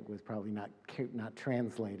sense that it was probably not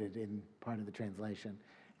translated in part of the translation,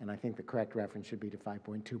 and I think the correct reference should be to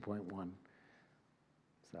 5.2.1.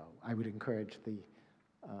 So I would encourage the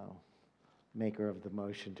maker of the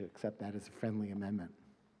motion to accept that as a friendly amendment.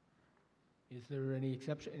 Is there any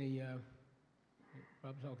exception, any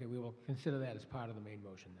problems? Okay, we will consider that as part of the main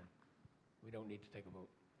motion then. We don't need to take a vote.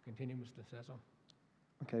 Continue, Mr. Sasso.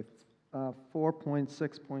 Okay,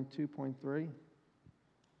 4.6.2.3.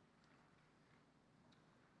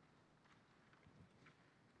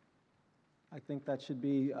 I think that should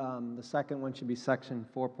be, the second one should be section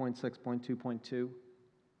 4.6.2.2.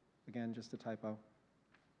 Again, just a typo.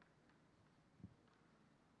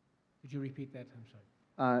 Could you repeat that? I'm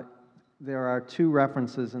sorry. There are two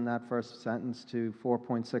references in that first sentence to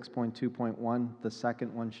 4.6.2.1. The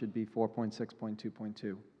second one should be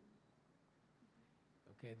 4.6.2.2.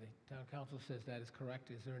 Okay, the town council says that is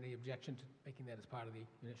correct. Is there any objection to making that as part of the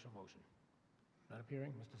initial motion? Not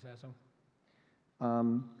appearing, Mr. Sasso?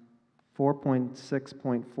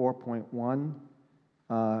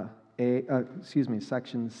 4.6.4.1,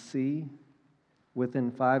 section C,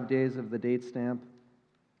 within 5 days of the date stamp.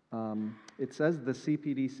 It says the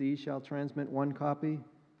CPDC shall transmit one copy.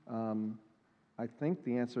 I think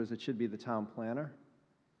the answer is it should be the town planner.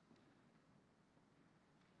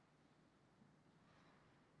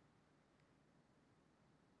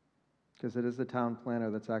 Because it is the town planner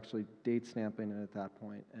that's actually date stamping it at that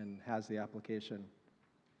point and has the application.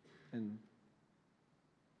 And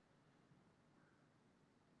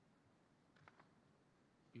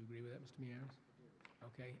Do you agree with that, Mr. Meares?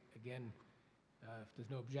 Okay, again, if there's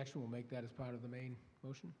no objection, we'll make that as part of the main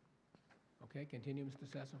motion. Okay, continue, Mr.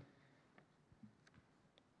 Sasso.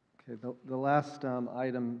 okay, the last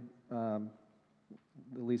item, the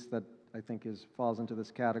least that I think falls into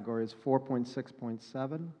this category, is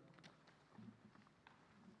 4.6.7.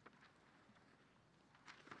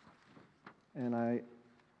 And I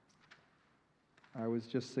was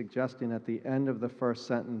just suggesting at the end of the first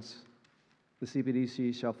sentence, the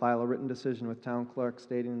CPDC shall file a written decision with town clerk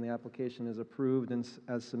stating the application is approved and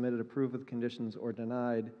as submitted, approved with conditions or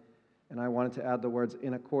denied. And I wanted to add the words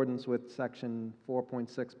in accordance with section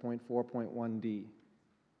 4.6.4.1D.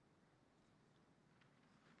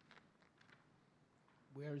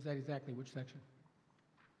 Where is that exactly? Which section?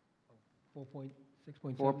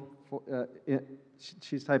 4.6.7?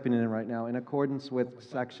 She's typing it in right now. In accordance with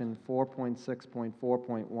section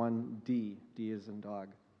 4.6.4.1D, D is in dog.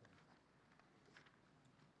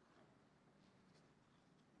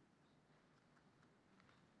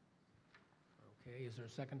 Okay, is there a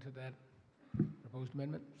second to that proposed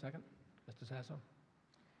amendment? Second? Mr. Sasso?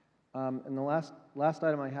 And the last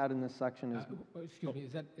item I had in this section is... Excuse me,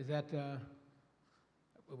 is that,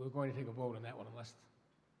 we're going to take a vote on that one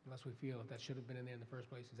unless we feel that should have been in there in the first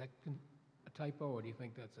place. Is that a typo, or do you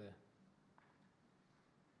think that's a...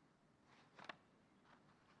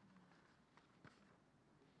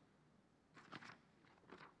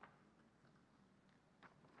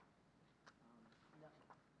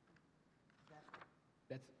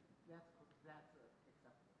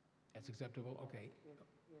 That's acceptable, okay.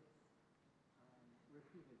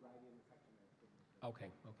 Repeated right in the section.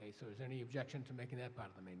 Okay, so is there any objection to making that part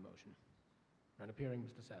of the main motion? Not appearing,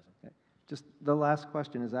 Mr. Sasso. Okay. Just the last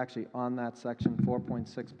question is actually on that section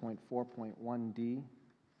 4.6.4.1D.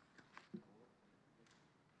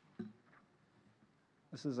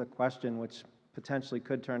 This is a question which potentially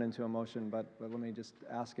could turn into a motion, but let me just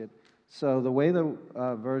ask it. So the way the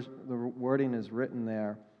wording is written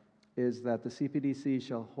there is that the CPDC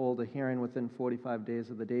shall hold a hearing within 45 days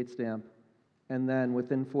of the date stamp, and then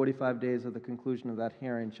within 45 days of the conclusion of that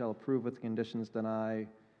hearing shall approve with conditions, deny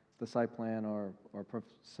the site plan, or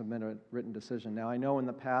submit a written decision. Now, I know in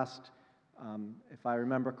the past, if I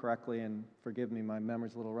remember correctly, and forgive me, my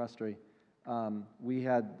memory's a little rusty, we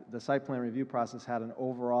had, the site plan review process had an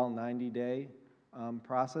overall 90-day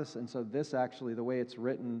process, and so this actually, the way it's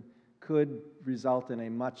written, could result in a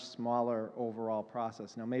much smaller overall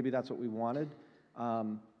process. Now, maybe that's what we wanted,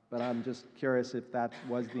 but I'm just curious if that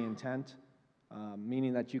was the intent,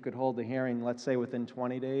 meaning that you could hold the hearing, let's say, within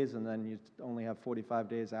 20 days, and then you only have 45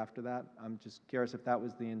 days after that. I'm just curious if that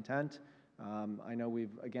was the intent. I know we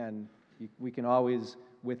can always,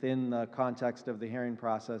 within the context of the hearing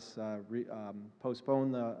process,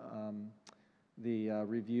 postpone the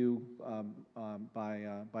review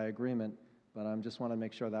by agreement, but I just want to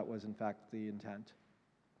make sure that was in fact the intent.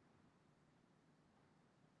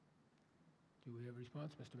 Do we have a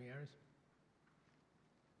response, Mr. Miyares?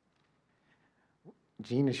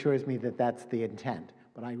 Gene assures me that that's the intent,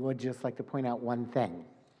 but I would just like to point out one thing.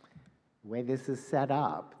 The way this is set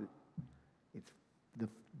up, it's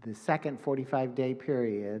the second 45-day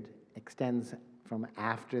period extends from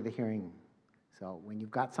after the hearing. So when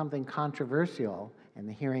you've got something controversial and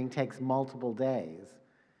the hearing takes multiple days,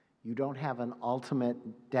 you don't have an ultimate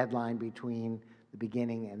deadline between the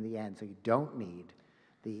beginning and the end. So you don't need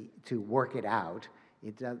to work it out.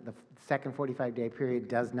 The second 45-day period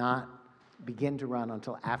does not begin to run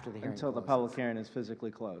until after the hearing Until the public hearing is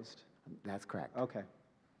physically closed. That's correct. Okay.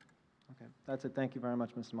 Okay, that's it. Thank you very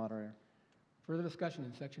much, Mr. Moderator. Further discussion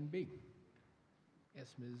in section B.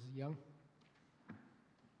 Yes, Ms. Young?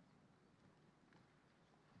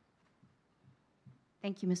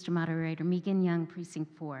 Thank you, Mr. Moderator. Megan Young,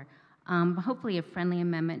 Precinct 4. Hopefully a friendly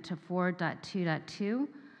amendment to 4.2.2.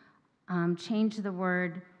 Change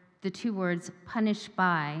the two words punish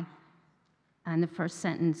by in the first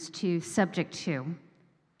sentence to subject to.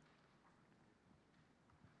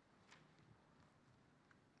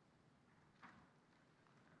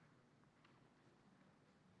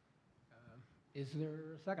 Is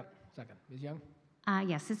there a second? Second. Ms. Young?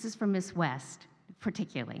 Yes, this is from Ms. West,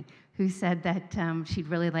 particularly, who said that she'd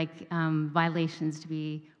really like violations to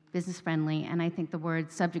be business-friendly, and I think the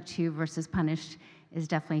word subject to versus punished is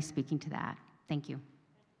definitely speaking to that. Thank you.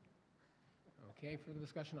 Okay, further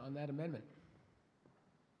discussion on that amendment?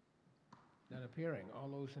 Not appearing. All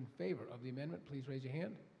those in favor of the amendment, please raise your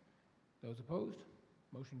hand. Those opposed?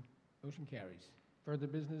 Motion carries. Further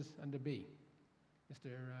business under B. Mr.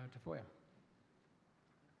 Tafoya.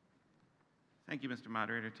 Thank you, Mr.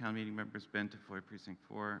 Moderator. Town meeting members, Ben Tafoya, Precinct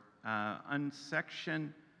 4. On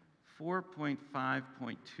section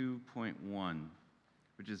 4.5.2.1,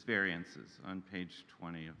 which is variances on page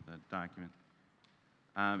 20 of the document,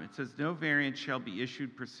 it says no variance shall be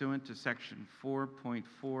issued pursuant to section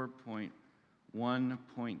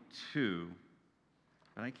 4.4.1.2,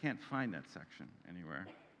 but I can't find that section anywhere.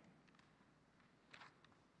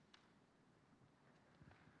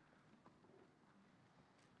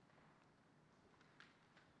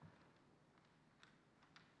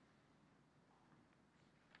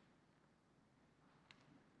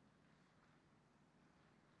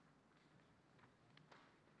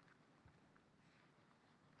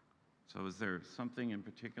 So is there something in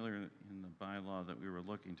particular in the bylaw that we were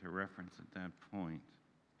looking to reference at that point?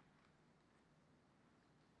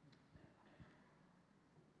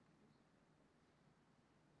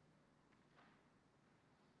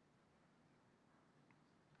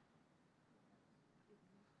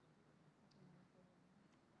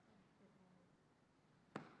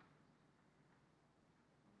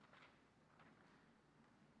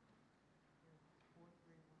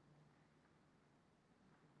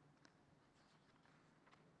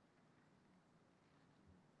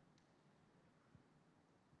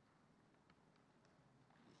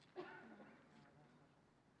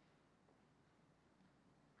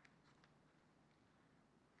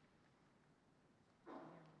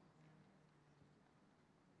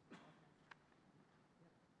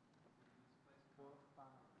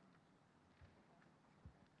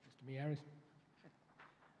 Meares?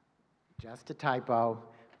 Just a typo,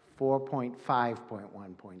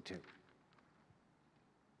 4.5.1.2.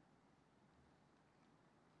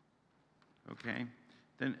 Okay.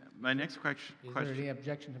 Then my next question. Is there any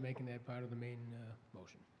objection to making that part of the main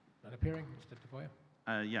motion? Not appearing, Mr. Tafoya?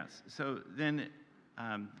 Yes. So then,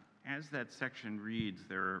 as that section reads,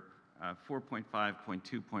 there are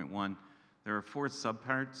 4.5.2.1, there are 4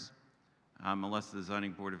 subparts, unless the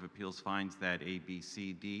Zoning Board of Appeals finds that A, B,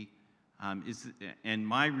 C, D. And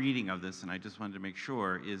my reading of this, and I just wanted to make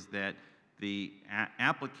sure, is that the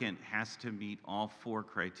applicant has to meet all 4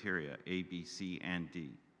 criteria, A, B, C, and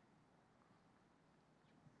D.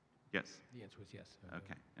 Yes? The answer is yes.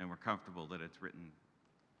 Okay. And we're comfortable that it's written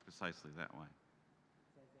precisely that way.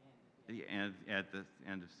 And at the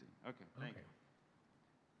end of C. Okay, thank you.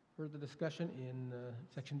 Further discussion in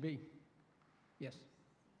section B? Yes.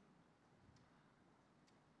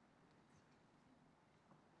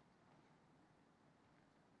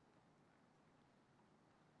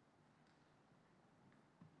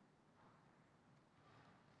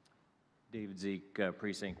 David Zeke,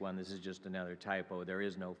 Precinct 1. This is just another typo. There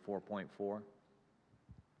is no 4.4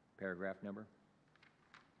 paragraph number.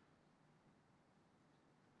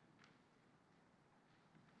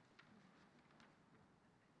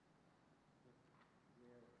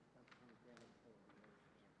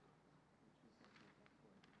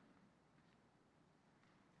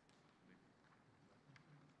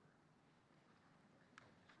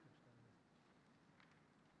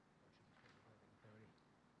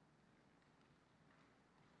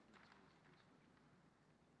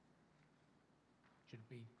 Should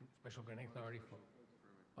be special granting authority for,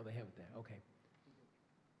 oh, they have it there, okay.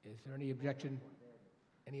 Is there any objection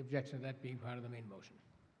to that being part of the main motion?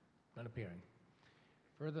 None appearing.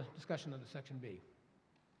 Further discussion under section B?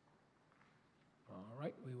 All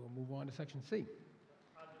right, we will move on to section C.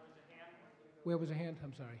 Where was a hand?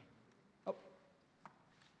 I'm sorry. Oh.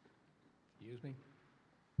 Excuse me.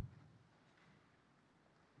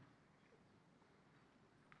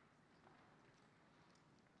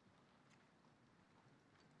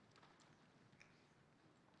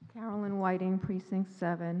 Carolyn Whiting, Precinct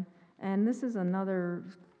 7. And this is another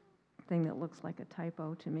thing that looks like a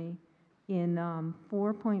typo to me. In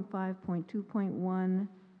 4.5.2.1,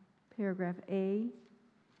 paragraph A,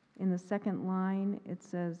 in the second line, it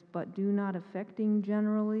says, but do not affecting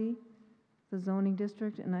generally the zoning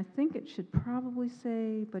district. And I think it should probably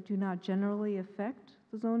say, but do not generally affect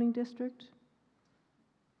the zoning district.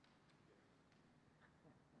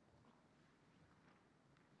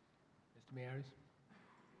 Mr. Meares?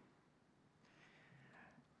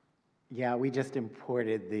 Yeah, we just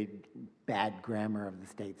imported the bad grammar of the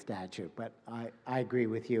state statute, but I agree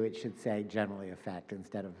with you. It should say generally affect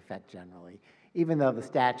instead of affect generally, even though the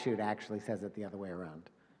statute actually says it the other way around.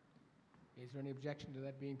 Is there any objection to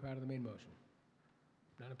that being part of the main motion?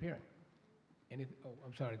 None appearing. Oh,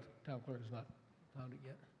 I'm sorry, the town clerk has not found it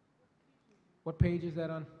yet. What page is that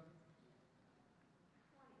on?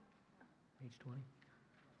 Page 20.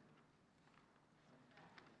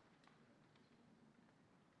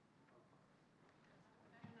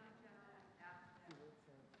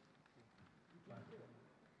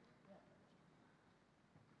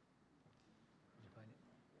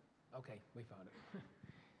 Okay, we found it.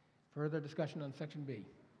 Further discussion on section B?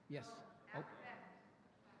 Yes. Oh.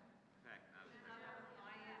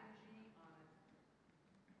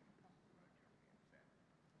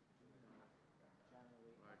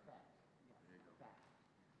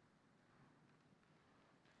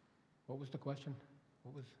 What was the question?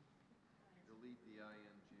 What was? Delete the ing.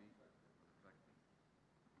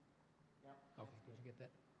 Okay, did you get that?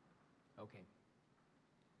 Okay.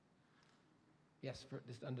 Yes, for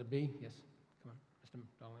this under B, yes. Come on, Mr.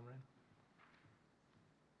 Donlin Moran.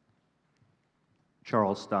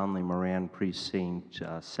 Charles Donley Moran, Precinct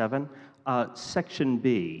 7. Section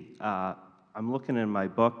B, I'm looking in my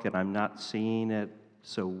book and I'm not seeing it.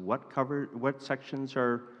 So what sections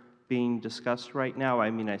are being discussed right now? I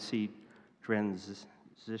mean, I see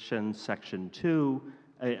transition section 2.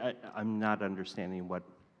 I'm not understanding what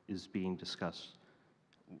is being discussed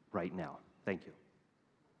right now. Thank you.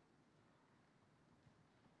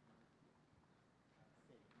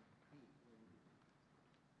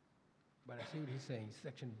 But I see what he's saying,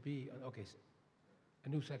 section B, okay, a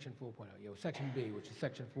new section 4.0, yeah, section B, which is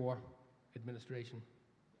section 4, administration.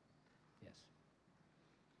 Yes.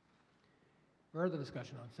 Further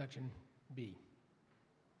discussion on section B?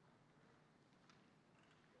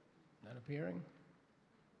 None appearing?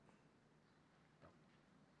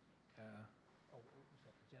 No. What was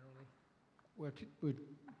that, generally? We're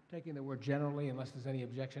taking the word generally unless there's any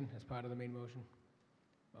objection as part of the main motion.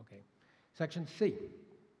 Okay. Section C,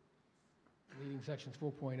 deleting sections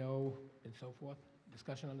 4.0 and so forth.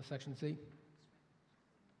 Discussion on the section C?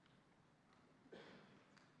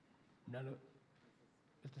 None of,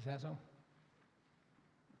 Mr. Sasso?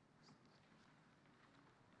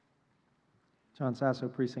 John Sasso,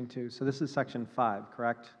 Precinct 2. So this is Section 5,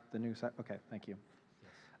 correct? The new okay, thank you.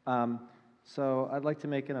 So I'd like to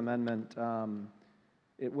make an amendment.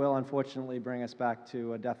 It will unfortunately bring us back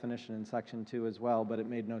to a definition in Section 2 as well, but it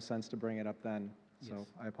made no sense to bring it up then. So Yes.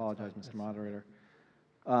 I apologize, Mr. Moderator.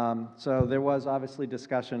 So there was obviously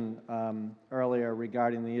discussion earlier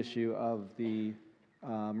regarding the issue of the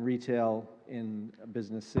retail in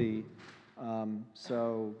Business C.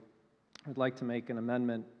 So I'd like to make an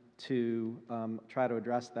amendment to try to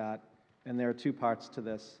address that, and there are two parts to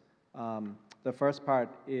this. The first part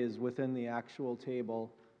is within the actual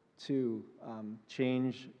table to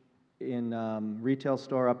change in retail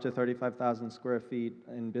store up to 35,000 square feet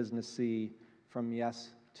in Business C from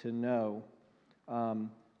yes to no.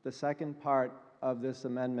 The second part of this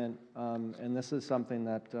amendment, and this is something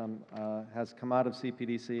that has come out of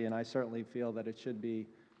CPDC, and I certainly feel that it should be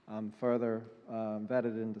further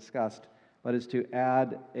vetted and discussed, but is to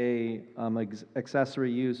add a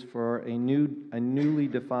accessory use for a newly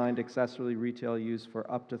defined accessory retail use for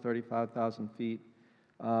up to 35,000 feet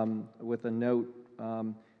with a note.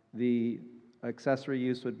 The accessory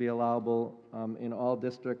use would be allowable in all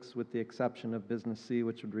districts with the exception of Business C,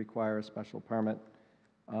 which would require a special permit.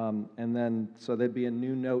 And then, so there'd be a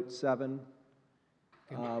new note 7,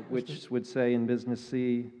 which would say in Business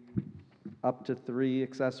C, up to 3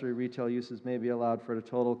 accessory retail uses may be allowed for a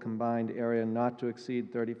total combined area not to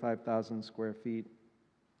exceed 35,000 square feet.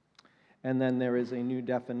 And then there is a new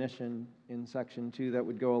definition in Section 2 that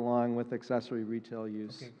would go along with accessory retail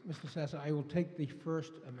use. Okay, Mr. Sasso, I will take the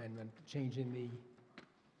first amendment, changing the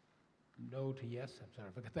no to yes. I'm sorry,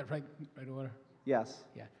 I forgot that right order? Yes.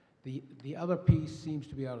 Yeah. The other piece seems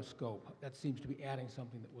to be out of scope. That seems to be adding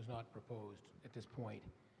something that was not proposed at this point.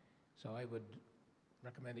 So I would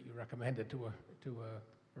recommend that you recommend it for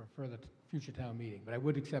a further future town meeting. But I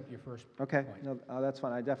would accept your first Okay, point. no, that's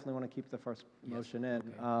fine. I definitely want to keep the first Yes, motion in,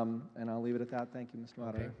 okay. and I'll leave it at that. Thank you, Mr.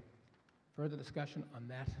 Moderator. Okay. Further discussion on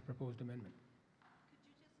that proposed amendment?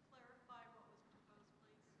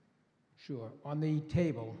 Sure. On the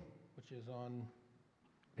table, which is on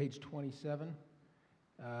page 27,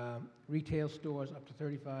 retail stores up to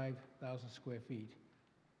 35,000 square feet.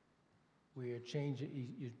 We're changing,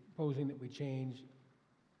 you're proposing that we change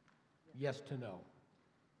yes to no.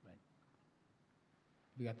 Right.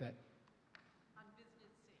 You got that? On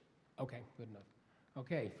Business C. Okay, good enough.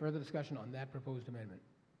 Okay, further discussion on that proposed amendment?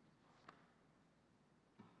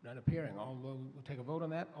 None appearing. We'll take a vote on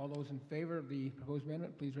that. All those in favor of the proposed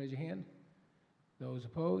amendment, please raise your hand. Those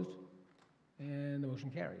opposed? And the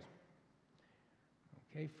motion carries.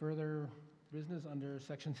 Okay, further business under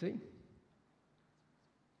Section C?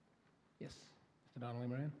 Yes, Mr. Donnelly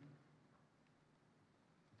Moran.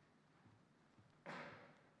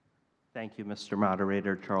 Thank you, Mr.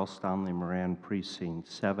 Moderator. Charles Stanley Moran,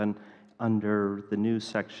 Precinct 7. Under the new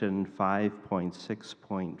Section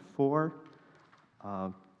 5.6.4,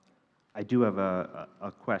 I do have a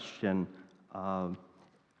question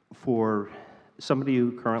for somebody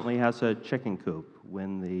who currently has a chicken coop.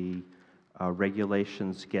 When the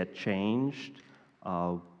regulations get changed,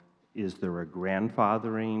 is there a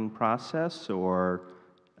grandfathering process, or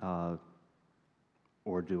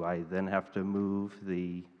do I then have to move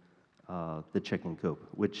the chicken coop,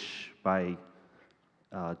 which by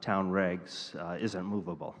town regs isn't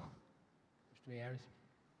movable? Mr. Miyares?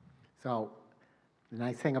 So the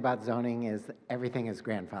nice thing about zoning is everything is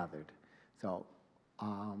grandfathered. So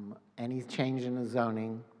any change in the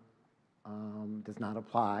zoning does not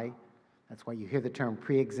apply. That's why you hear the term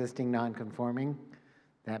pre-existing non-conforming.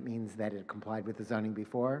 That means that it complied with the zoning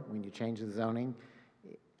before. When you change the zoning,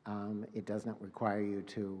 it does not require you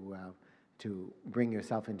to bring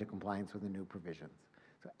yourself into compliance with the new provisions.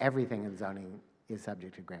 So everything in zoning is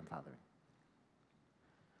subject to grandfathering.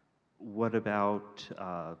 What about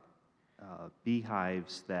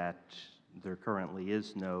beehives that there currently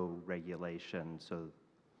is no regulation? So,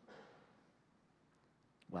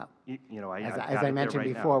 well, you know, as I've I got it mentioned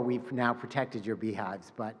there right before, now. we've now protected your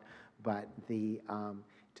beehives, but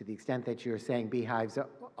to the extent that you're saying beehives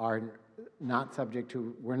are not subject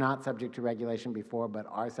to, were not subject to regulation before, but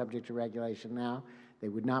are subject to regulation now, they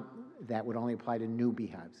would not. That would only apply to new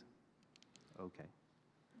beehives. Okay.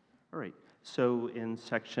 All right. So in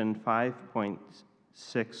Section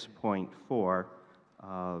 5.6.4,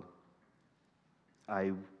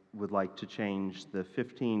 I would like to change the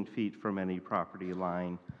 15 feet from any property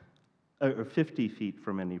line or 50 feet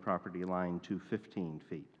from any property line to 15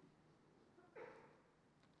 feet.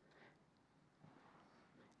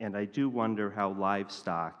 And I do wonder how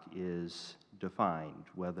livestock is defined,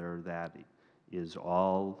 whether that is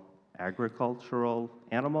all agricultural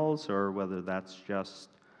animals or whether that's just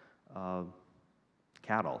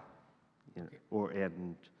cattle, you know,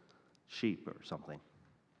 and sheep or something.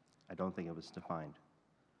 I don't think it was defined.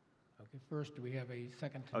 Okay, first, do we have a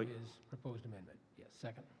second to his proposed amendment? Yes,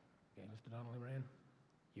 second. Okay, Mr. Donnelly Moran,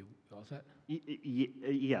 you all set?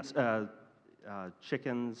 Yes,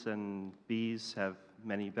 chickens and bees have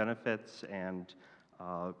many benefits, and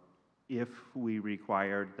if we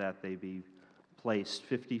required that they be placed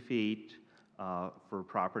 50 feet for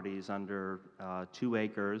properties under 2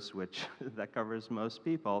 acres, which that covers most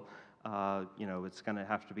people, you know, it's going to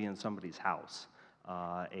have to be in somebody's house.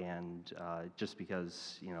 And just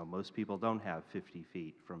because, you know, most people don't have 50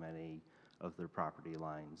 feet from any of their property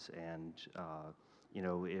lines. And, you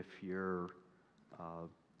know, if you're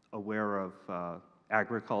aware of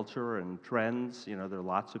agriculture and trends, you know, there are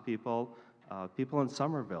lots of people. People in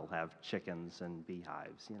Somerville have chickens and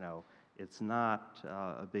beehives, you know. It's not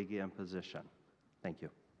a big imposition. Thank you.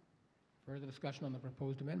 Further discussion on the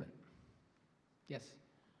proposed amendment? Yes.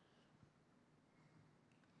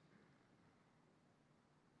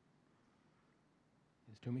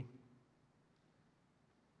 Ms. Toomey?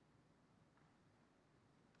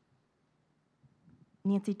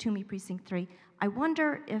 Nancy Toomey, Precinct 3. I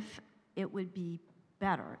wonder if it would be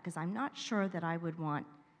better, because I'm not sure that I would want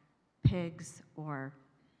pigs or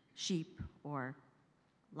sheep or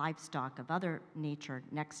livestock of other nature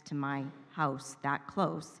next to my house that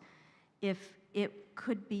close, if it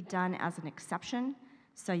could be done as an exception.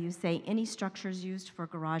 So you say any structures used for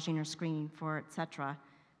garaging or screening for, et cetera,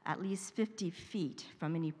 at least 50 feet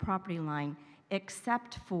from any property line,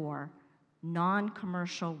 except for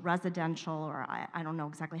non-commercial, residential, or I don't know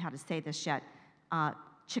exactly how to say this yet,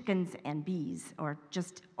 chickens and bees, or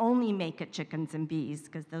just only make it chickens and bees,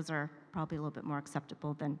 because those are probably a little bit more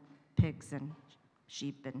acceptable than pigs and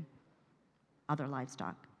sheep and other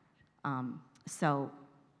livestock. So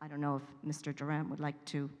I don't know if Mr. Durant would like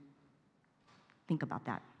to think about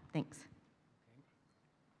that. Thanks.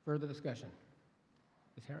 Further discussion?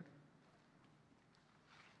 Ms. Herrick?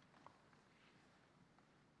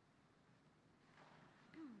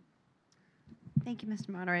 Thank you, Mr.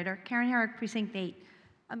 Moderator. Karen Herrick, Precinct 8.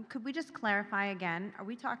 Could we just clarify again? Are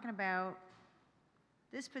we talking about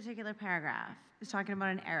this particular paragraph is talking about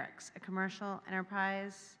an ERICS, a commercial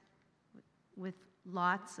enterprise with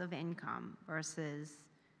lots of income versus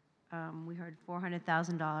we heard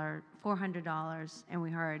 $400, and we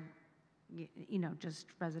heard, you know, just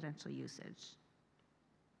residential usage?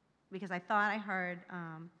 Because I thought I heard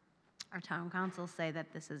our town council say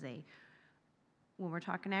that this is when we're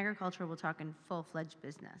talking agriculture, we're talking full-fledged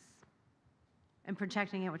business and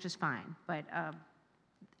protecting it, which is fine. But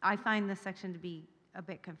I find this section to be a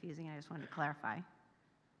bit confusing, and I just wanted to clarify.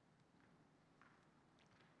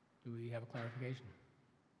 Do we have a clarification?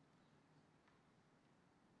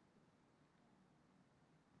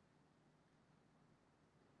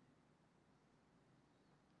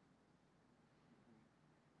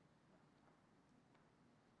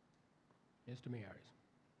 Mr. Miyares.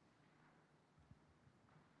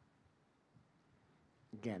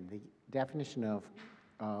 Again, the definition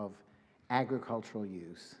of agricultural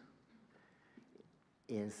use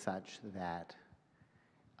is such that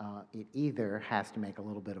it either has to make a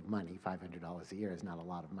little bit of money, $500 a year is not a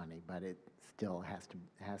lot of money, but it still has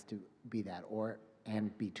to be that,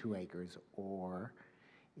 and be 2 acres, or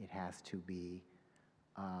it has to be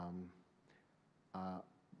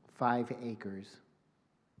 5 acres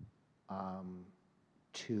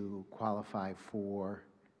to qualify for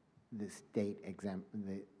the state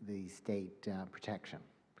protection.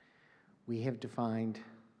 We have defined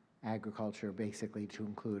agriculture basically to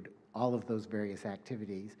include all of those various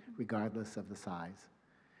activities, regardless of the size.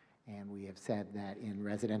 And we have said that in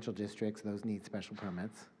residential districts, those need special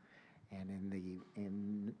permits, and in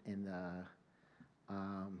the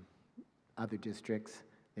other districts,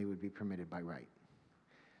 they would be permitted by right.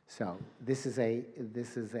 So this is a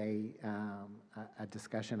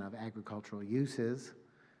discussion of agricultural uses.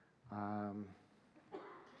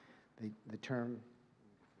 The term.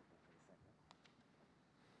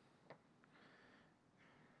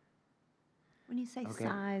 When you say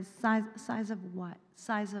Okay. size of what?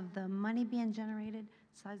 Size of the money being generated?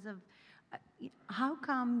 Size of, how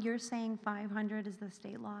come you're saying 500 is the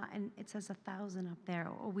state law and it says 1,000 up there?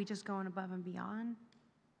 Are we just going above and beyond?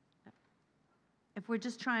 If we're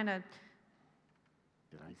just trying to,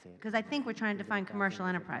 Did I say it? because I think we're trying to define commercial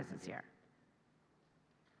enterprises here.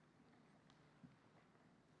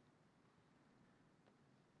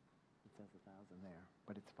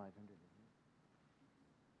 But it's 500.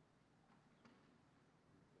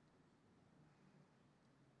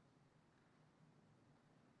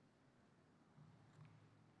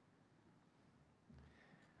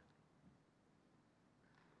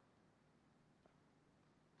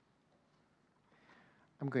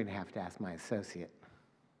 I'm going to have to ask my associate.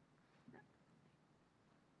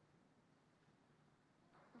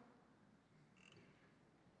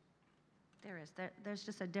 There's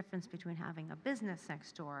just a difference between having a business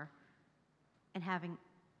next door and having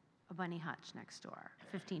a bunny hutch next door,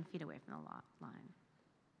 15 feet away from the lot line.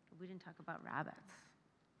 We didn't talk about rabbits.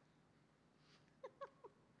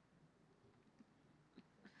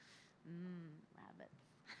 Rabbits.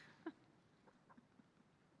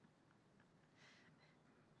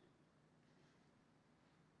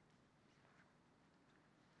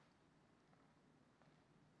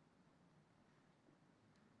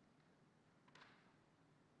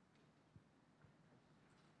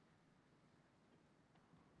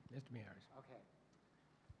 Mr. Meares. Okay.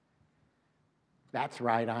 That's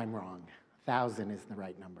right, I'm wrong. 1,000 is the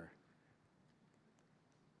right number.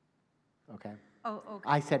 Okay? Oh, okay.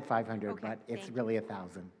 I said 500, Okay, but it's thank really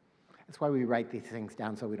 1,000. That's why we write these things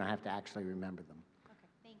down so we don't have to actually remember them. Okay,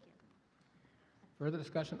 thank you. Further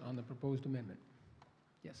discussion on the proposed amendment?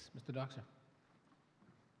 Yes, Mr. Doxer.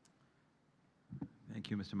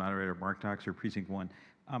 Thank you, Mr. Moderator. Mark Doxer, Precinct 1.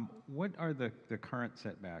 What are the current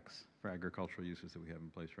setbacks for agricultural uses that we have in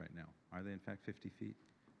place right now? Are they in fact 50 feet?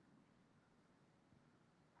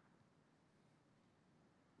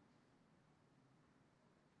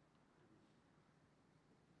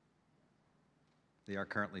 They are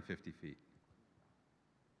currently 50 feet.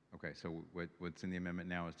 Okay, so what's in the amendment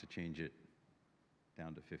now is to change it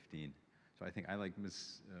down to 15. So I think I, like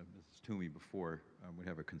Mrs. Toomey before, would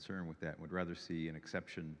have a concern with that, would rather see an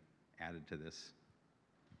exception added to this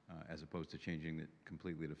as opposed to changing it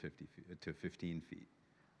completely to 15 feet.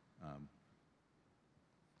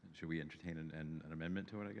 Should we entertain an amendment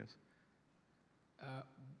to it, I guess?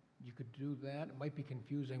 You could do that. It might be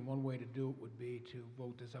confusing. One way to do it would be to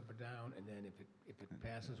vote this up or down, and then if it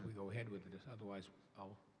passes, we go ahead with it. Otherwise,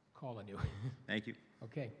 I'll call on you. Thank you.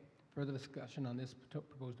 Okay. Further discussion on this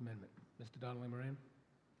proposed amendment? Mr. Donnelly Moran?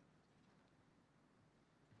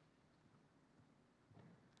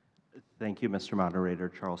 Thank you, Mr. Moderator.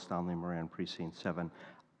 Charles Donnelly Moran, Precinct 7.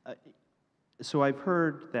 So I've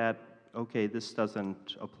heard that, okay, this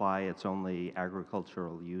doesn't apply, it's only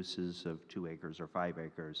agricultural uses of 2 acres or 5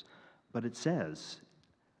 acres. But it says,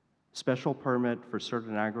 special permit for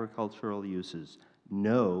certain agricultural uses.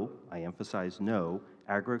 No, I emphasize no,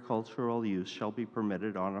 agricultural use shall be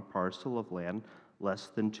permitted on a parcel of land less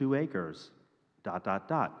than 2 acres, ...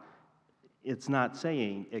 It's not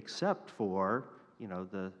saying except for,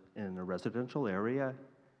 in a residential area,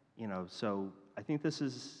 so I think this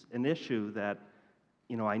is an issue that,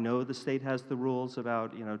 I know the state has the rules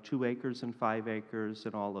about, 2 acres and 5 acres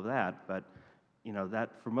and all of that, but, that,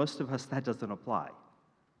 for most of us, that doesn't apply.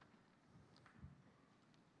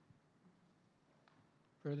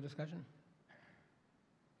 Further discussion?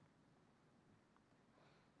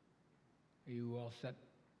 Are you all set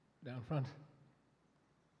down front?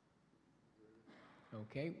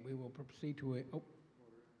 Okay, we will proceed to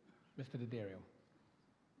Mr. D'Addario.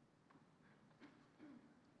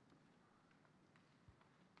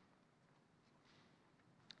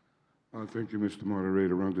 Thank you, Mr.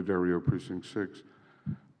 Moderator. Ron D'Addario, Precinct 6.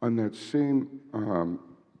 On that same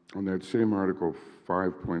article,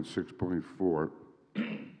 5.6.4,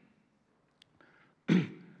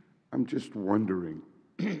 I'm just wondering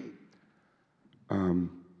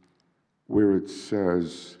where it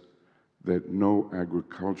says that no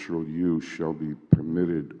agricultural use shall be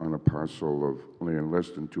permitted on a parcel of land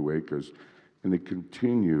less than 2 acres, and it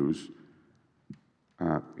continues,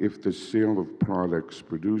 if the sale of products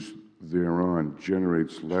produced thereon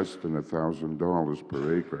generates less than $1,000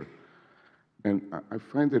 per acre. And I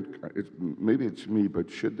find that, maybe it's me, but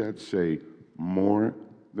should that say more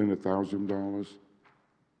than $1,000?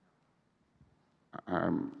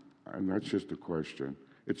 And that's just a question.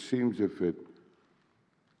 It seems if it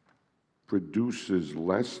produces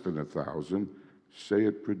less than 1,000, say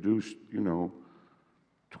it produced,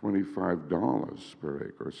 $25 per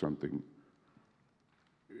acre or something,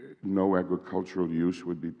 no agricultural use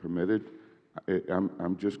would be permitted.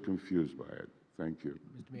 I'm just confused by it. Thank you.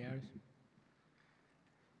 Mr. Meares?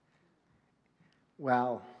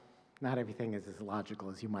 Well, not everything is as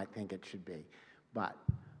logical as you might think it should be. But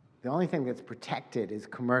the only thing that's protected is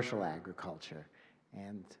commercial agriculture.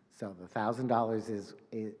 And so the $1,000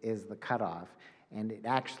 is the cutoff. And it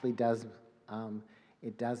actually does,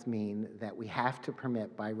 it does mean that we have to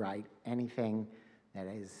permit by right anything that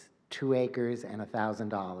is 2 acres and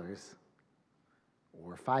 $1,000,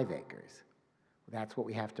 or 5 acres. That's what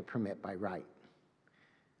we have to permit by right.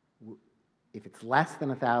 If it's less than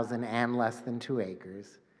 1,000 and less than 2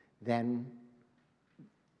 acres, then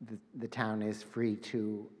the town is free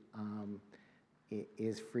to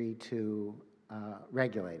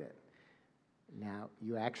regulate it. Now,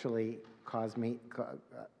 you actually caused me.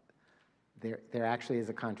 There actually is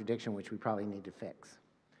a contradiction which we probably need to fix,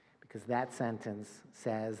 because that sentence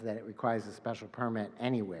says that it requires a special permit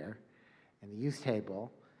anywhere, and the use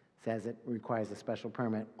table says it requires a special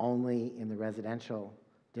permit only in the residential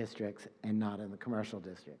districts and not in the commercial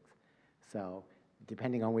districts. So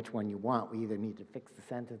depending on which one you want, we either need to fix the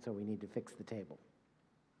sentence or we need to fix the table.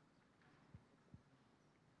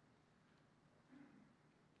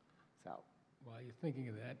 So While you're thinking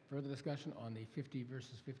of that, further discussion on the 50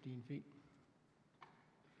 versus 15 feet?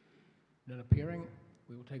 None appearing,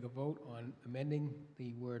 we will take a vote on amending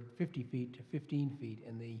the word 50 feet to 15 feet,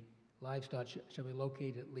 and the livestock shall be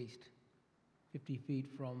located at least 50 feet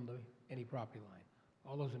from any property line.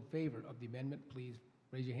 All those in favor of the amendment, please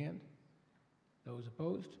raise your hand. Those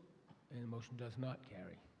opposed? And the motion does not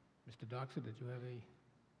carry. Mr. Doxer, did you have a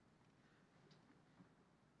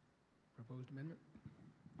proposed amendment?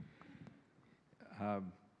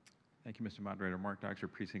 Thank you, Mr. Moderator. Mark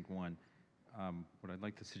Doxer, Precinct 1. What I'd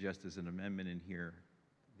like to suggest is an amendment in here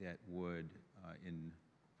that would, in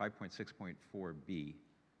 5.6.4b,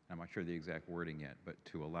 I'm not sure the exact wording yet, but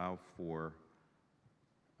to allow for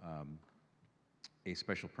a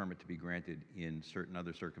special permit to be granted in certain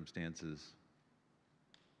other circumstances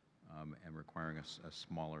and requiring a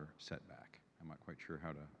smaller setback. I'm not quite sure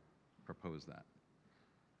how to propose that.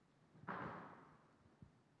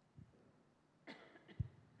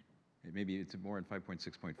 Maybe it's more in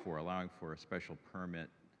 5.6.4, allowing for a special permit.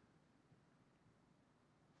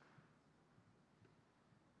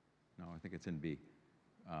 No, I think it's in B.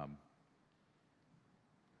 What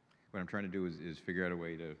I'm trying to do is figure out a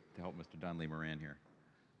way to help Mr. Donnelly Moran here.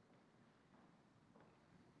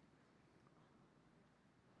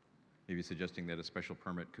 Maybe suggesting that a special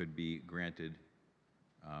permit could be granted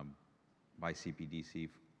by CPDC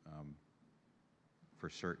for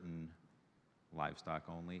certain livestock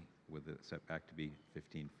only, with the setback to be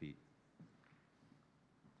 15 feet.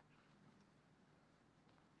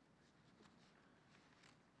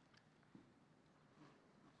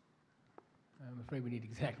 I'm afraid we need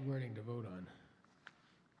exact wording to vote on.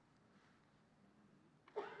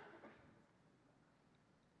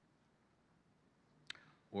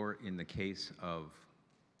 Or in the case of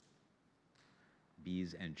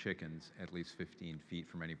bees and chickens, at least 15 feet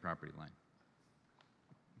from any property line.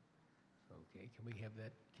 Okay, can we have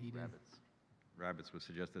that keyed in? Rabbits was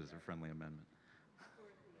suggested as a friendly amendment.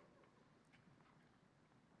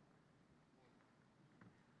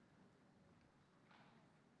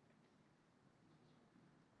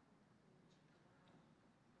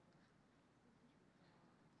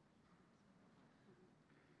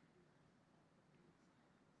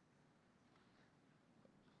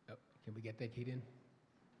 Can we get that keyed in?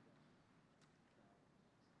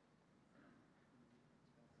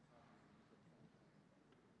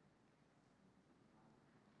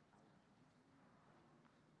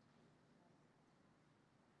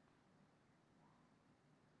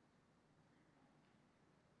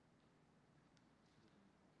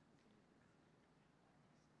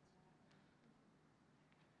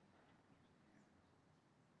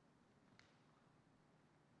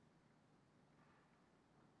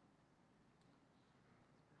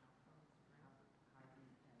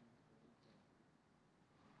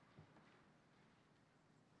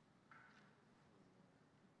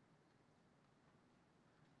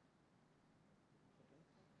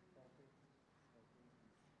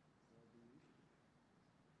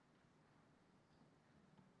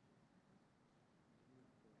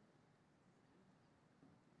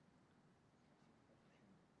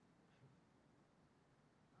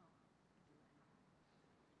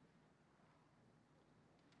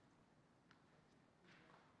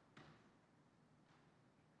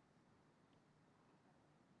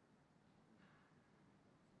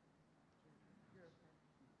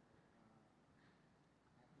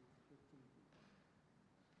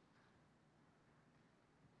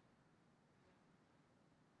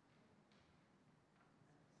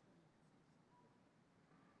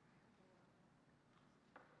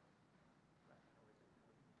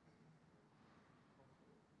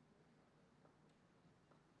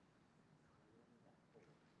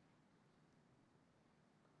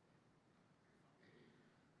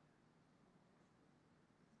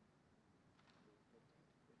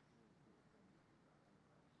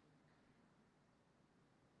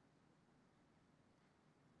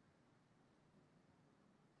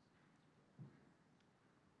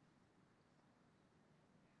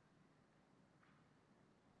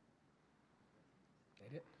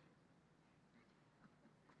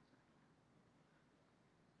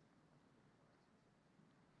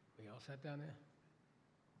 all set down there?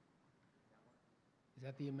 Is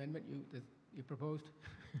that the amendment you proposed?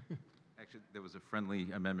 Actually, there was a friendly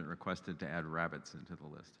amendment requested to add rabbits into the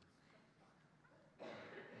list.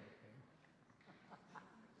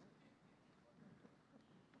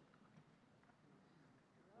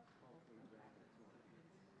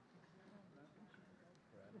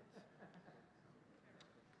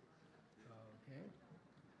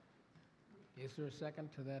 Okay. Is there a second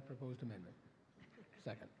to that proposed amendment?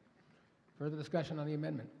 Second. Further discussion on the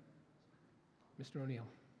amendment? Mr. O'Neill.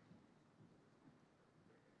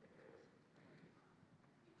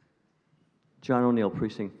 John O'Neill,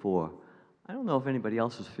 Precinct 4. I don't know if anybody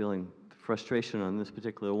else is feeling frustration on this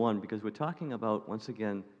particular one, because we're talking about, once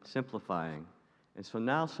again, simplifying. And so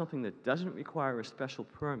now something that doesn't require a special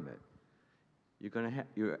permit,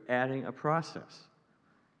 you're adding a process.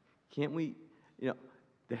 Can't we, there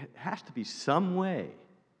has to be some way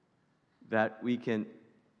that we can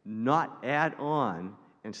not add on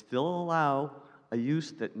and still allow a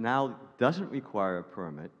use that now doesn't require a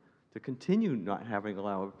permit to continue not having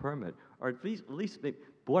allowed a permit, or at least maybe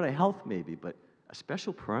Board of Health maybe, but a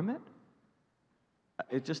special permit?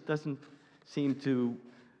 It just doesn't seem to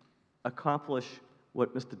accomplish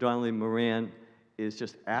what Mr. Donnelly Moran is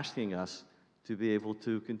just asking us to be able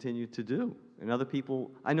to continue to do. And other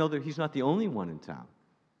people, I know that he's not the only one in town.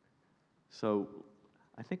 So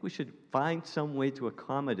I think we should find some way to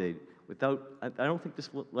accommodate without, I don't think this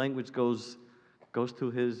language goes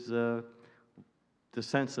to his, the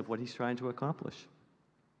sense of what he's trying to accomplish.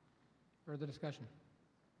 Further discussion?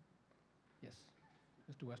 Yes.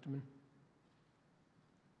 Mr. Westerman?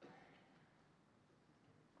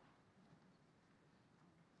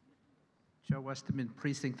 Joe Westerman,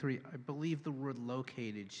 Precinct 3. I believe the word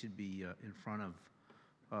located should be in front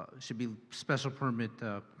of, should be special permit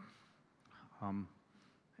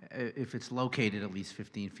if it's located at least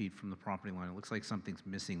 15 feet from the property line. It looks like something's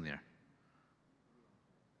missing there.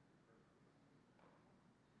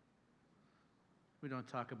 We don't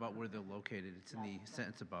talk about where they're located. It's in the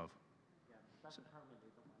sentence above.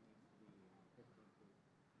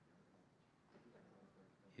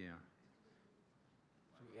 Yeah.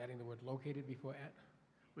 So we're adding the word located before at?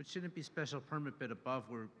 Which shouldn't be special permit, but above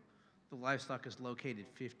where the livestock is located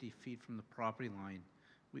 50 feet from the property line.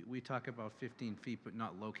 We talk about 15 feet, but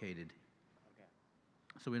not located. Okay.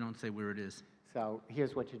 So we don't say where it is. So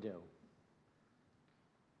here's what you do.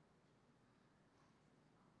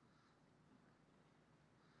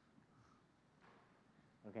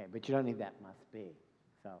 Okay, but you don't need that must be.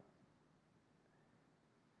 So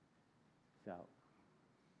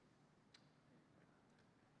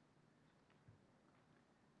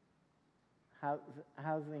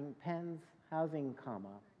housing, pens, housing, comma,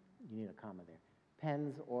 you need a comma there.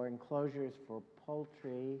 Pens or enclosures for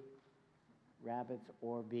poultry, rabbits,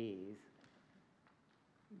 or bees.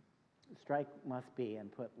 Strike must be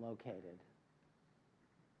and put located.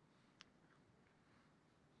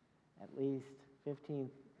 At least 15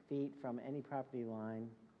 feet from any property line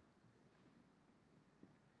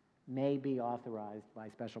may be authorized by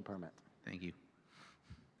special permit. Thank you.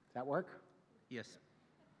 Does that work? Yes.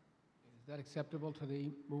 Is that acceptable to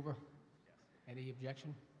the mover? Yes. Any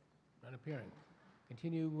objection? None appearing.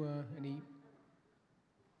 Continue, any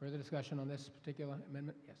further discussion on this particular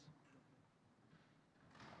amendment? Yes.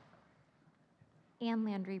 Ann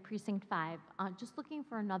Landry, Precinct 5. Just looking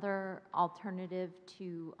for another alternative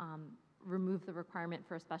to remove the requirement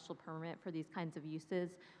for a special permit for these kinds of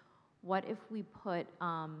uses. What if we put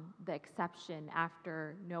the exception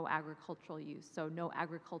after no agricultural use? So no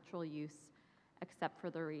agricultural use except for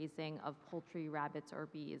the raising of poultry, rabbits, or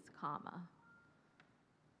bees, comma.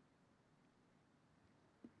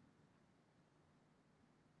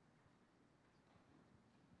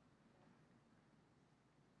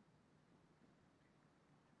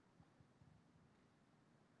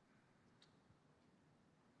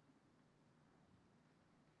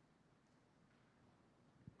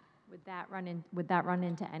 Would that run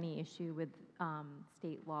into any issue with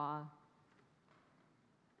state law?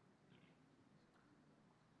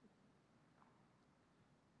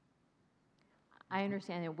 I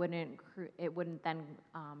understand it wouldn't then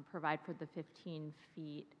provide for the 15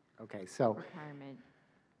 feet Okay, so requirement.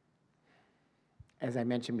 as I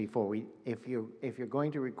mentioned before, if you're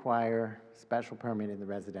going to require special permit in the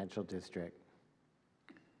residential district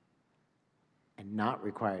and not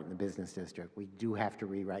require it in the business district, we do have to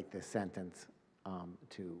rewrite this sentence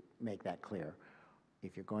to make that clear.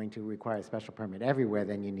 If you're going to require a special permit everywhere,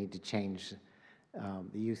 then you need to change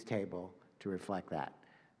the use table to reflect that.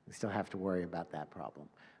 We still have to worry about that problem.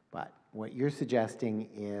 But what you're suggesting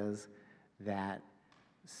is that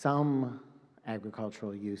some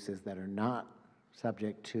agricultural uses that are not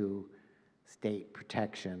subject to state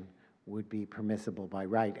protection would be permissible by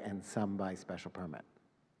right and some by special permit.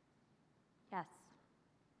 Yes.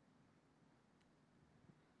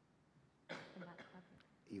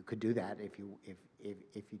 You could do that if you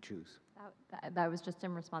choose. That was just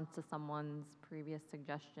in response to someone's previous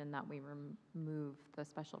suggestion that we remove the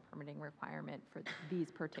special permitting requirement for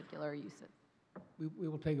these particular uses. We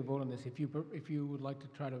will take a vote on this. If you would like to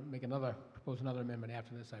try to propose another amendment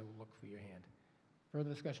after this, I will look for your hand. Further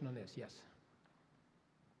discussion on this? Yes.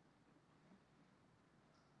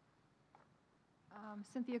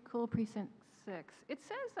 Cynthia Cool, Precinct 6. It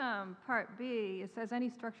says, Part B, it says any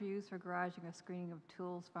structure used for garaging or screening of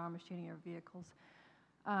tools, farm machinery, or vehicles,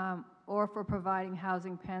 or for providing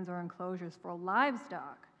housing pens or enclosures for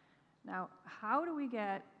livestock. Now, how do we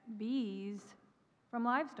get bees from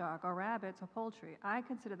livestock or rabbits or poultry? I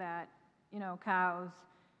consider that, cows,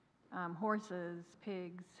 horses,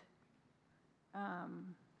 pigs,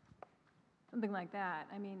 something like that.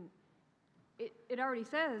 I mean, it already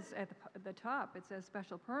says at the top, it says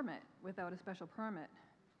special permit without a special permit.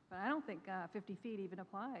 But I don't think 50 feet even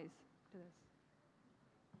applies to this.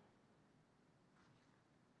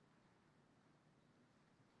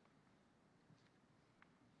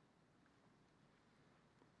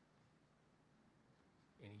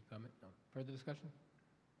 Any comment? No. Further discussion?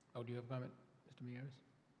 Oh, do you have a comment, Mr. Mieres?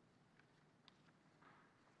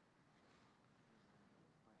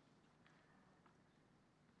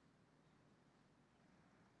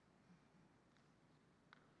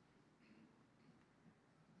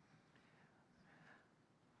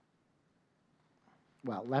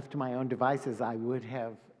 Well, left to my own devices, I would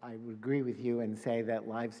agree with you and say that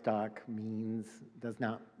livestock does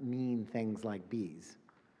not mean things like bees.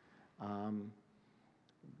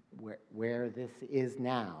 Where this is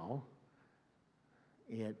now,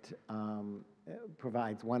 it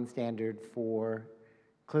provides one standard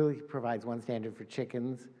clearly provides one standard for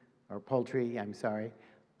chickens, or poultry, I'm sorry,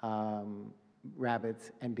 rabbits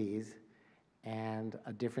and bees, and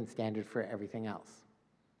a different standard for everything else.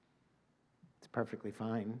 It's perfectly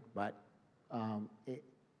fine, but if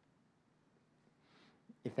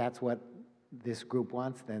that's what this group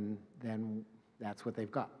wants, then that's what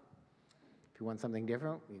they've got. If you want something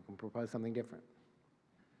different, you can propose something different.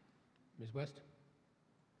 Ms. West?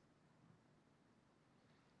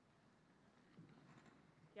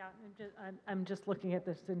 Yeah, I'm just looking at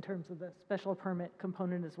this in terms of the special permit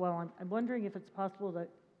component as well. I'm wondering if it's possible to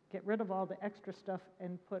get rid of all the extra stuff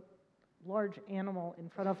and put large animal in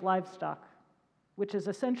front of livestock, which is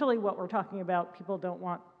essentially what we're talking about. People don't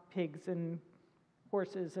want pigs and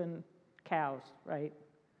horses and cows, right?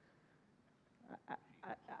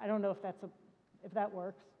 I don't know if that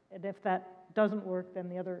works, and if that doesn't work, then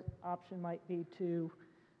the other option might be to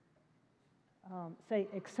say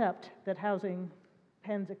accept that housing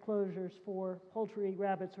pens, enclosures for poultry,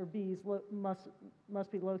 rabbits, or bees must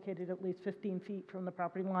be located at least 15 feet from the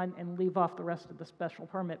property line, and leave off the rest of the special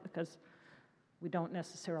permit, because we don't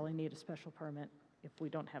necessarily need a special permit if we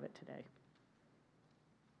don't have it today.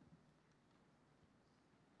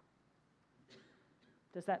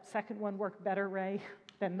 Does that second one work better, Ray,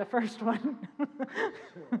 than the first one?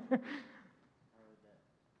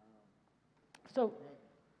 So,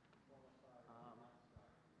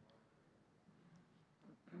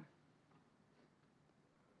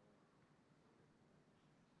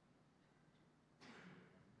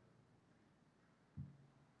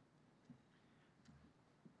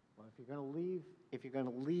 Well, if you're going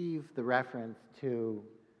to leave the reference to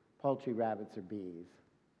poultry, rabbits, or bees,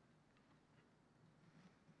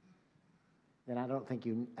 then I don't think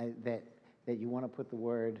that you want to put the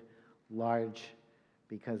word large,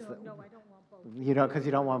 because no, I don't want both. Because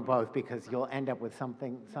you don't want both, because you'll end up with some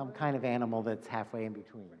kind of animal that's halfway in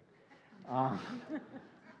between.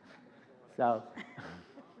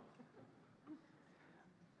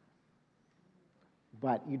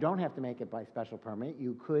 But you don't have to make it by special permit.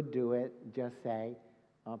 You could do it, just say,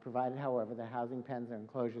 provided, however, the housing pens or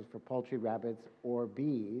enclosures for poultry, rabbits, or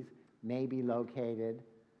bees may be located.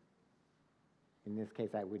 In this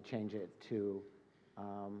case, I would change it to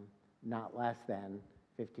not less than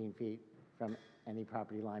 15 feet from any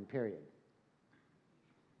property line, period.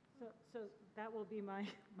 So that will be my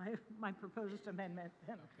proposed amendment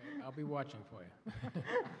then. Okay, I'll be watching for you.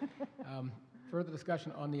 Further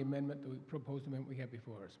discussion on the amendment, the proposed amendment we have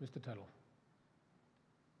before us. Mr. Tuttle.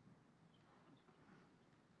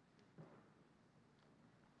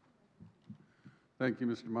 Thank you,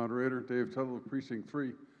 Mr. Moderator. Dave Tuttle of Precinct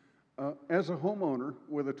 3. As a homeowner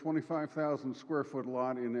with a 25,000 square foot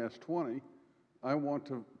lot in S20, I want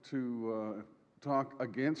to talk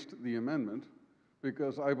against the amendment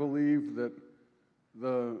because I believe that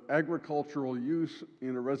the agricultural use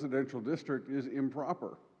in a residential district is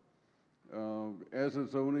improper as a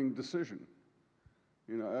zoning decision.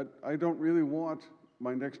 You know, I don't really want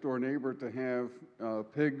my next door neighbor to have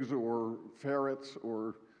pigs or ferrets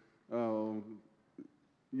or, you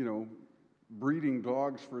know, breeding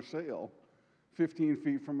dogs for sale 15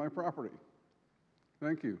 feet from my property.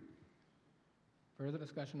 Thank you. Further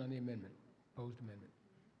discussion on the amendment, proposed amendment?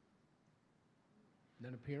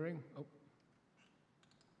 None appearing? Oh,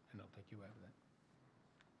 and I'll take you after that.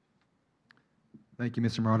 Thank you,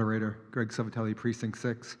 Mr. Moderator. Greg Savatelli, Precinct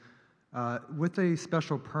 6. With a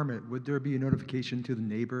special permit, would there be a notification to the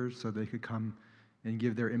neighbors so they could come and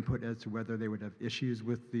give their input as to whether they would have issues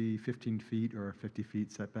with the 15 feet or 50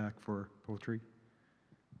 feet setback for poultry?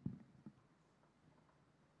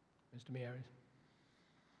 Mr. Meares?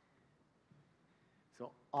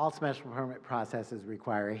 So all special permit processes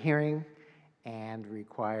require a hearing and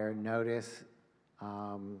require notice.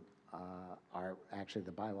 Actually,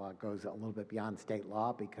 the bylaw goes a little bit beyond state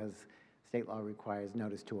law because state law requires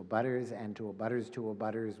notice to abutters and to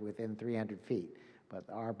abutters within 300 feet. But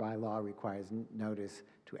our bylaw requires notice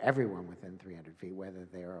to everyone within 300 feet, whether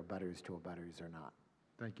they are abutters to abutters or not.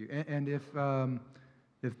 Thank you. And if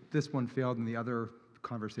this one failed in the other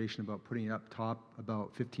conversation about putting it up top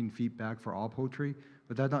about 15 feet back for all poultry,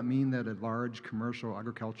 would that not mean that a large commercial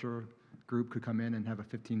agriculture group could come in and have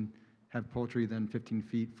poultry then 15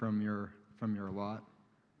 feet from your lot?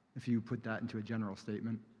 If you put that into a general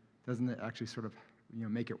statement, doesn't it actually sort of, you know,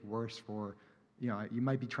 make it worse for, you know, you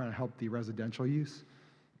might be trying to help the residential use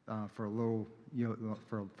for low, you know,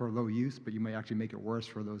 for low use, but you might actually make it worse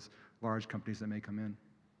for those large companies that may come in.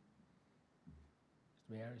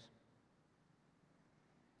 Mr. Meares?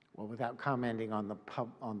 Well, without commenting on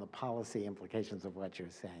the policy implications of what you're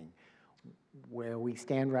saying, where we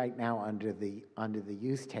stand right now under the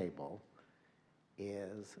use table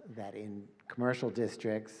is that in commercial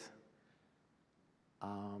districts,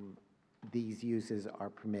 these uses are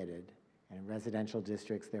permitted, and in residential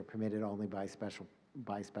districts, they're permitted only by special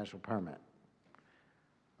permit.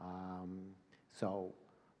 So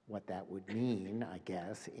what that would mean, I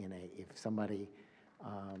guess, if somebody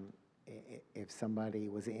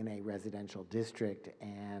was in a residential district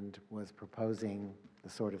and was proposing the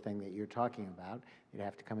sort of thing that you're talking about, you'd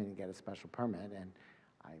have to come in and get a special permit, and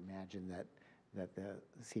I imagine that the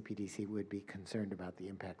CPDC would be concerned about the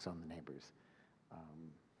impacts on the neighbors.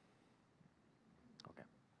 Okay.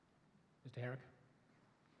 Mr. Herrick?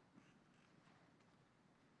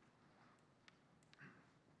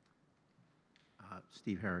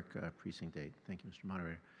 Steve Herrick, Precinct 8. Thank you, Mr.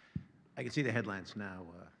 Moderator. I can see the headlines now.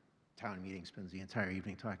 Town meeting spends the entire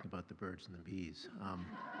evening talking about the birds and the bees.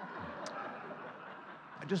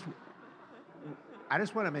 I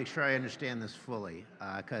just want to make sure I understand this fully,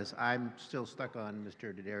 because I'm still stuck on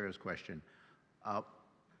Mr. D'Addario's question.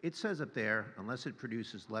 It says up there, unless it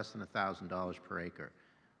produces less than $1,000 per acre.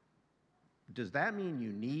 Does that mean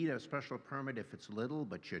you need a special permit if it's little,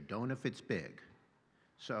 but you don't if it's big?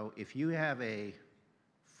 So if you have a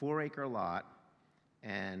 4-acre lot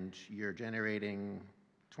and you're generating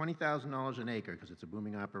 $20,000 an acre because it's a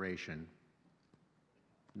booming operation,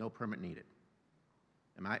 no permit needed.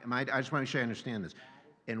 I just want to make sure I understand this.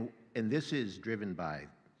 And this is driven by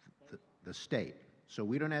the state. So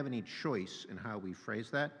we don't have any choice in how we phrase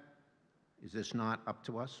that? Is this not up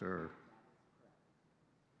to us, or?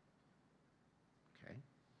 Okay.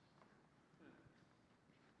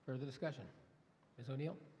 Further discussion? Ms.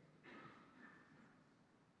 O'Neill?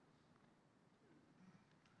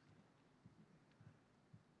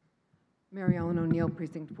 Mary Ellen O'Neill,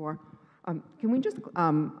 Precinct 4. Can we just,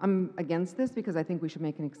 I'm against this because I think we should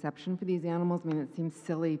make an exception for these animals. I mean, it seems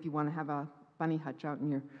silly if you want to have a bunny hutch out in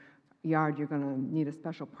your yard, you're going to need a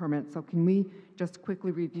special permit. So can we just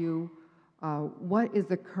quickly review what is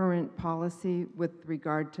the current policy with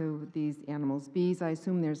regard to these animals? Bees, I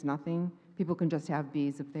assume there's nothing. People can just have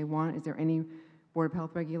bees if they want. Is there any Board of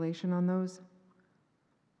Health regulation on those?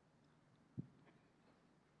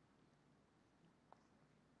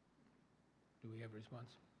 Do we have a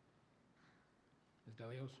response? Ms.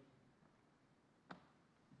 Delios?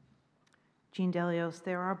 Jean Delios,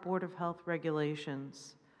 there are Board of Health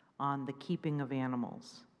regulations on the keeping of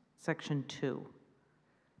animals, Section 2.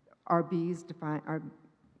 Are bees defined, I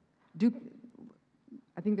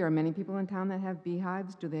think there are many people in town that have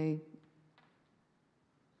beehives. Do they?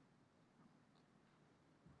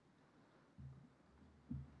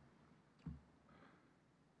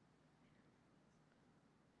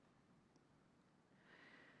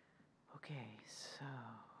 Okay, so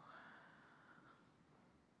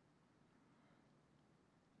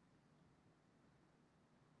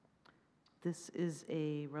This is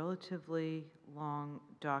a relatively long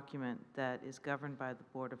document that is governed by the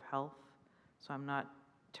Board of Health, so I'm not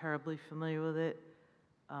terribly familiar with it,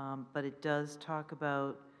 but it does talk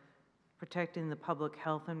about protecting the public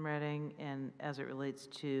health in Reading and as it relates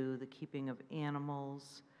to the keeping of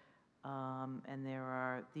animals. And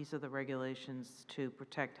these are the regulations to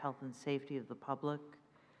protect health and safety of the public.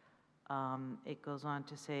 It goes on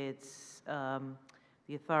to say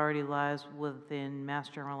the authority lies within Mass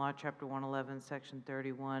General Law, Chapter 111, Section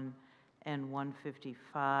 31 and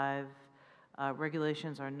 155.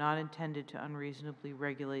 Regulations are not intended to unreasonably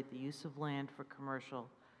regulate the use of land for commercial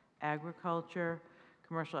agriculture.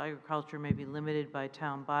 Commercial agriculture may be limited by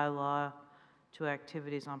town bylaw to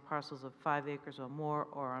activities on parcels of 5 acres or more,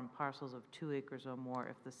 or on parcels of 2 acres or more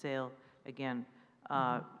if the sale, again,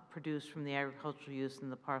 produced from the agricultural use in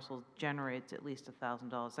the parcel generates at least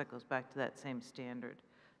 $1,000. That goes back to that same standard.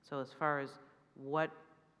 So as far as what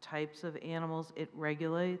types of animals it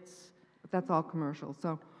regulates, But that's all commercial,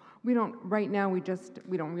 so we don't, right now, we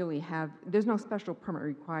don't really have, there's no special permit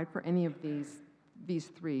required for any of these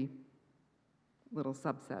three little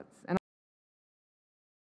subsets. And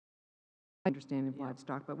I understand of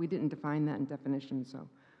livestock, but we didn't define that in definition, so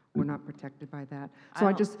we're not protected by that. So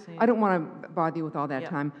I don't want to bother you with all that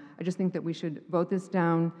time. I just think that we should vote this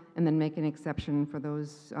down and then make an exception for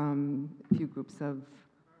those few groups of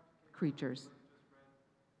creatures.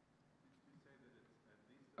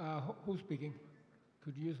 Who's speaking?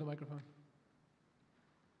 Could you use the microphone?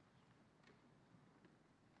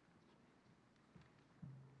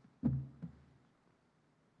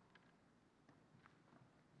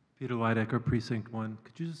 Peter Lydecker, Precinct 1.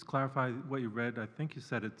 Could you just clarify what you read? I think you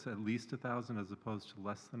said it's at least 1,000 as opposed to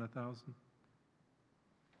less than 1,000?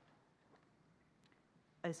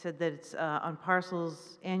 I said that it's on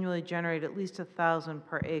parcels annually generate at least 1,000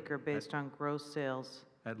 per acre based on gross sales.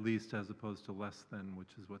 At least as opposed to less than, which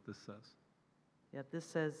is what this says. Yeah, this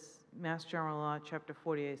says Mass General Law, Chapter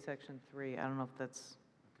 48, Section 3. I don't know if that's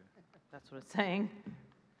what it's saying.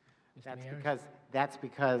 That's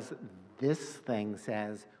because this thing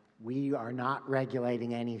says we are not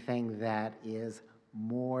regulating anything that is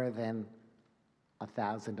more than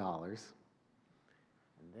 $1,000. And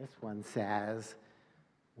this one says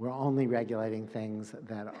we're only regulating things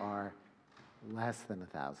that are less than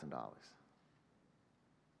 $1,000.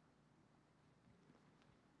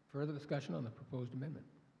 Further discussion on the proposed amendment?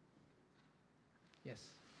 Yes.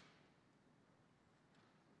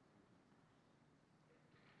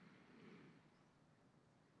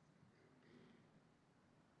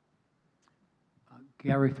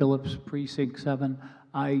 Gary Phillips, Precinct 7.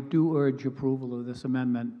 I do urge approval of this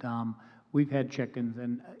amendment. We've had chickens,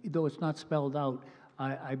 and though it's not spelled out,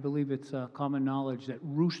 I believe it's common knowledge that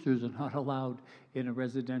roosters are not allowed in a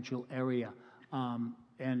residential area.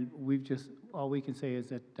 And all we can say is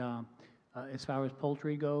that as far as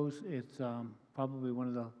poultry goes, it's probably one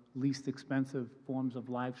of the least expensive forms of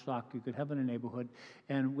livestock you could have in a neighborhood.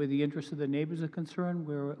 And where the interests of the neighbors are concerned,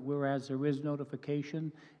 whereas there is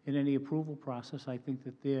notification in any approval process, I think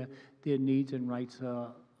that their needs and rights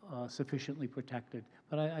are sufficiently protected.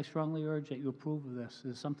 But I strongly urge that you approve of this.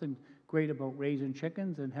 There's something great about raising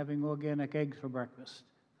chickens and having organic eggs for breakfast.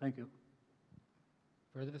 Thank you.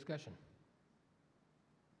 Further discussion?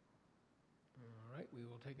 All right, we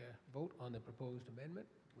will take a vote on the proposed amendment,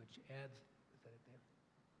 which adds, is that it there?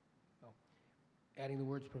 Oh. Adding the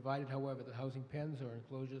words provided, however, that housing pens or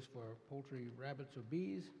enclosures for poultry, rabbits, or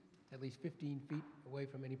bees at least 15 feet away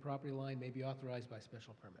from any property line may be authorized by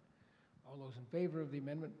special permit. All those in favor of the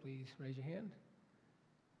amendment, please raise your hand.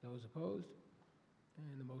 Those opposed?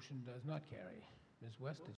 And the motion does not carry. Ms.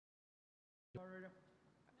 West,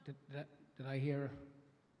 did I hear?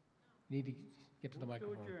 Need to get to the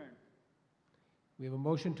microphone. We have a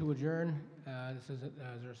motion to adjourn. Is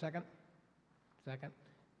there a second? Second.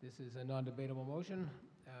 This is a non-debatable motion.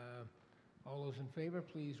 All those in favor,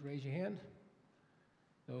 please raise your hand.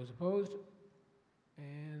 Those opposed?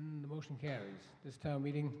 And the motion carries. This town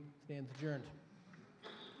meeting stands adjourned.